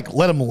don't let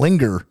them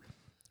linger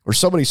or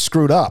somebody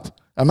screwed up.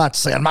 I'm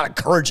not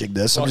encouraging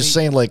this. I'm just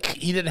saying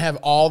he didn't have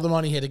all the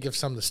money. He had to give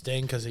some to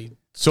Sting because he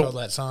stole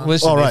that song.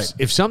 Listen, all right.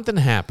 If something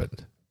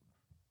happened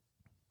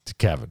to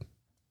Kevin,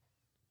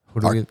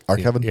 our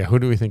Kevin? Yeah, who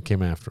do we think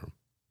came after him?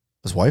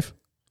 His wife?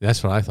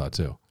 That's what I thought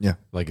too. Yeah.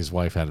 Like his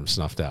wife had him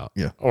snuffed out.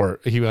 Yeah. Or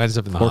he ends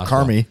up in the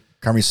hospital. Or Carmi.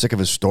 Carmi's sick of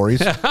his stories.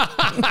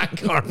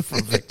 Carmi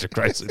from Victor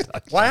Chrysler.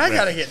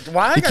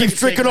 He keeps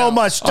drinking all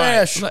my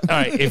stash. All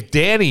right. If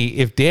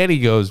Danny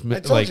goes, I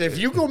told you, if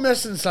you go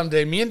missing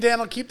someday, me and Dan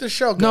will keep the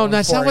show going. No,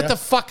 that's not what the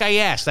fuck I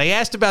asked. I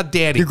asked about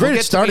Danny. You're great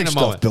at starting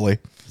stuff, Billy.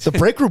 The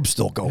break room's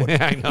still going.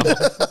 Yeah, I know.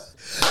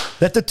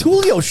 That the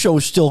Tulio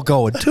show's still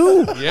going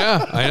too.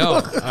 Yeah, I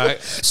know.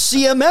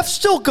 CMF's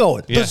still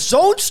going. Yeah. The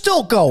Zone's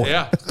still going.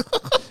 Yeah.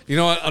 You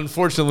know what?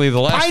 Unfortunately, the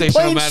last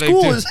station I'm at,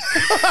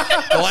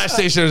 the last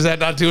station is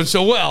not doing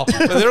so well.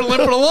 But they're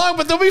limping along,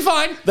 but they'll be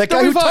fine. That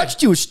guy who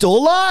touched you is still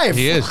alive.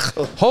 He is.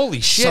 Holy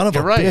shit! Son of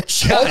you're a right.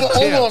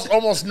 bitch.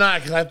 Almost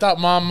not, because I thought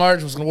Mom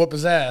Marge was going to whoop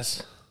his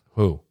ass.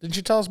 Who? Didn't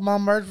you tell us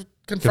Mom Marge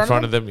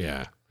confronted them?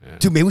 Yeah.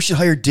 Dude, maybe we should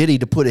hire Diddy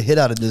to put a hit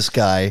out of this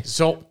guy.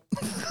 So,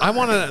 I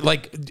want to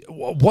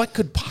what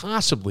could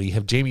possibly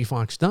have Jamie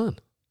Foxx done?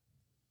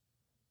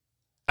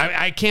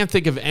 I can't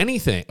think of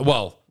anything.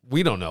 Well,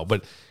 we don't know,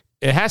 but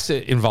it has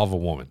to involve a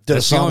woman. Did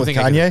a song with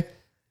Kanye?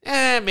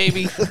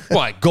 Maybe.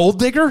 What? Gold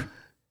Digger?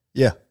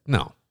 Yeah.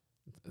 No.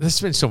 This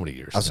has been so many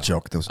years. That was a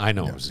joke. I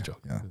know it was a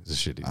joke. Yeah. It was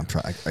a shitty. I'm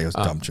trying. It was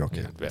a dumb joke.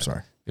 Yeah, I'm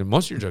sorry.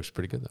 Most of your jokes are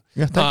pretty good, though.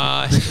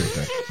 Yeah, thank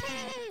you.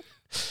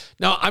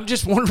 No, I'm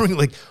just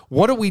wondering,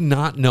 what do we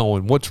not know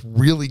and what's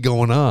really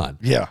going on?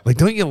 Yeah.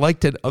 Don't you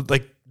like to,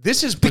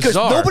 this is bizarre. Because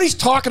nobody's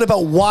talking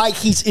about why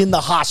he's in the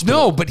hospital.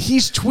 No, but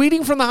he's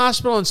tweeting from the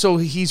hospital, and so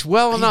he's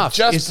well enough.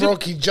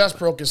 He just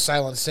broke his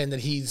silence, saying that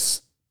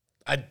he's,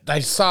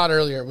 I saw it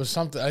earlier. It was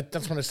something,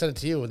 that's when I said it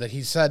to you, that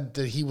he said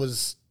that he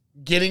was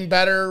getting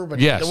better, but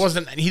yes.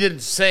 he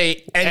didn't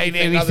say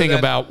anything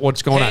about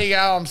what's going on. Hey,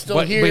 I'm still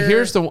here.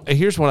 But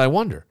here's what I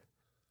wonder.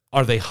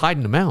 Are they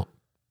hiding him out?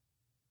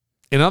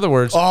 In other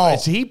words,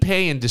 is he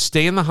paying to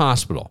stay in the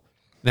hospital?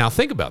 Now,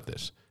 think about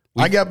this.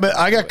 I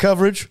got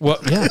coverage. Well,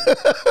 yeah,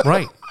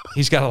 right.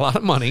 He's got a lot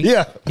of money.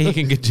 Yeah. He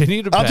can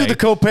continue to pay. I'll do the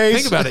co-pays.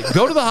 Think about it.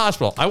 Go to the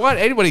hospital. I want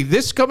anybody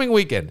this coming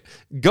weekend,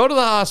 go to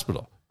the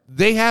hospital.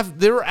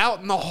 They're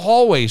out in the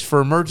hallways for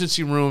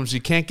emergency rooms.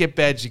 You can't get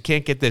beds. You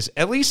can't get this.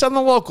 At least on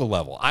the local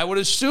level. I would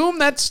assume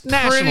that's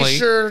nationally. Pretty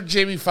sure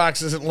Jamie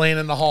Foxx isn't laying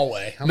in the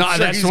hallway. I'm sure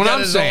that's he's what got I'm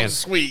his saying. own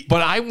suite.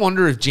 But I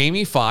wonder if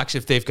Jamie Foxx,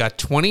 if they've got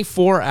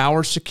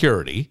 24-hour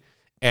security,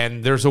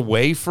 and there's a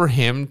way for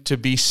him to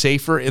be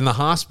safer in the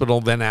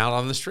hospital than out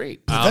on the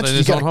street.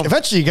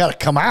 Eventually, you got to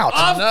come out.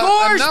 Of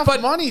course, enough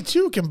but money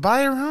too can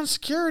buy your own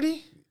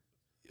security.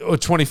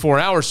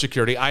 24-hour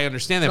security, I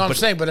understand that. No, but I'm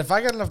saying, but if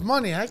I got enough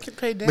money, I could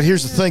pay. But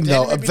here's the thing,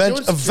 though.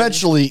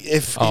 Eventually,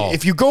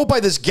 if you go by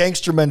this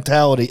gangster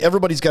mentality,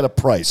 everybody's got a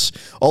price.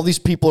 All these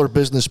people are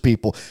business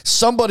people.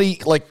 Somebody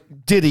like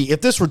Diddy,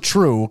 if this were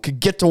true, could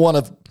get to one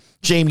of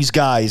Jamie's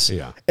guys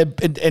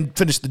and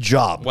finish the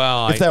job.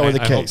 Well, if that were the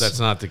case. I hope that's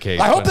not the case.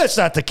 I hope that's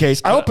not the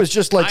case. I hope it's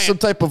just like some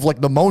type of like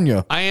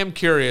pneumonia. I am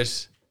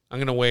curious. I'm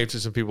going to wave to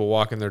some people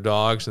walking their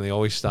dogs, and they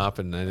always stop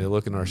and they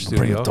look in our studio.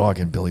 Bring a dog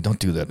in, Billy. Don't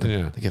do that.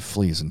 Yeah. They get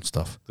fleas and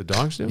stuff. The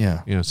dogs do?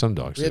 Yeah. Yeah, some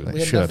dogs do.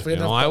 They should.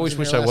 I always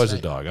wish I was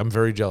a dog. I'm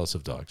very jealous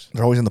of dogs.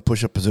 They're always in the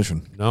push-up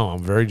position. No,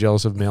 I'm very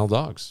jealous of male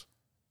dogs.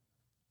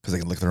 Because they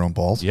can lick their own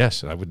balls?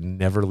 Yes, I would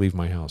never leave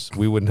my house.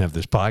 We wouldn't have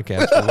this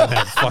podcast. We wouldn't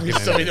have fucking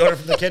somebody order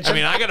from the kitchen. I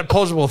mean, I got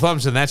opposable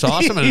thumbs, and that's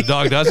awesome, and a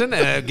dog doesn't,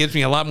 and it gives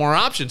me a lot more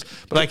options,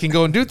 but I can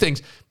go and do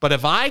things. But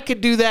if I could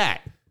do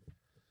that,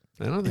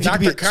 I don't think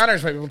Dr.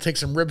 Connors might be able to take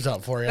some ribs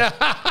out for you.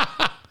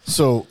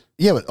 So,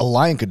 yeah, but a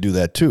lion could do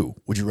that too.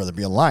 Would you rather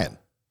be a lion?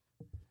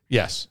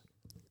 Yes.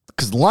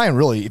 Because the lion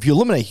really, if you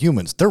eliminate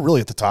humans, they're really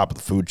at the top of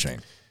the food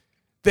chain.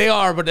 They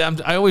are, but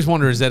I always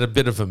wonder, is that a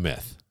bit of a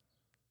myth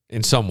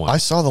in some way? I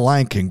saw The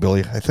Lion King,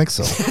 Billy. I think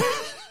so.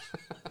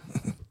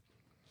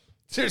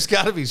 There's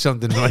got to be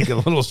something like a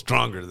little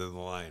stronger than the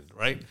lion,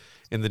 right?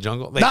 In the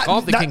jungle. They call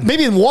it the king.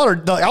 Maybe in water.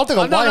 No, I don't think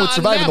a lion would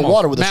survive in the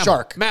water with a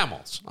shark.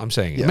 Mammals, I'm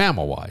saying.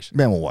 Mammal-wise.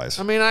 Mammal-wise.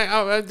 I mean,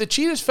 the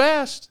cheetah's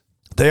fast.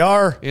 They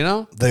are. You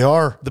know? They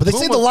are. But they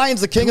say the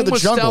lion's the king of the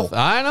jungle.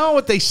 I know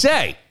what they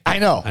say. I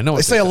know.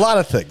 They say a lot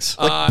of things.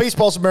 Like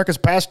baseball's America's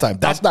pastime.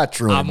 That's not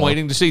true I'm anymore.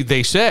 waiting to see.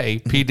 They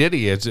say P.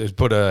 Diddy has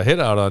put a hit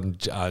out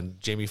on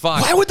Jamie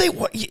Foxx. Why would they?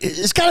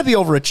 It's got to be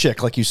over a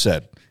chick, like you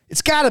said.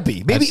 It's got to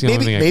be. Maybe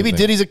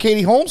Diddy's a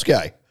Katie Holmes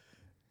guy.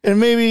 And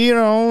maybe,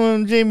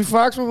 Jamie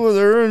Foxx was with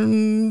her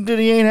and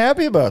Diddy ain't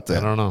happy about that.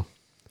 I don't know.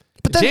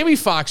 But Jamie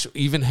Foxx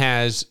even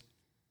has,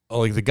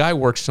 like, the guy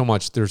works so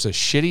much. There's a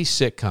shitty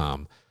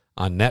sitcom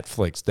on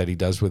Netflix that he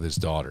does with his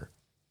daughter,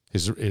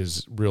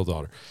 his real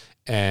daughter.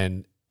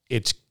 And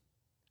it's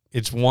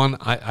one,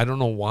 I don't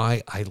know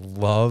why I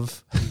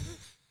love.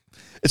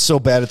 It's so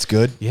bad it's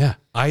good. Yeah.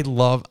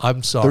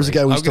 I'm sorry. There's a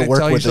guy we used to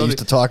work with that used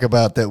to talk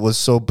about that was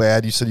so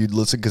bad. You said you'd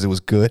listen because it was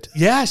good.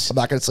 Yes. I'm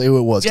not going to say who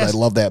it was because I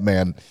love that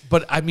man.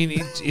 But I mean,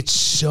 it's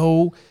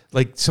so,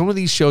 like, some of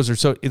these shows are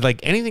so, like,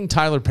 anything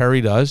Tyler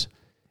Perry does,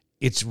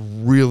 it's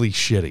really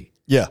shitty.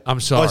 Yeah. I'm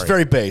sorry. Oh, it's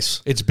very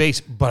base. It's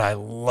base, but I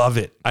love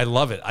it.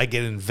 I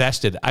get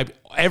invested.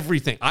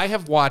 Everything. I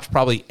have watched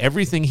probably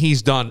everything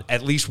he's done,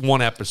 at least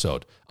one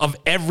episode of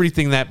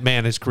everything that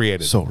man has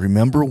created. So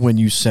remember when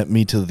you sent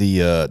me to the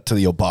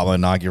Obama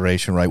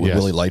inauguration, right, with Yes.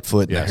 Willie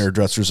Lightfoot and Yes. the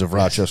hairdressers of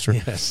Rochester?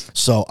 Yes.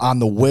 So on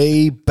the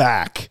way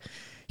back,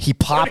 he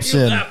pops What are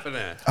you in. laughing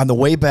at? On the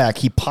way back,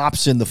 he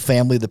pops in The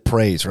Family That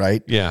Prays,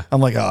 right? Yeah.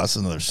 I'm like, oh, it's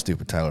another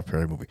stupid Tyler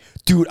Perry movie.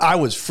 Dude, I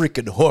was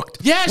freaking hooked.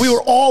 Yes. We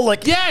were all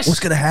like, Yes. what's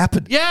going to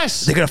happen?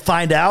 Yes. They're going to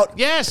find out?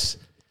 Yes.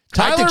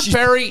 I think Tyler she's-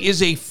 Perry is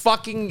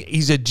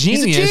he's a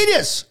genius.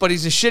 genius. But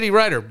he's a shitty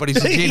writer. But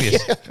he's a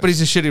genius. Yeah. But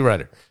he's a shitty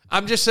writer.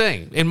 I'm just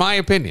saying, in my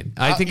opinion.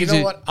 I think you he's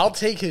know what? I'll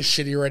take his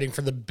shitty rating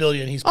for the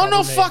billion he's Oh probably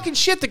no, made. fucking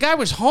shit! The guy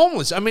was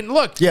homeless. I mean,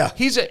 look, Yeah.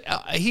 he's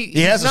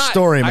he has a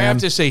story, I man. have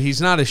to say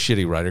he's not a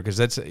shitty writer because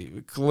that's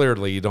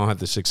clearly you don't have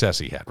the success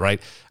he had,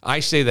 right? I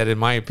say that in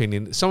my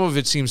opinion, some of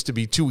it seems to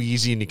be too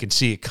easy and you can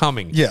see it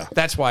coming. Yeah.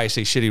 that's why I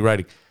say shitty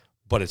writing,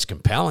 but it's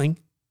compelling.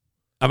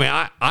 I mean,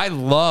 I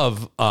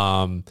love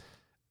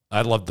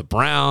the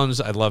Browns.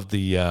 I love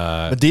the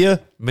Medea?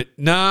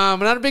 No, I'm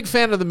not a big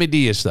fan of the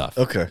Medea stuff.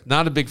 Okay.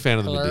 Not a big fan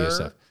of the Medea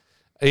stuff.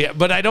 Yeah,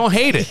 but I don't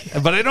hate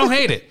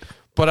it.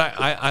 But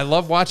I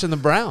love watching the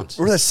Browns.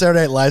 Remember that Saturday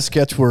Night Live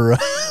sketch where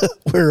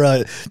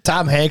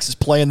Tom Hanks is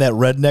playing that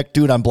redneck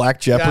dude on Black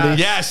Jeopardy?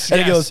 Yeah. Yes,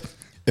 And he yes. goes,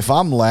 if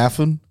I'm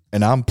laughing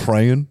and I'm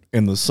praying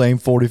in the same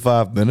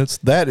 45 minutes,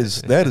 that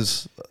is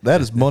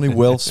money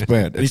well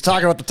spent. And he's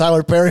talking about the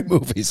Tyler Perry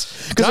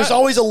movies because there's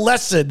always a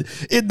lesson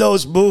in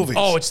those movies.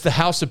 Oh, it's the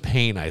House of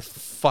Pain. I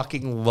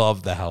fucking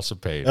love the House of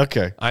Pain.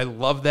 Okay. I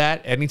love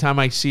that. Anytime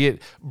I see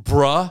it,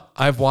 Bruh,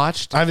 I've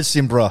watched. I haven't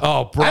seen Bruh.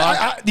 Oh,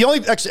 Bruh.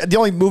 The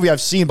only movie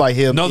I've seen by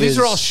him. No, these is-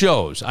 are all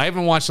shows. I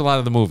haven't watched a lot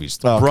of the movies.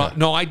 Oh, okay. Bruh.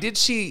 No, I did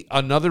see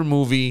another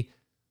movie.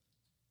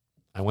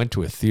 I went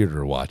to a theater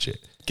to watch it.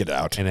 Get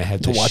out. And it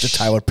had to watch a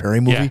Tyler Perry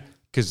movie. Yeah,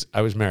 because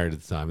I was married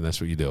at the time, and that's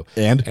what you do.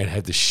 And it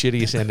had the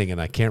shittiest ending, and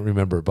I can't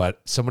remember,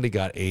 but somebody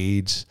got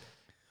AIDS,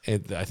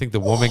 and I think the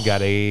woman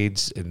got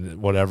AIDS,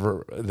 and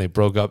whatever, and they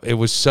broke up. It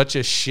was such a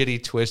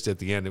shitty twist at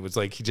the end. It was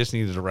like he just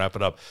needed to wrap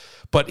it up.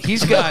 But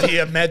he's got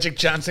the Magic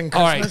Johnson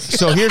All right, Christmas.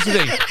 so here's the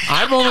thing.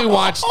 I've only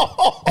watched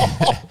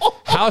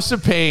House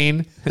of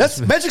Pain.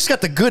 Magic's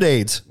got the good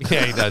AIDS.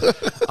 Yeah, he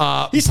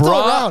does. He's still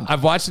around.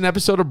 I've watched an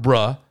episode of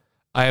Bruh.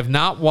 I have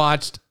not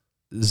watched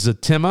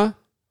Zatima.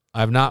 I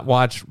have not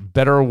watched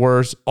Better or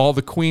Worse. All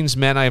the Queen's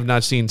Men I have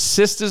not seen.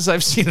 Sisters,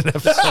 I've seen an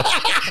episode.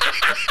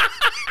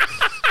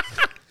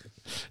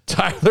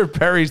 Tyler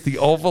Perry's The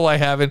Oval I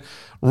haven't.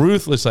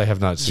 Ruthless I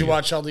have not Did seen. you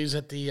watch all these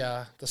at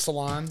the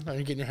salon? Are you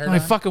getting your hair I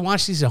done? fucking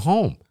watch these at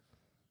home.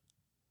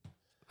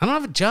 I don't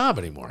have a job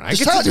anymore. I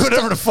get to do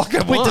whatever the fuck I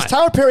want. Wait, does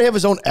Tyler Perry have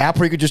his own app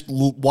where you could just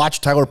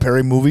watch Tyler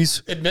Perry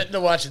movies? Admitting to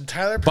watching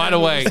Tyler Perry. By the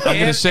way, movies I'm going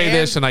to and- say and-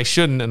 this, and I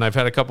shouldn't, and I've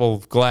had a couple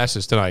of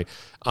glasses tonight.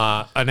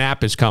 An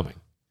app is coming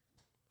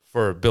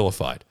for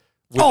Billified.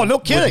 With, Oh, no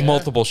kidding. With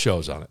multiple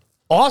shows on it.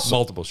 Awesome.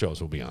 Multiple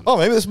shows will be on it. Oh,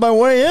 maybe this is my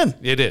way in.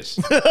 It is.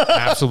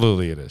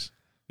 Absolutely it is.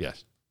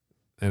 Yes.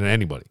 And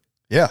anybody.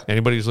 Yeah.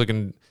 Anybody who's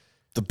looking.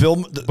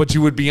 The but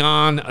you would be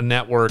on a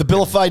network. The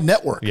Billified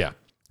Network. Yeah.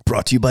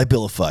 Brought to you by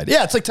Billified.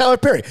 Yeah, it's like Tyler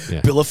Perry.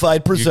 Yeah.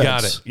 Billified presents. You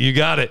got it. You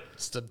got it.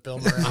 It's the Bill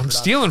Murray. I'm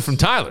stealing from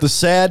Tyler. The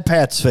sad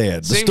Pats fan.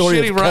 The Same story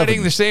shitty of writing,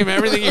 Kevin. the same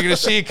everything. You're going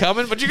to see it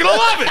coming, but you're going to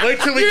love it. Wait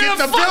till we You're get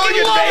gonna the fucking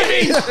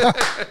billion, love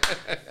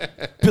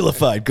baby.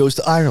 Billified goes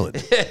to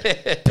Ireland.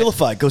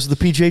 Billified goes to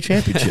the PGA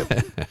Championship.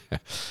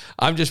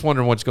 I'm just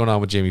wondering what's going on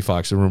with Jamie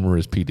Foxx. The rumor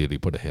is P. Diddy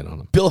put a hit on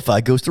him.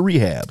 Billified goes to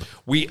rehab.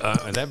 We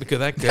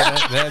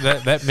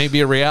that may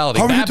be a reality.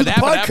 How are we gonna do the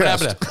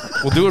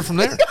podcast? We'll do it from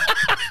there.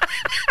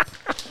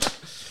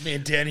 Me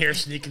and Dan here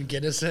sneaking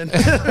Guinness in.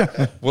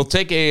 We'll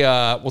take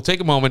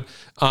a moment.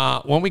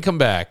 When we come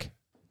back,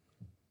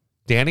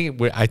 Danny,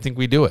 I think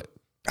we do it.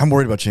 I'm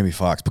worried about Jamie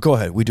Foxx, but go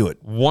ahead. We do it.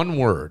 One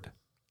word.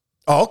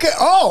 Oh, okay.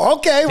 Oh,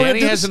 okay. We're gonna Danny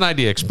do has this. an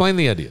idea. Explain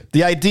the idea.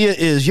 The idea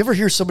is, you ever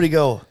hear somebody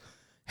go,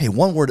 "Hey, a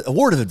word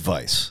of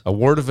advice," A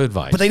word of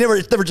advice. but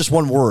it's never just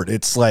one word.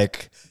 It's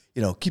like,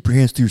 keep your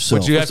hands to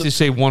yourself. But you have to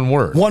say one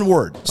word. One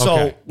word. So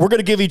Okay. we're going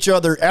to give each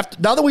other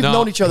now that we've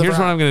known each other. Here's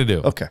for- what I'm going to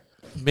do. Okay.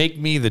 Make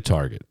me the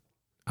target.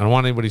 I don't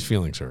want anybody's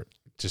feelings hurt.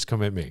 Just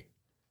come at me.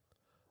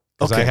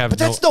 'Cause Okay. I have But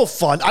that's no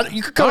fun.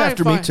 You could come All right,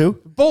 after me fine. too.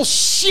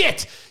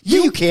 Bullshit.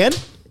 Yeah, you can.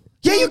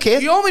 Yeah, you can.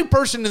 The only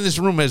person in this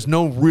room has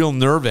no real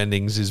nerve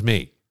endings is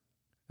me.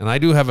 And I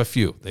do have a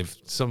few.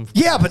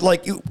 Yeah, but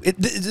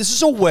this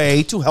is a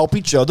way to help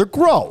each other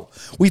grow.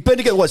 We've been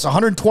together,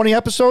 120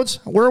 episodes?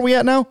 Where are we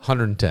at now?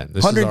 110.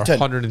 This is our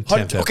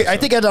 110th Okay, I episode.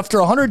 think after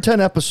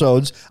 110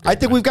 episodes, I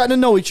think we've gotten to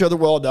know each other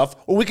well enough,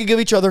 or we could give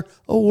each other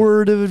a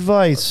word of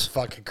advice.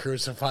 Fucking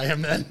crucify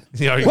him then.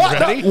 Are you What?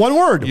 ready? No, one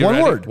word. You One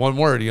ready? word. One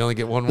word. You only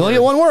get one word. You only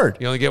get one word.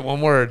 You only get one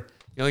word.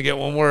 You only get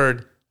one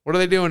word. What are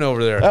they doing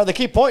over there? Oh, they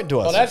keep pointing to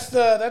us.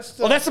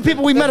 Well, that's the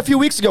people we met a few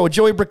weeks ago with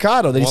Joey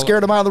Bricado. They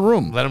scared him out of the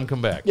room. Let them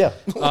come back. Yeah.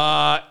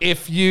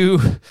 If you're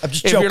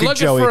joking, looking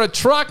Joey. for a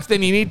truck,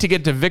 then you need to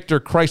get to Victor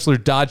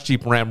Chrysler Dodge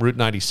Jeep Ram Route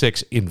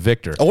 96 in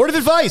Victor. A word of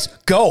advice.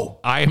 Go.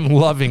 I am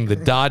loving the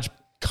Dodge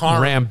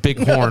Ram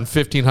Bighorn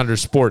 1500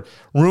 Sport.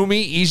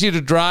 Roomy, easy to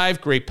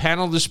drive, great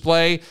panel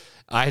display.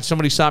 I had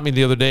somebody stop me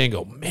the other day and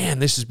go, "Man,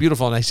 this is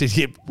beautiful." And I said,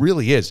 "It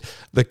really is.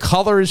 The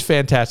color is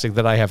fantastic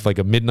that I have like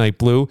a midnight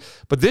blue.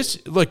 But this,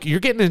 look,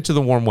 you're getting into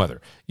the warm weather.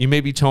 You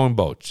may be towing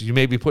boats. You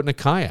may be putting a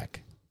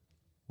kayak,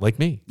 like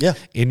me,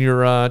 in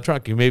your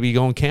truck. You may be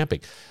going camping.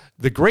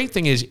 The great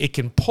thing is it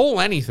can pull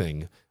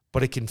anything,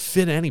 but it can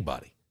fit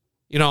anybody.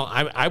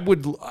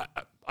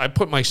 I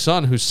put my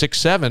son, who's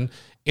 6'7",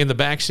 in the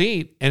back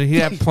seat, and he'd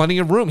have plenty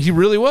of room. He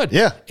really would.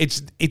 Yeah. It's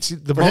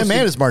the For most him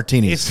and his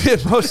martinis.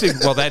 It's the most.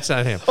 Well, that's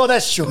not him. Oh,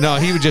 that's true. No,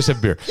 he would just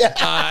have beer.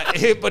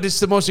 But it's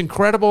the most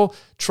incredible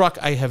truck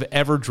I have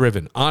ever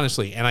driven,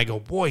 honestly. And I go,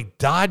 boy,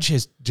 Dodge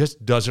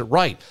just does it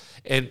right.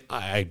 And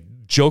I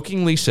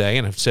jokingly say,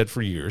 and I've said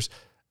for years,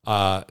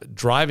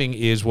 driving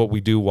is what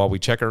we do while we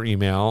check our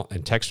email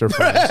and text our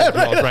friends.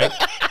 right?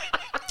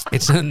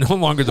 It's no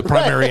longer the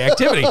primary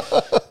activity.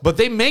 But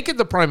they make it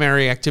the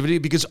primary activity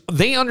because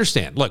they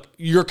understand. Look,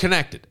 you're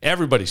connected.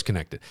 Everybody's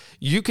connected.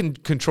 You can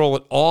control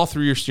it all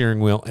through your steering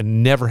wheel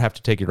and never have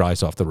to take your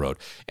eyes off the road.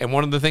 And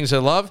one of the things I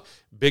love,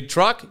 big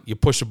truck, you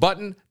push a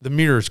button, the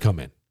mirrors come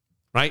in,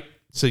 right?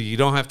 So you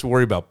don't have to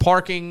worry about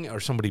parking or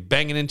somebody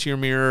banging into your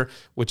mirror,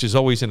 which is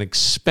always an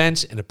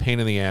expense and a pain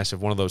in the ass if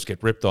one of those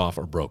get ripped off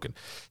or broken.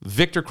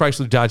 Victor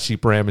Chrysler Dodge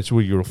Jeep Ram is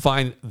where you'll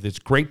find this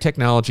great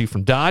technology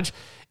from Dodge.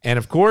 And,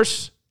 of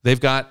course, they've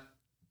got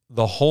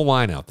the whole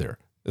line out there.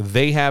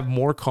 They have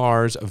more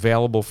cars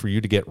available for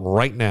you to get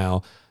right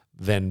now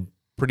than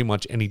pretty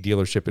much any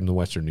dealership in the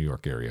Western New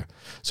York area.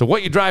 So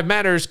what you drive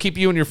matters. Keep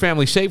you and your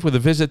family safe with a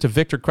visit to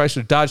Victor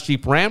Chrysler Dodge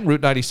Jeep Ram, Route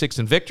 96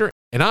 in Victor,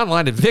 and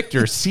online at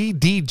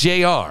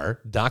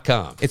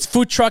victorcdjr.com. It's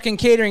food truck and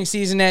catering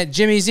season at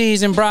Jimmy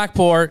Z's in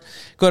Brockport.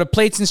 Go to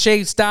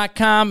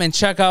platesandshakes.com and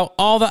check out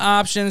all the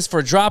options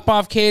for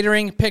drop-off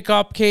catering,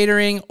 pick-up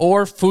catering,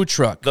 or food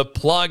truck. The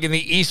Plug in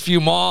the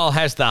Eastview Mall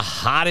has the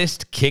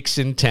hottest kicks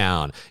in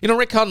town.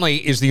 Rick Hundley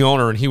is the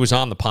owner, and he was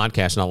on the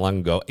podcast not long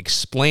ago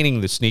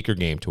explaining the sneaker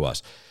game to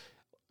us.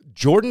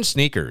 Jordan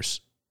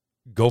sneakers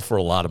go for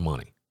a lot of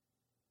money,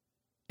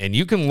 and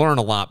you can learn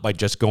a lot by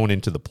just going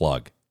into the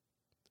Plug.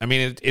 I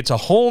mean, it's a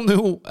whole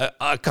new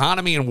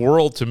economy and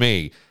world to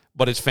me,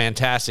 but it's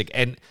fantastic.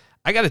 And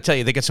I got to tell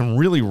you, they got some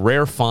really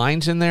rare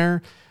finds in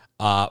there.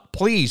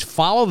 Please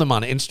follow them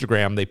on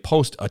Instagram. They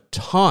post a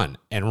ton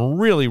and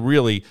really,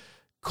 really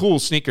cool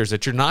sneakers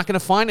that you're not going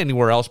to find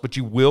anywhere else, but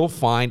you will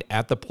find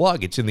at The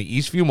Plug. It's in the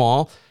Eastview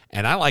Mall.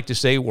 And I like to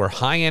say where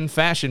high-end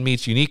fashion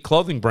meets unique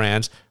clothing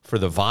brands for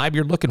the vibe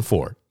you're looking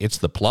for. It's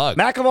The Plug.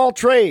 Mac of all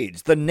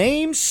trades. The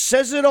name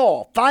says it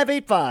all.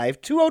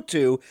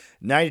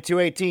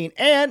 585-202-9218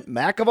 and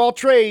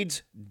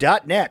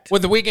macofalltrades.net.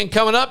 With the weekend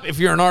coming up, if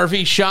you're an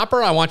RV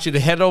shopper, I want you to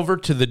head over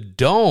to the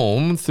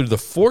Dome through the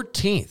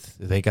 14th.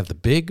 They got the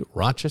big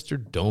Rochester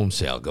Dome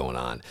sale going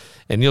on.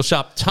 And you'll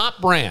shop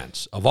top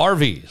brands of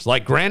RVs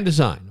like Grand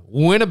Design,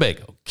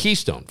 Winnebago,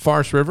 Keystone,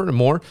 Forest River, and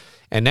more.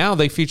 And now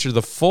they feature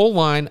the full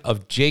line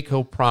of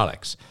Jayco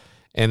products.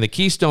 And the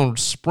Keystone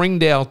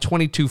Springdale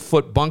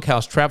 22-foot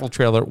bunkhouse travel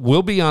trailer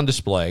will be on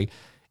display,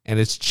 and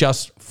it's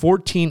just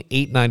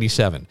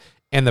 $14,897.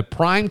 And the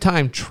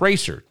Primetime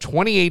Tracer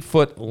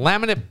 28-foot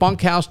laminate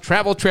bunkhouse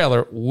travel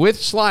trailer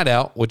with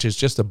slide-out, which is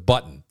just a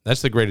button.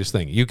 That's the greatest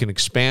thing. You can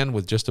expand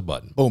with just a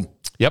button. Boom.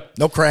 Yep.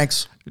 No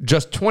cranks.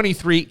 Just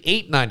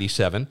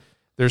 $23,897.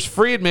 There's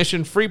free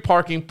admission, free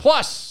parking,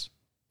 plus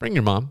bring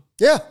your mom.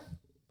 Yeah.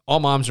 All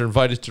moms are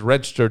invited to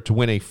register to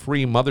win a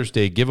free Mother's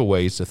Day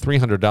giveaway. It's a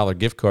 $300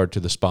 gift card to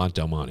the Spot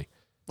Del Monte.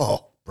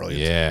 Oh,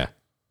 brilliant. Yeah.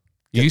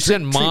 You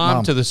send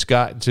mom to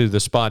the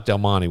Spot Del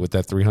Monte with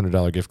that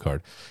 $300 gift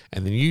card,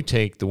 and then you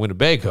take the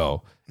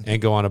Winnebago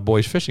and go on a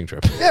boys fishing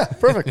trip. Yeah,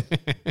 perfect.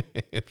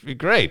 It'd be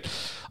great.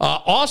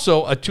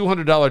 Also, a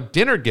 $200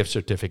 dinner gift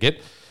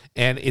certificate,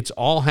 and it's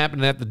all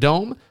happening at the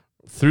Dome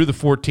through the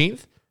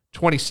 14th.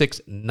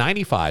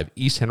 2695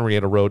 East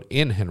Henrietta Road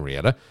in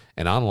Henrietta,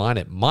 and online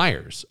at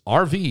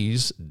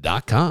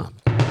MyersRVs.com.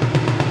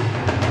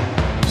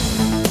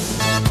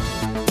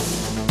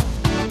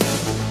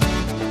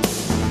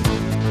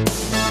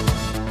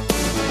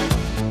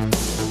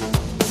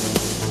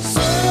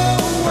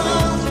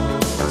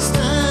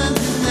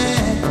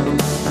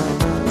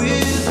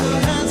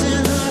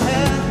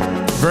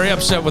 Very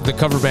upset with the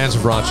cover bands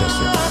of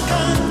Rochester.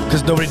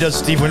 Because nobody does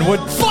Steve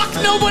Winwood. Fuck,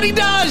 nobody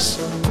does!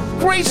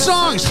 Great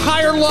songs.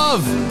 Higher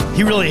Love.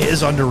 He really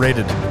is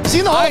underrated. Is he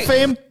in the Hall of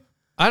Fame?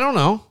 I don't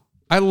know.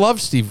 I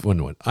love Steve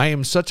Winwood. I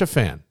am such a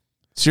fan.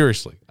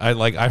 Seriously.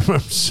 I'm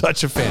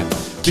such a fan.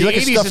 Do you like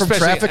his stuff from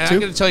Traffic, too? I'm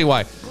going to tell you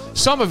why.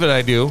 Some of it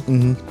I do.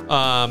 Mm-hmm.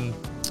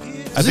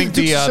 I think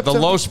the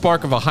Low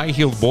Spark of a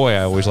High-Heeled Boy,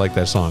 I always like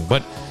that song.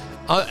 But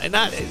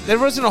there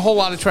wasn't a whole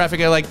lot of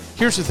Traffic I like.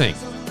 Here's the thing.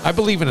 I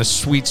believe in a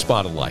sweet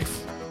spot of life.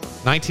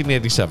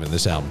 1987,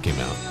 this album came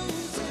out.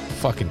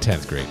 Fucking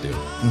 10th grade, dude.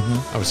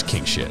 I was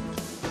king shit.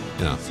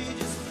 You know.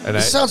 And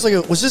This sounds like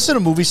was this in a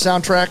movie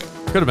soundtrack?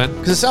 Could have been.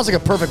 Because it sounds like a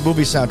perfect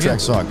movie soundtrack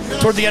song.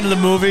 Toward the end of the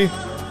movie.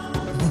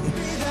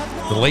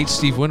 The late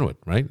Steve Winwood,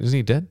 right? Isn't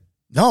he dead?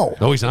 No.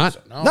 No, he's not.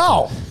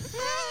 No.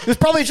 He was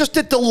probably just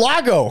at Del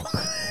Lago.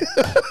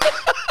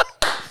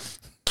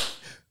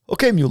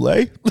 Okay, Mule.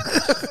 I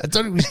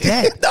thought he was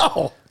dead.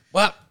 No.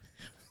 Well,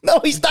 no,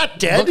 he's not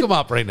dead. Look him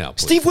up right now,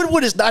 please. Steve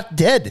Winwood is not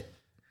dead.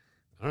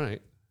 All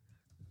right.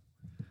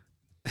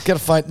 Gotta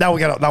find now.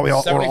 We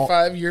all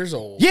 75 years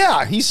old.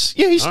 Yeah, he's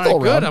still All right,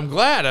 around. good. I'm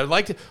glad. I'd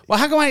like to. Well,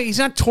 how come he's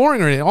not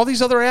touring or anything? All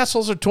these other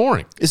assholes are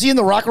touring. Is he in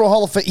the Rock and Roll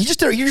Hall of Fame? He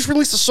just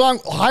released a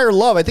song, Higher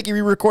Love. I think he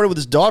re-recorded with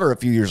his daughter a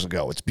few years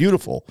ago. It's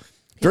beautiful.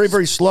 Very,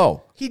 very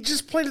slow. He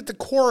just played at the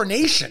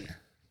Coronation.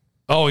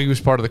 Oh, he was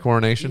part of the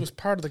Coronation? He was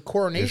part of the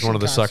Coronation. He's one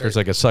of the concert. suckers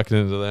that got sucked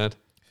into that.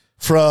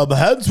 From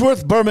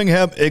Handsworth,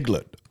 Birmingham,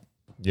 England.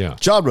 Yeah.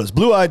 Genres: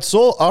 Blue-Eyed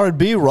Soul,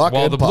 R&B, rock,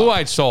 Well, and the pop.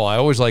 Blue-Eyed Soul, I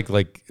always like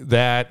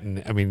that.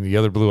 And I mean, the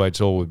other Blue-Eyed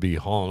Soul would be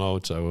Hall &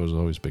 Oates. I was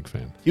always a big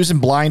fan. He was in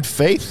Blind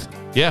Faith.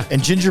 Yeah.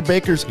 And Ginger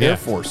Baker's Yeah. Air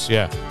Force.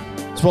 Yeah.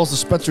 As well as the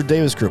Spencer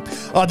Davis Group.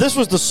 This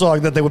was the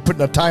song that they would put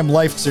in a Time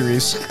Life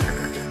series.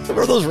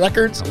 Remember those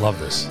records? I love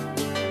this.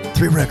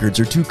 3 records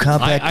or 2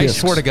 compact I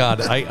discs. swear to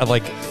God, I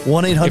like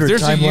 1-800 if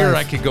there's a Time year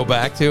Life. I could go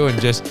back to and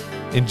just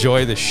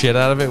enjoy the shit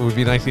out of it, would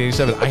be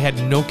 1987. I had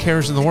no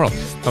cares in the world.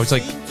 I was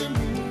like,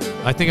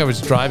 I think I was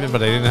driving,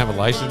 but I didn't have a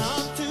license.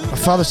 My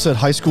father said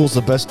high school is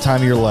the best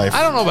time of your life.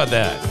 I don't know about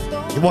that.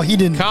 Well, he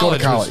didn't go to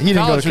college. He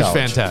didn't go to college. was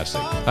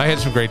fantastic. I had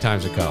some great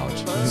times at college.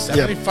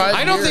 75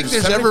 I don't think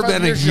there's ever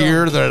been a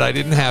year that I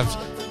didn't have,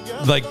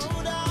 like,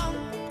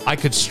 I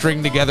could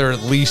string together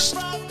at least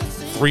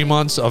 3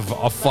 months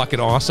of fucking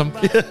awesome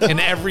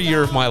in every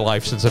year of my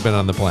life since I've been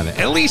on the planet.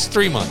 At least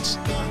 3 months.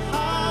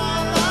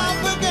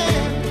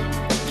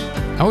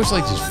 I always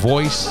liked his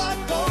voice.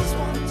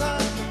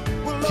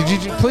 Could you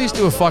please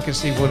do a fucking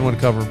Steve Winwood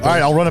cover? All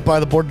right, I'll run it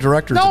by the board of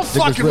directors. No at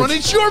Diggers fucking run. Ridge.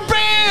 It's your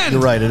band.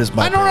 You're right. It is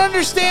my I don't band.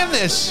 understand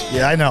this.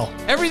 Yeah, I know.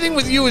 Everything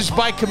with you is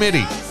by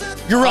committee.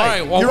 You're right. All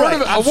right. Well, You're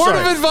right. a word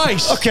of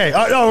advice. Okay.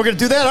 No, we're going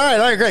to do that? All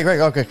right. Great.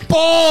 Okay.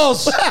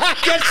 Balls.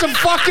 Get some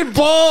fucking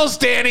balls,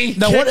 Danny.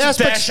 Now, what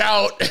aspects,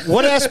 out.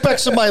 what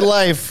aspects of my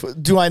life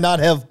do I not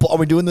have? Are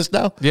we doing this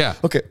now? Yeah.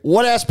 Okay.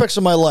 What aspects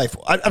of my life?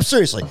 I'm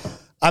seriously,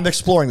 I'm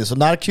exploring this. I'm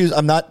not accused.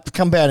 I'm not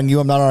combating you.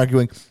 I'm not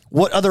arguing.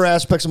 What other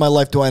aspects of my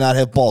life do I not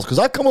have balls? Because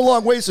I've come a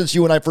long way since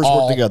you and I first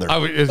worked together.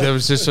 That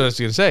was just what I was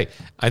going to say.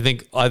 I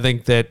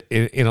think that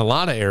in a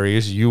lot of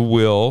areas you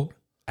will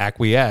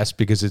acquiesce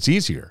because it's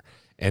easier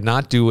and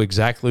not do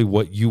exactly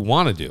what you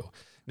want to do.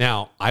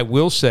 Now, I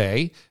will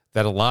say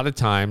that a lot of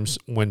times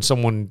when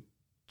someone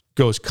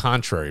goes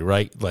contrary,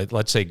 right? Like,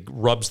 let's say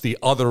rubs the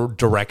other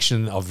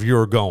direction of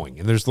your going,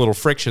 and there's a little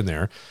friction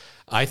there.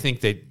 I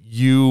think that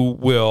you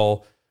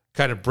will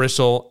kind of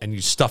bristle and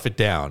you stuff it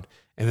down.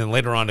 And then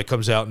later on it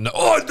comes out and,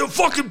 the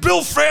fucking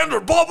Bill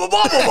Frander, blah, blah,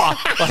 blah, blah, blah.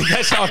 Like,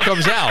 that's how it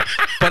comes out.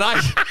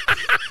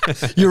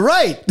 But You're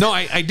right. No,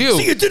 I do.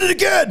 See, you did it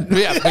again.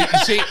 Yeah,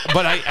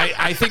 but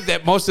I think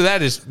that most of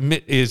that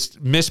is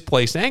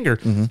misplaced anger.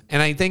 Mm-hmm.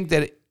 And I think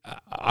that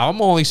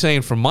I'm only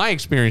saying from my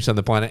experience on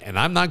the planet, and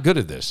I'm not good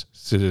at this.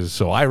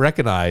 So I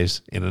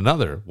recognize in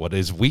another what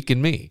is weak in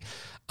me.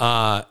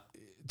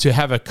 To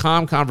have a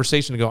calm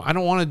conversation to go, I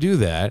don't want to do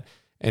that,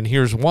 and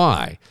here's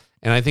why.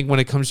 And I think when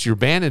it comes to your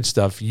band and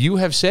stuff, you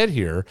have said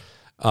here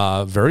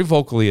very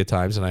vocally at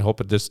times, and I hope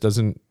that this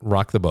doesn't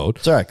rock the boat.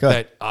 It's all right, go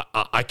ahead. That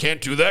I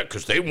can't do that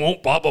because they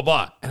won't, blah, blah,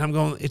 blah. And I'm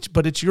going,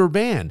 but it's your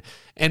band.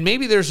 And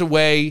maybe there's a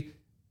way,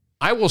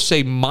 I will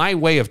say my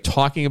way of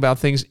talking about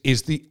things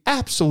is the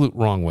absolute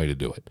wrong way to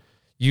do it.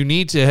 You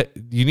need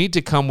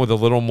to come with a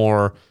little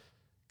more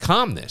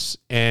calmness.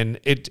 And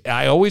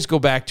I always go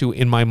back to,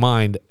 in my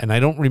mind, and I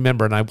don't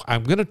remember, and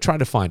I'm going to try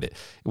to find it.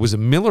 It was a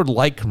Miller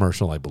Lite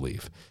commercial, I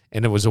believe.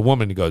 And it was a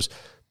woman who goes,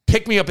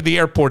 pick me up at the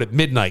airport at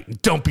midnight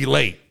and don't be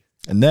late.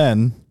 And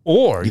then,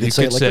 or you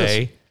could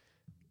say,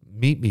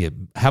 meet me at,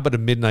 how about a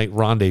midnight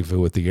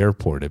rendezvous at the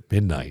airport at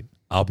midnight?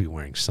 I'll be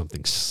wearing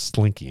something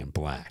slinky and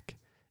black.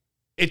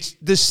 It's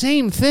the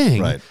same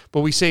thing, right,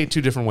 but we say it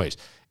two different ways.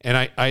 And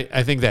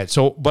I think that.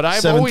 So, but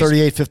I've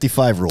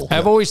 738-55 rule.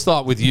 I've always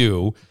thought with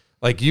you,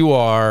 like you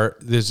are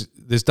this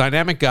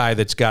dynamic guy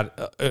that's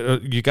got,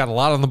 you got a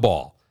lot on the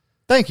ball.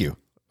 Thank you.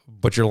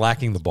 But you're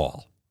lacking the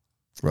ball.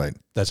 Right.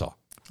 That's all.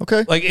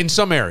 Okay. Like in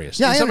some areas.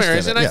 Yeah, in some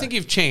areas. that, And I think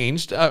you've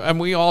changed.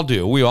 And we all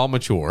do. We all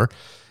mature.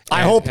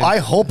 I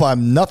hope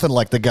I'm nothing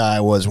like the guy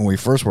I was when we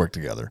first worked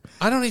together.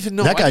 I don't even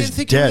know. That guy's I didn't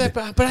think dead. You were that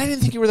bad, but I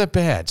didn't think you were that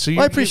bad. So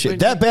I appreciate it.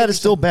 That bad is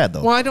still bad,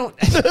 though. Well, I don't.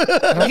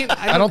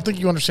 I don't think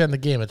you understand the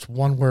game. It's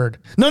one word.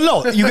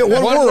 No. You get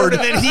one word.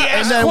 And then he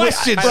asks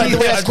questions.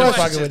 We ask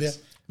questions.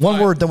 One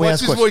word, then we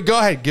ask questions. Go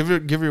ahead. Give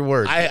your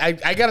word.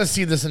 I got to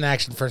see this in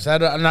action first.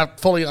 I'm not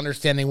fully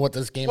understanding what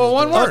this game is. Well,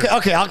 one word.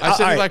 Okay. I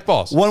said you like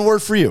balls. One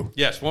word for you.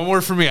 Yes, one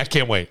word for me. I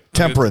can't wait.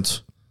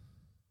 Temperance.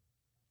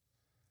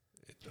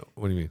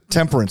 What do you mean?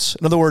 Temperance.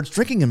 In other words,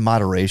 drinking in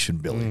moderation,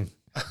 Billy.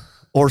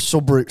 Or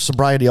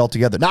sobriety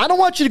altogether. Now, I don't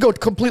want you to go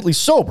completely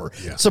sober.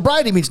 Yeah.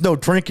 Sobriety means no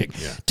drinking.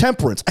 Yeah.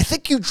 Temperance. I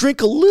think you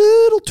drink a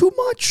little too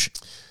much.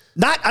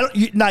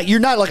 You're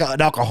not like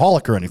an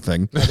alcoholic or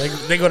anything. No,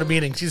 they go to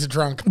meetings. He's a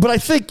drunk. But I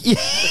think,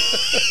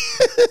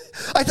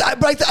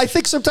 I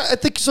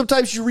think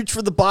sometimes you reach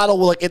for the bottle.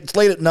 Like it's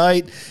late at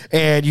night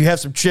and you have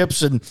some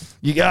chips and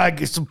you gotta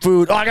get some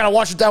food. Oh, I gotta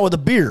wash it down with a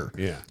beer.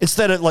 Yeah.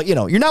 Instead of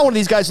you're not one of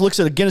these guys who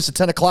looks at a Guinness at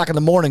 10 o'clock in the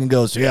morning and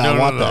goes, I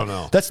want that.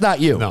 No. That's not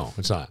you. No,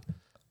 it's not.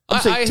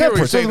 I'm saying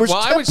temperance. In other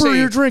words, temper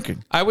your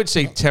drinking. I would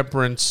say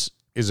temperance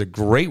is a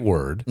great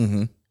word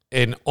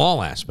in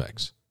all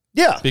aspects.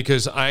 Yeah.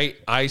 Because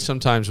I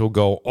sometimes will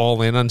go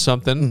all in on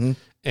something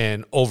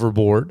and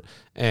overboard.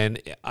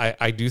 And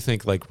I do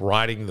think like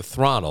riding the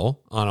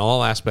throttle on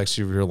all aspects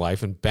of your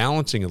life and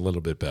balancing a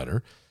little bit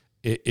better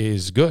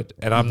is good.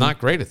 And I'm not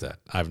great at that.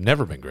 I've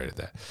never been great at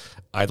that.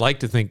 I'd like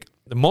to think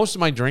that most of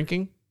my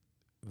drinking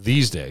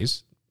these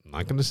days, I'm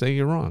not going to say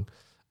you're wrong,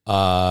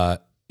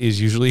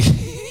 is usually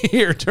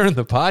here during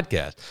the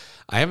podcast.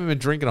 I haven't been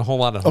drinking a whole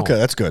lot at home. Okay,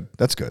 that's good.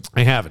 That's good.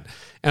 I haven't.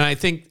 And I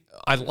think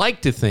I'd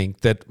like to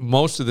think that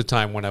most of the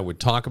time when I would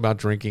talk about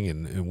drinking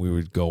and we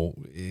would go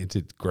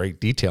into great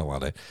detail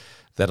on it,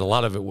 that a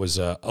lot of it was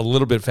a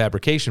little bit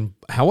fabrication.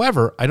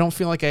 However, I don't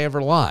feel like I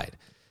ever lied.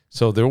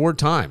 So there were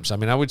times. I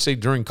mean, I would say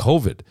during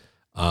COVID,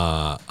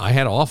 I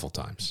had awful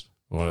times.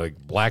 Like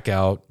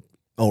blackout.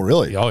 Oh,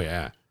 really? Oh,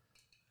 yeah.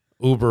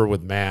 Uber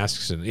with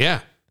masks and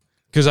yeah.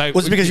 Was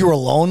it because you were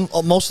alone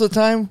most of the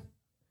time?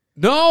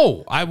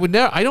 No, I would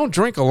never. I don't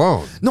drink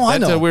alone. No, I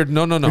know. That's a weird.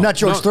 No. You're not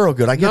George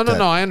Thorogood. I get that.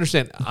 No. I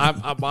understand.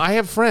 I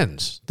have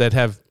friends that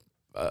have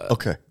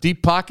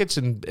deep pockets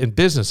and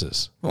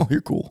businesses. Oh,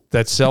 you're cool.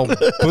 That sell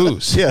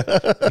booze. Yeah,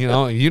 you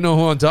know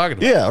who I'm talking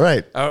about. Yeah,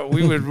 right.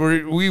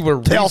 We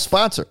were. They all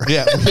sponsor.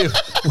 Yeah,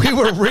 we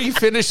were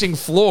refinishing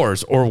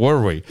floors, or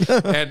were we?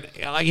 And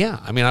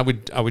I mean,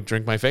 I would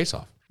drink my face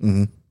off,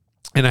 and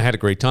I had a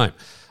great time.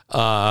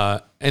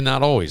 And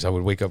not always. I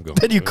would wake up going.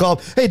 Then you call,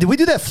 hey, did we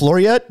do that floor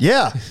yet?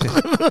 Yeah.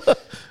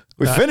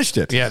 We finished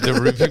it. Yeah, there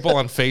were people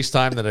on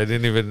FaceTime that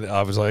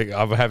I was like,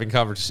 I'm having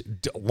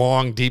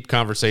long, deep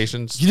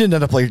conversations. You didn't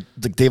end up like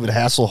David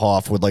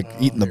Hasselhoff with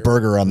eating the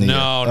burger on the.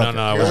 No.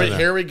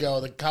 Here we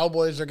go. The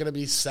Cowboys are going to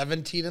be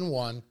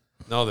 17-1.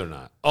 No, they're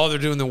not. Oh, they're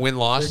doing the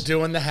win-loss? They're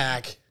doing the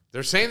hack.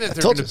 They're saying that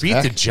they're going to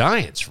beat the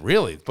Giants,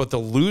 really. But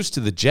they'll lose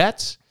to the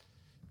Jets.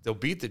 They'll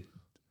beat the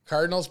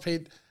Cardinals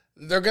paid.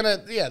 They're gonna,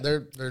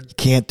 they're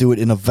Can't do it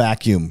in a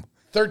vacuum,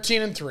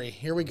 13-3.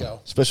 Here we go.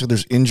 especially if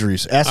there's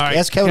injuries. Ask All right,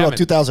 ask Kevin about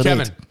 2008.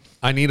 Kevin,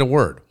 I need a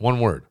word. One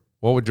word.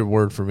 What would your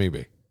word for me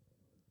be?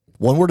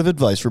 One word of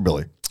advice for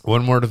Billy.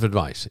 One word of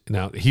advice.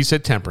 Now, he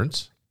said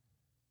temperance.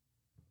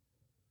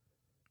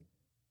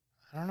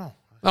 I don't know.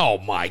 Oh,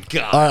 my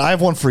God. All right, I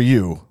have one for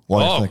you.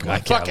 While Oh, you think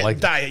about it. Fucking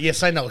diet.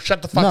 Yes, I know.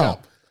 Shut the fuck No,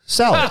 up.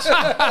 salads.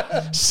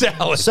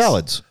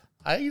 Salads.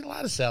 I eat a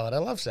lot of salad. I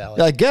love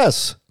salad. I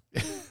guess.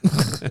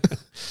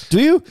 Do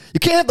you? You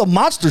can't have the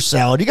monster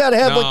salad. You got to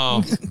have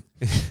No.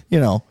 you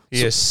know,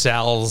 Yes,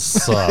 salads.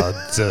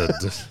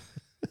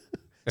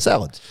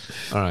 salads.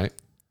 All right.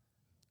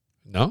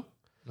 No?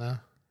 No.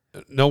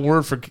 No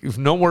word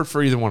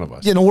for either one of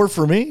us. Yeah, no word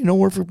for me. No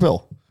word for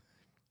Bill.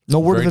 No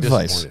word Very of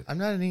advice.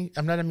 disappointed.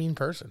 I'm not a mean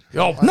person.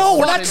 Oh, No,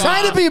 we're not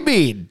trying to be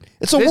mean.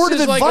 It's a This word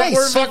of is like a advice.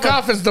 word Fuck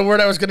off is the word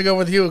I was going to go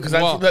with you because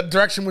Well- that's the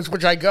direction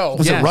which I go.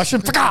 Was Yes. it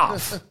Russian? Fuck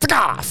off. Fuck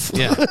off.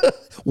 Yeah.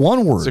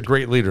 One word. It's a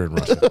great leader in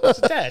Russia. There's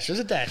a dash. There's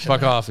a dash.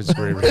 Fuck off is a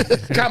great leader.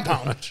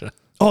 Compound.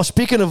 Oh,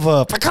 speaking of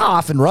fuck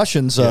off in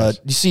Russians, you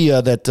see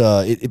that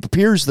it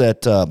appears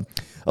that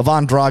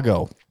Ivan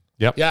Drago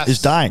Yep. Yes.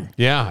 is dying.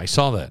 Yeah, I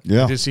saw that.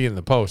 Yeah. I did see it in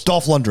the post.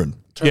 Dolph Lundgren.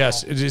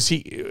 Yes. Is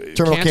he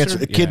Terminal cancer,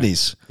 Yeah.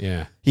 kidneys.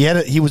 Yeah.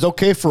 He was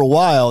okay for a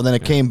while, and then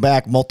it came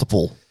back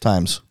multiple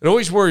times. It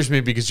always worries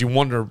me because you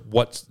wonder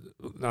what.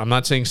 I'm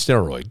not saying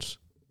steroids,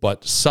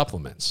 but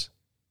supplements.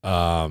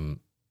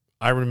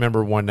 I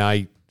remember when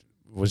I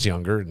was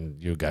younger,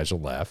 and you guys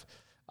will laugh.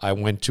 I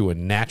went to a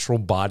natural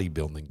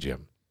bodybuilding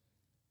gym,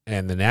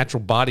 and the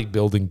natural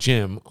bodybuilding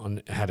gym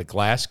had a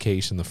glass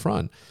case in the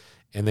front,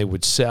 and they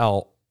would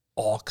sell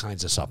all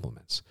kinds of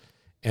supplements.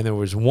 And there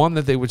was one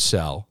that they would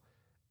sell,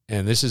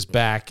 and this is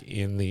back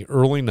in the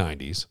early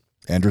 90s.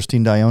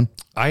 Androstenedione?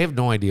 I have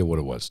no idea what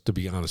it was, to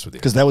be honest with you.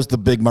 Because that was the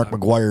big Mark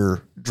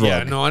McGuire drug.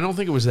 Yeah, no, I don't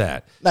think it was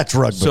that. Not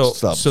drug, but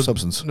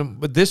substance. No,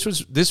 but this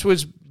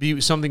was be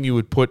something you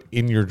would put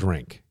in your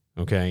drink,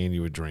 okay, and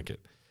you would drink it.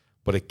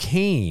 But it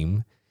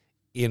came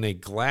in a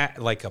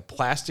like a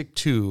plastic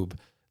tube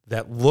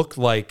that looked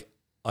like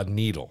a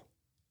needle.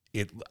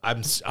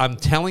 I'm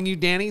telling you,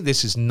 Danny,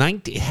 this is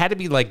it had to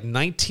be like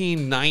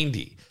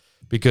 1990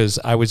 because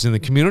I was in the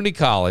community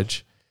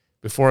college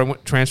before I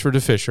transferred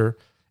to Fisher,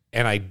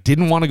 and I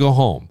didn't want to go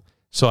home.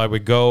 So I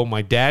would go.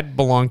 My dad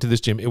belonged to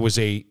this gym. It was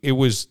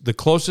the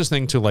closest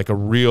thing to like a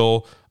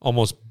real,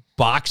 almost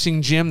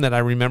boxing gym that I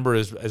remember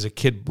as a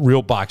kid.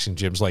 Real boxing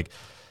gyms, like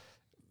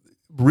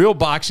real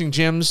boxing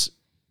gyms.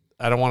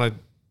 I don't want to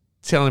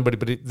tell anybody,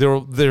 but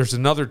there's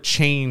another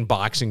chain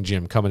boxing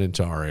gym coming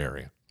into our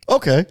area.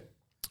 Okay,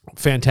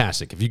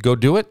 fantastic. If you go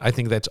do it, I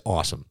think that's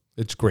awesome.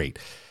 It's great.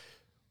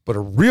 But a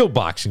real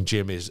boxing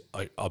gym is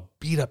a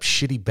beat up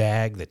shitty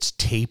bag that's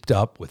taped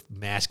up with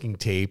masking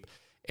tape.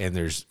 And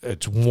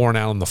it's worn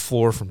out on the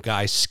floor from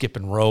guys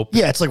skipping rope.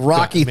 Yeah, it's like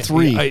Rocky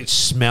III. It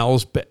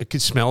smells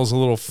a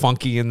little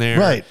funky in there.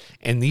 Right.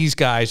 And these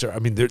guys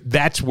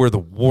that's where the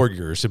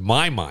warriors, in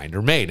my mind,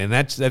 are made. And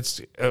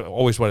that's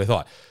always what I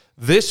thought.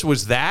 This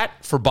was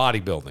that for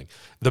bodybuilding.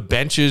 The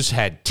benches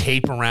had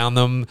tape around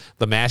them,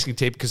 the masking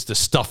tape, because the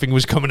stuffing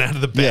was coming out of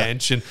the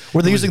bench. And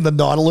were they using the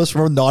Nautilus?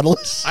 Remember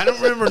Nautilus? I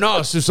don't remember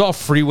Nautilus. It was all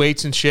free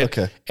weights and shit.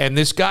 Okay. And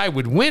this guy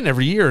would win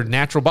every year in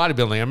natural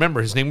bodybuilding. I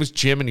remember his name was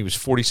Jim, and he was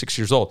 46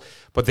 years old.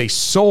 But they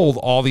sold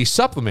all these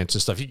supplements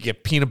and stuff. You could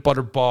get peanut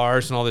butter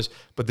bars and all this.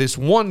 But this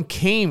one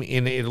came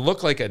in. It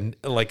looked like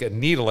a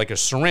needle, like a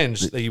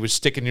syringe that you would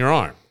stick in your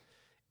arm.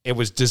 It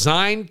was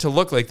designed to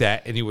look like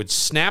that, and you would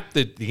snap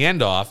the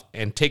end off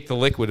and take the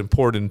liquid and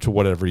pour it into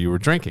whatever you were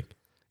drinking.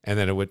 And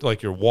then it would,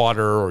 like your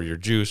water or your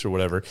juice or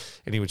whatever,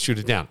 and he would shoot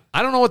it down.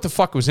 I don't know what the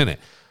fuck was in it.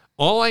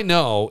 All I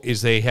know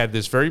is they had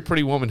this very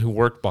pretty woman who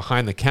worked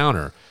behind the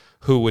counter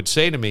who would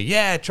say to me,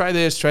 yeah, try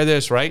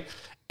this, right?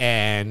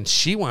 And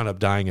she wound up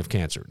dying of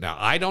cancer. Now,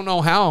 I don't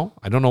know how.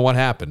 I don't know what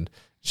happened.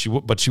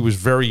 But she was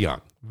very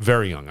young,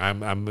 very young.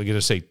 I'm going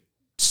to say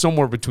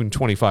somewhere between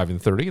 25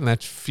 and 30, and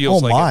that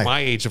feels like at my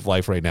age of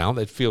life right now,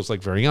 that feels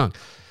like very young.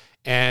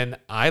 And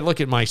I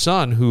look at my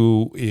son,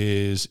 who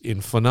is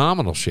in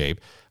phenomenal shape,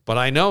 but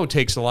I know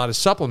takes a lot of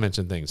supplements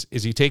and things.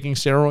 Is he taking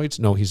steroids?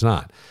 No, he's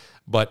not.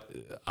 But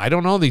I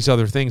don't know these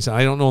other things.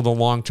 I don't know the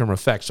long-term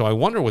effects. So I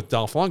wonder with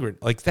Dolph Lundgren,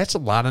 like that's a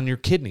lot on your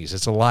kidneys.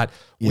 It's a lot.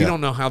 Yeah. We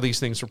don't know how these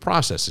things are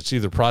processed. It's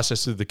either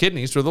processed through the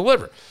kidneys or the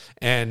liver.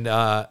 And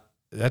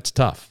that's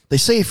tough. They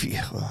say if you,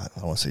 I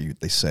don't want to say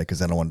they say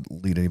because I don't want to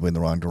lead anybody in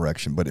the wrong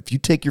direction, but if you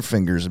take your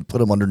fingers and put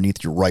them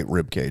underneath your right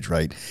rib cage,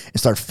 right, and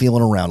start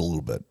feeling around a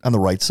little bit on the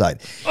right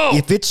side,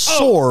 if it's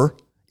sore,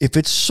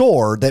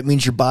 that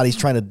means your body's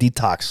trying to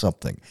detox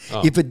something.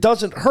 If it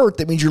doesn't hurt,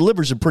 that means your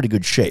liver's in pretty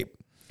good shape.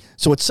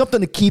 So it's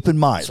something to keep in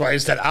mind. That's why I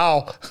said,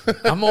 ow.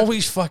 I'm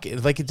always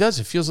fucking, like it does.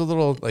 It feels a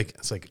little like,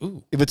 it's like,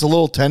 ooh. If it's a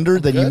little tender,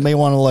 then you may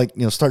want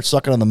to start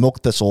sucking on the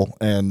milk thistle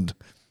and,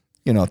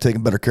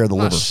 taking better care of the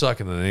liver. Not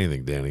sucking on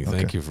anything, Danny. Okay.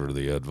 Thank you for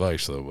the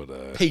advice, though.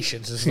 But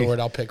patience is the word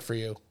I'll pick for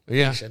you.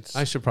 Yeah, patience.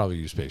 I should probably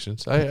use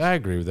patience. I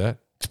agree with that.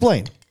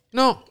 Explain.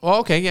 No. Oh,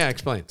 okay. Yeah,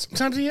 explain.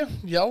 Sometimes he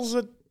yells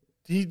at,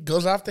 he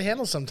goes off the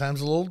handle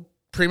sometimes a little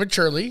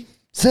prematurely.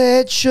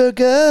 Said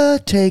sugar,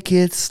 take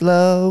it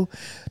slow.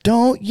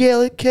 Don't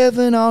yell at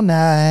Kevin all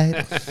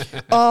night.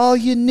 All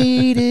you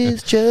need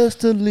is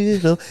just a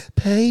little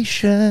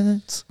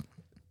patience.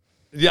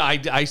 Yeah,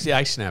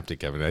 I snapped at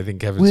Kevin. I think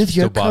Kevin's With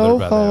still your bothered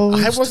about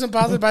that. I wasn't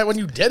bothered by it when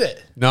you did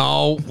it.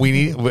 No,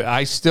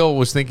 I still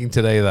was thinking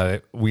today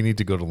that we need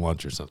to go to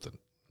lunch or something.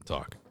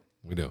 Talk.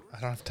 We do.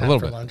 I don't have time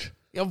for lunch.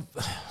 Yeah,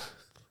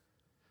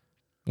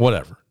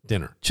 whatever.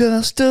 Dinner.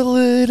 Just a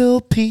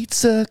little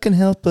pizza can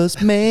help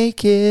us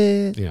make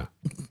it. Yeah,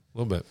 a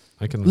little bit.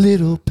 I can.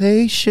 Little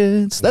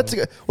patience. That's a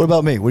good. What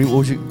about me? What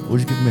would you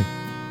give me?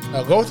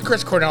 No, go with the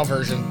Chris Cornell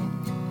version.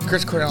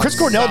 Chris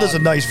Cornell does a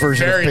nice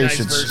version of very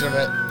patience. Nice version of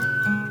it.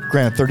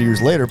 Granted, 30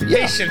 years later, but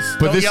yeah. Patience.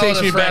 But Don't this yell at takes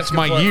us me for back to asking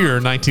my for it.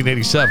 year,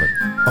 1987.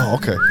 Oh,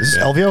 okay. Is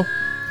this Elvio?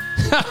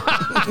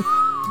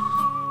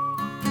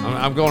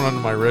 I'm going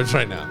under my ribs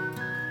right now.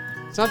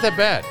 It's not that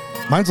bad.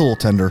 Mine's a little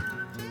tender.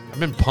 I've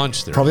been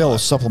punched there. Probably all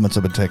those supplements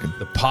have been taken.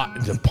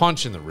 The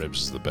punch in the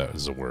ribs is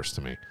the worst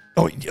to me.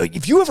 Oh,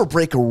 if you ever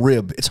break a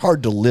rib, it's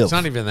hard to live. It's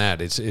not even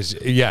that. It's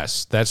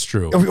yes, that's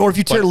true. Or if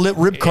you tear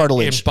rib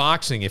cartilage. In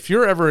boxing, if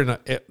you're ever in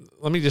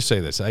let me just say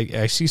this.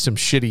 I see some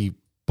shitty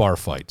bar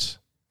fights.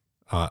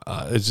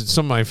 It's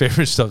some of my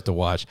favorite stuff to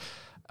watch.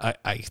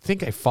 I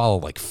think I follow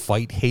like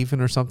Fight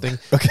Haven or something.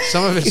 Okay.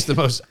 Some of it's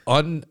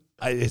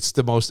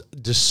the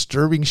most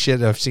disturbing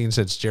shit I've seen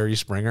since Jerry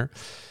Springer.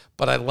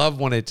 But I love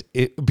when it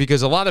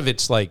because a lot of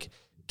it's like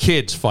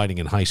kids fighting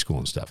in high school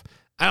and stuff.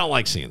 I don't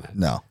like seeing that.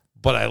 No.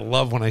 But I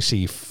love when I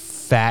see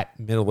fat,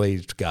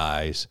 middle-aged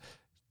guys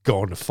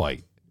going to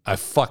fight. I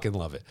fucking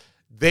love it.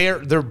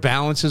 Their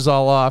balance is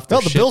all off.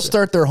 Well, the Bills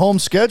start their home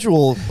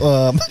schedule.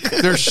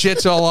 Their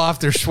shit's all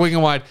off. They're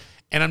swinging wide.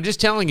 And I'm just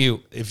telling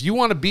you, if you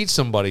want to beat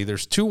somebody,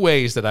 there's two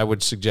ways that I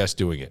would suggest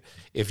doing it.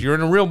 If you're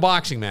in a real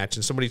boxing match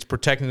and somebody's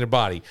protecting their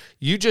body,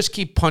 you just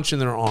keep punching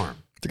their arm.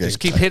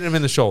 Just keep hitting them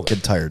in the shoulder.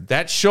 Get tired.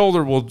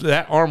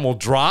 That arm will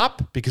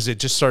drop because it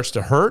just starts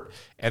to hurt.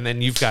 And then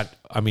you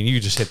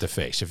just hit the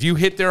face. If you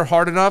hit there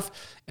hard enough,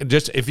 and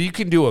if you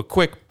can do a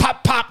quick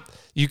pop,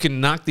 you can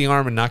knock the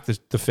arm and knock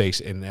the face,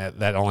 and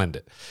that'll end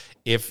it.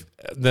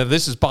 Now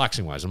this is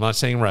boxing wise. I'm not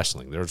saying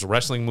wrestling. There's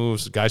wrestling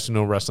moves. Guys who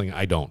know wrestling,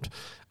 I don't.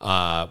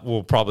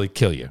 Will probably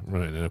kill you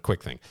in a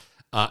quick thing.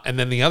 And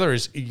then the other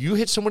is you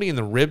hit somebody in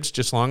the ribs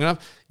just long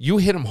enough. You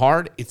hit them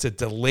hard. It's a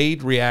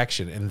delayed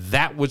reaction, and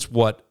that was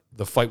what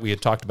the fight we had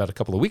talked about a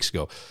couple of weeks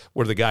ago,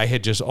 where the guy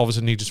had just all of a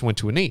sudden he just went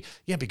to a knee.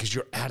 Yeah, because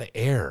you're out of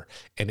air,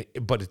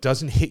 but it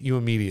doesn't hit you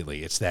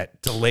immediately. It's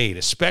that delayed,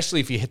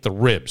 especially if you hit the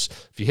ribs.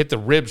 If you hit the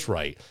ribs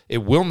right, it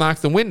will knock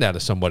the wind out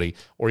of somebody,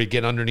 or you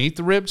get underneath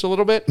the ribs a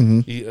little bit,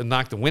 you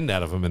knock the wind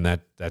out of them, and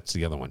that's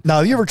the other one. Now,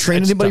 have you ever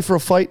trained anybody for a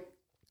fight?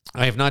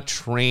 I have not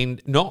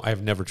trained. No, I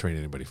have never trained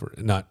anybody for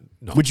no.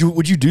 Would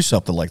you do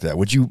something like that?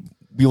 Would you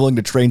be willing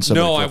to train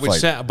somebody? No, for a I would fight?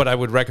 say, but I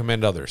would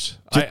recommend others.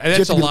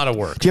 That's a lot of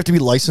work. Do you have to be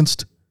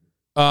licensed?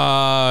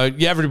 Yeah,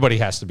 everybody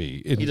has to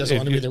be. He doesn't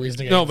want to be the reason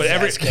to get no, but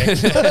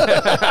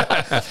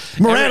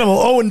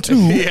Maranimal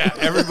 0-2. Yeah,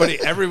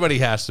 everybody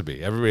has to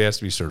be. Everybody has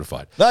to be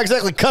certified. Not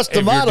exactly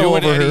customato over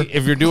here.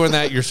 If you're doing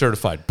that, you're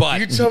certified. But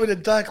you told me to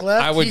duck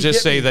left. I would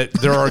just say that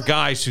there are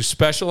guys who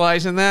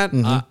specialize in that.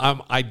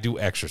 I do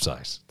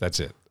exercise. That's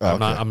it.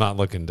 Okay. I'm not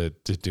looking to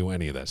do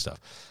any of that stuff.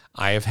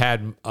 I have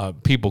had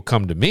people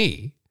come to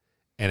me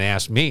and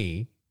ask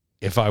me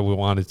if I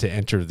wanted to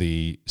enter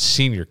the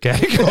senior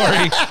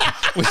category,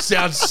 which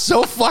sounds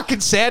so fucking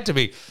sad to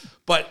me.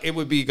 But it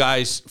would be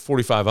guys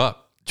 45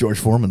 up. George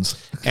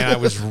Foreman's. And I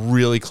was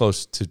really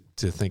close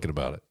to thinking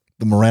about it.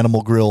 The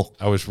Maranimal Grill.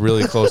 I was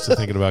really close to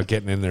thinking about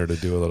getting in there to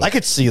do a little. I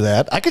could see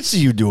that. I could see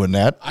you doing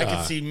that. I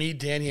could see me,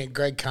 Danny, and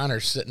Greg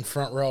Connors sitting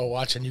front row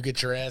watching you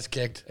get your ass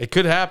kicked. It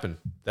could happen.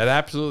 That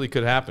absolutely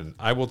could happen.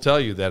 I will tell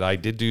you that I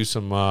did do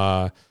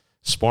some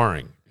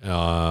sparring.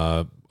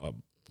 A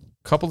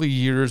couple of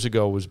years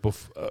ago was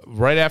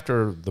right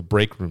after the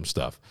break room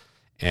stuff,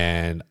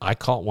 and I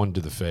caught one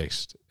to the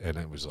face, and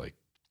it was like,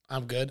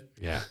 I'm good.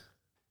 Yeah.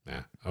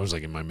 I was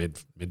like in my mid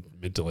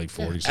to late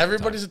 40s.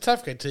 Everybody's a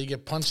tough guy till you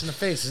get punched in the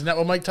face. Isn't that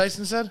what Mike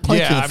Tyson said?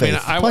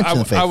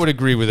 I would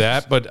agree with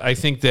that, but I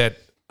think that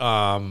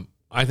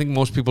I think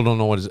most people don't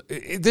know what it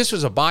is. This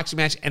was a boxing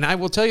match, and I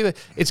will tell you that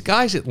it's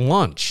guys at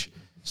lunch.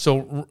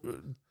 So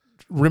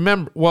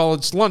remember,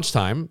 it's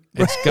lunchtime.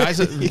 It's guys,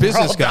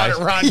 business guys.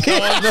 Ron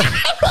Cohen.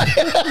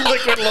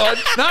 Liquid lunch.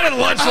 Not at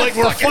lunch like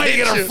we're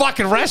fighting at a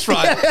fucking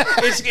restaurant.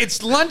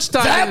 It's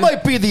lunchtime. That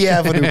might be the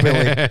avenue,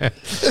 Billy.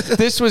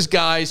 This was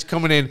guys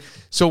coming in.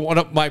 So one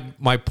of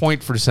my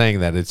point for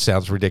saying that, it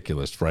sounds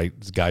ridiculous, right?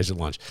 It's guys at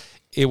lunch.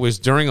 It was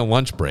during a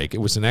lunch break. It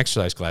was an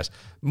exercise class.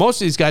 Most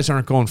of these guys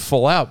aren't going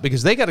full out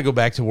because they got to go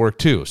back to work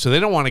too. So they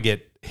don't want to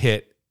get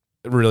hit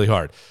really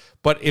hard.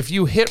 But if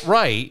you hit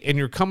right and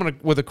you're coming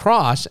with a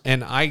cross,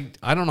 and I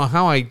don't know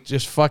how I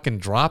just fucking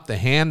dropped the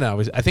hand.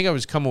 I think I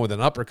was coming with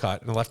an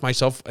uppercut and left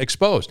myself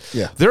exposed.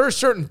 Yeah. There are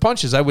certain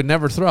punches I would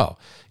never throw.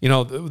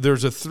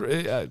 There's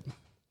a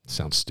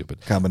sounds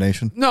stupid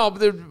combination. No,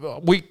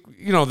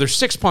 there's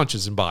 6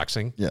 punches in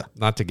boxing. Yeah.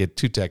 Not to get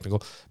too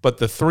technical, but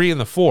the 3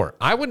 and the 4.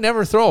 I would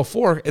never throw a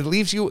 4. It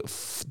leaves you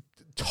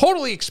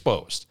totally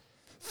exposed.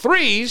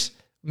 Threes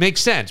make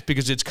sense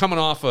because it's coming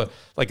off a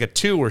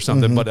 2 or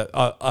something, but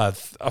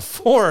a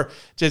 4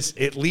 just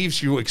it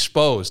leaves you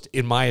exposed,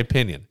 in my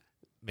opinion.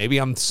 Maybe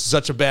I'm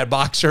such a bad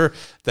boxer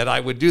that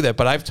I would do that,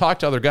 but I've talked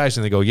to other guys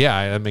and they go,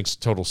 "Yeah, that makes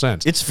total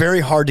sense." It's very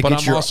hard to but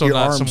get I'm also your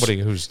not arms. somebody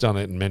who's done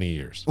it in many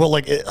years. Well,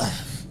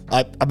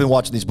 I've been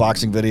watching these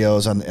boxing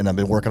videos and I've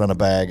been working on a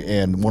bag,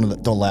 and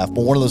don't laugh,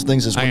 but one of those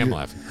things is I when am you're-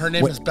 laughing. Her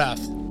name is Beth.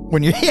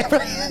 When you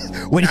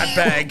when Not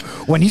bag.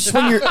 when you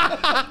swing your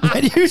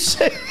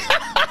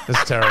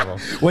That's terrible.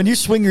 when you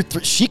swing your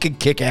she can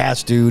kick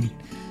ass, dude.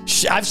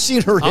 I've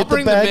seen her I'll hit the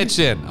bring the bag. mitts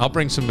in. I'll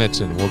bring some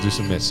mitts in. We'll do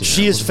some mitts in.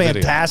 She is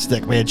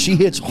fantastic, man. She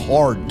hits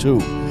hard too.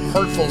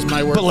 Hurtful's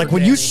my word. But like for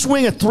when you Danny.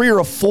 swing a 3 or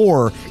a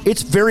 4,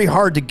 it's very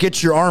hard to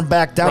get your arm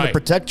back down to Right.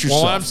 protect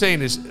yourself. Well, what I'm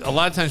saying is, a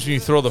lot of times when you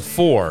throw the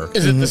 4,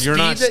 Is it the you're speed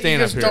not that staying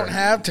you up just here. don't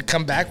have to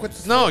come back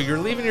with? No, you're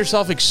leaving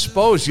yourself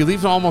exposed. You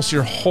leave almost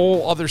your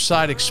whole other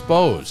side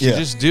exposed. You Yeah.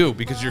 just do,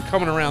 because you're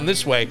coming around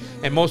this way,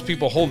 and most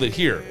people hold it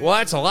here. Well,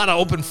 that's a lot of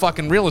open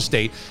fucking real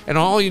estate, and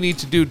all you need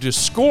to do to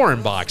score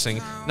in boxing,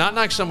 not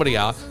knock somebody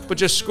out, but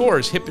just score,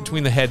 is hit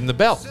between the head and the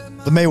belt.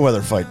 The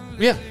Mayweather fight.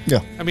 Yeah. Yeah.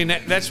 I mean,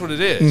 that's what it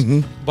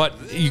is. But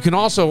you can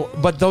also,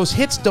 but those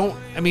hits don't,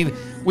 I mean,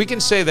 we can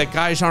say that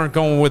guys aren't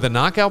going with a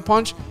knockout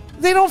punch.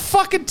 They don't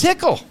fucking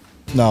tickle.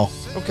 No.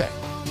 Okay.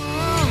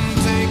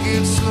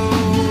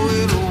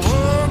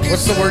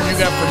 What's the word you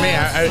got for me?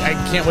 I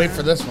can't wait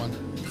for this one.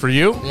 For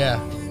you? Yeah.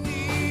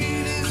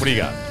 What do you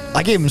got?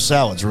 I gave him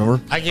salads,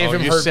 remember? I gave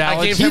him you hurt. I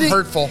salads? gave He him didn't-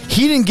 hurtful.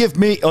 He didn't give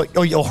me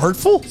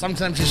hurtful?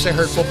 Sometimes you say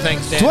hurtful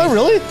things, Danny. Do I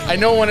really? I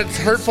know when it's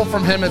hurtful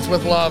from him, it's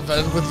with love.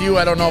 And with you,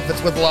 I don't know if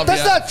it's with love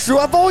That's yet. not true.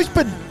 I've always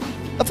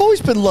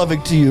been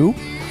loving to you.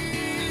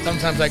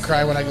 Sometimes I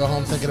cry when I go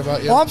home thinking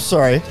about you. Oh, I'm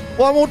sorry.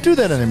 Well, I won't do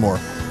that anymore.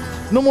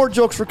 No more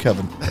jokes for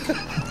Kevin.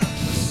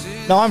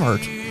 Now I'm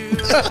hurt.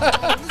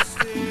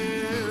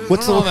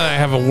 What's the? That I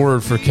have a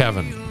word for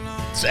Kevin.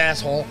 It's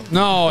asshole.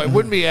 No, it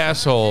wouldn't be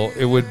asshole.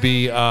 It would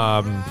be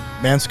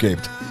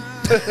Manscaped.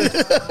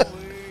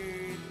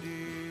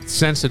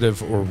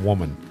 sensitive or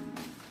woman.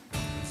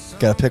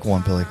 Gotta pick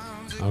one, Billy.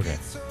 Okay.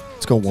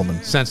 Let's go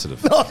woman.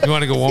 Sensitive. You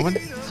want to go woman?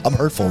 I'm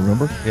hurtful,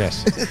 remember?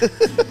 Yes.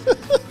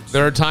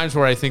 There are times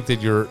where I think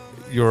that you're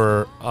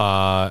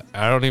I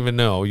don't even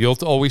know. You'll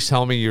always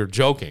tell me you're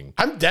joking.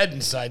 I'm dead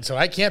inside, so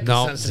I can't be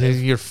No,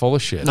 sensitive. you're full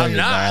of shit. No, I'm you're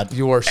not.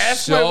 You are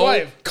Ask so my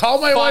wife. Call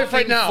my wife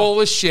right fucking now.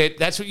 full of shit.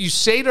 That's what you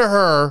say to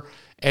her,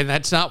 and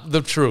that's not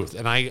the truth.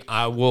 And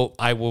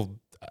I'll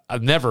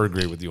never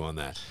agree with you on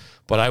that.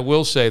 But I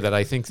will say that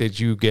I think that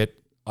you get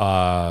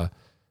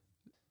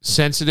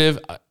sensitive.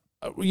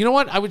 You know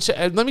what? I would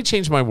say, let me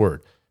change my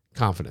word.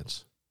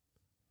 Confidence.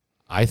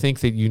 I think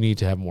that you need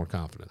to have more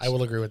confidence. I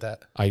will agree with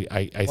that. I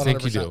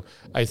think you do.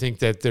 I think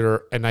that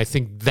I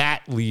think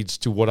that leads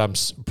to what I'm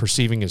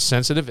perceiving as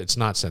sensitive. It's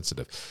not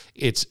sensitive.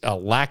 It's a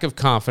lack of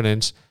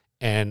confidence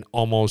and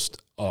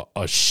almost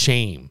a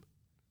shame,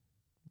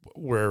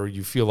 where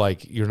you feel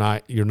like you're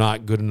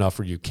not good enough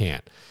or you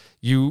can't.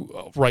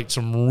 You write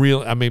some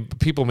real. I mean,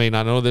 people may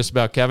not know this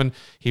about Kevin.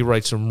 He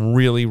writes some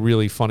really,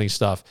 really funny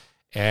stuff,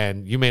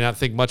 and you may not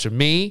think much of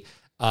me.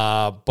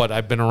 But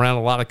I've been around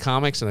a lot of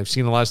comics and I've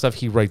seen a lot of stuff.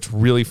 He writes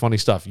really funny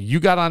stuff.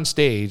 You got on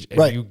stage and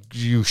Right.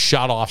 you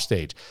shot off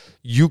stage.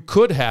 You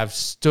could have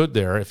stood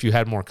there if you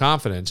had more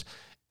confidence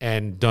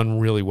and done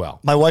really well.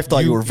 My wife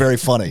thought you were very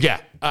funny. Yeah.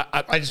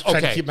 I just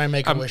tried to keep my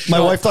Make-A-Wish. My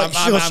wife thought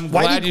she goes, I'm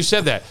why glad did- you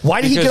said that. why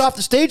did he get because off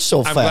the stage so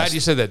I'm fast? glad you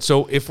said that.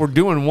 So if we're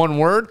doing one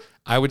word,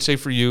 I would say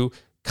for you,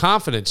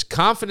 confidence.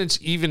 Confidence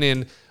even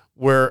in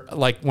where,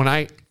 like,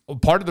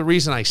 part of the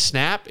reason I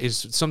snap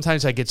is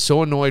sometimes I get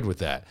so annoyed with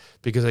that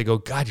because I go,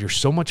 God, you're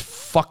so much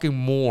fucking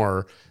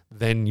more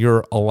than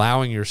you're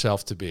allowing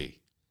yourself to be.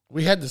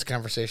 We had this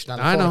conversation on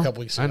the I phone know. a couple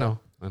weeks ago.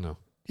 I know.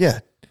 Yeah.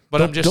 But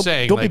Don't- I'm just don't-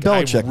 saying, don't be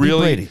like, Belichick, be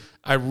Brady.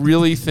 I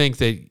really think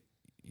that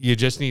you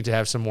just need to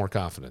have some more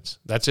confidence.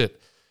 That's it.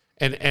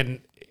 And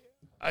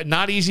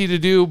not easy to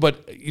do,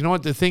 but you know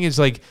what? The thing is,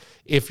 like,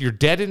 if you're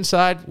dead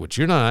inside, which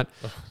you're not,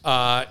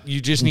 you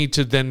just need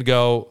to then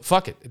go,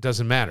 fuck it. It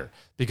doesn't matter.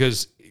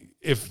 Because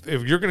if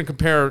you're going to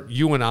compare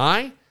you and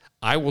I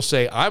will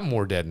say I'm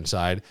more dead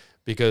inside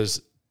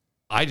because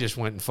I just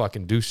went and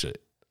fucking do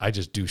shit. I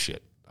just do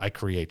shit. I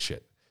create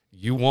shit.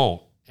 You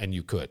won't, and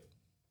you could.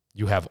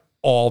 You have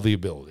all the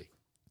ability,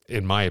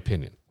 in my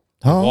opinion.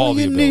 All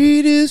the you ability.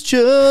 need is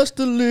just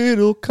a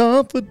little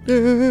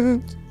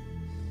confidence.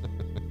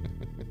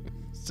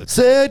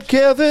 Said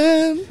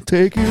Kevin,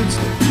 take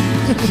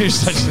it. You're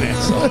such an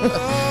asshole.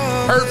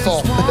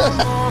 Hurtful.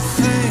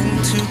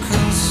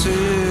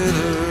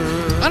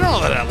 I don't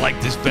know that I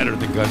like this better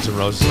than Guns N'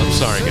 Roses. I'm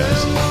sorry,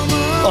 guys.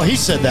 Oh, he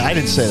said that. I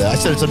didn't say that. I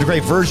said it's a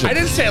great version. I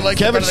didn't say I liked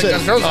Kevin it better than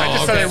said- Guns N' Roses. I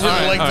just said I okay. really All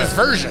right, like all this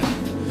version.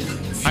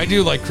 I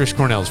do like Chris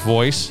Cornell's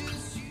voice.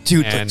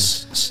 Dude,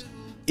 And-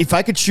 if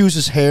I could choose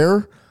his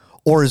hair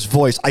or his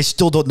voice, I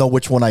still don't know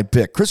which one I'd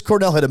pick. Chris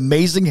Cornell had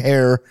amazing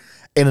hair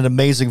and an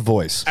amazing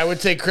voice. I would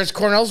take Chris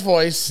Cornell's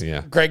voice,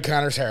 Yeah. Greg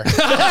Connor's hair.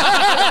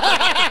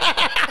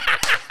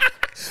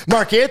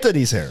 Mark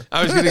Anthony's hair.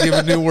 I was going to give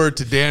a new word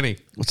to Danny.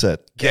 What's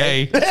that?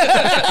 Gay.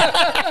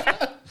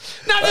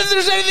 Not that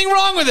there's anything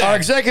wrong with it. Our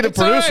executive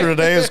producer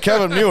today is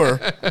Kevin Muir.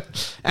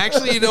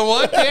 Actually, you know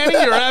what, Danny?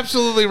 You're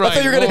absolutely right. I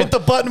thought you were going to hit the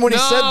button when he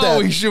said that.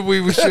 We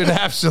should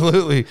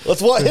absolutely.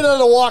 Let's hit it on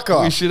the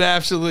walk-off. We should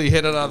absolutely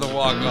hit it on the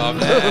walk-off.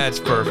 That's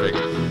perfect.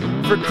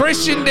 For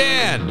Christian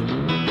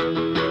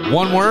Dan,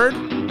 one word?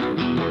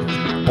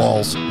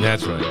 Balls.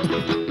 That's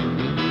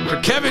right. For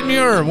Kevin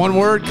Muir, one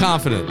word,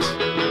 confidence.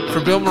 For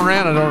Bill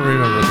Moran, I don't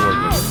remember what the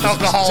word was.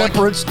 Alcoholic.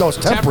 Temperance. No, it's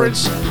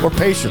temperance or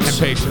patience. And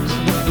patience.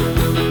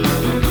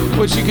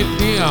 Which you could,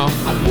 you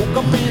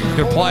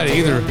could apply to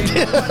either.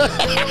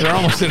 They're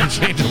almost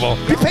interchangeable.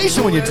 Be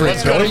patient when you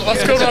drink.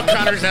 Let's go to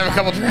O'Connor's and have a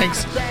couple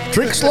drinks.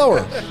 Drink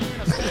slower.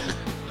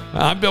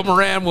 I'm Bill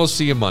Moran. We'll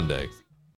see you Monday.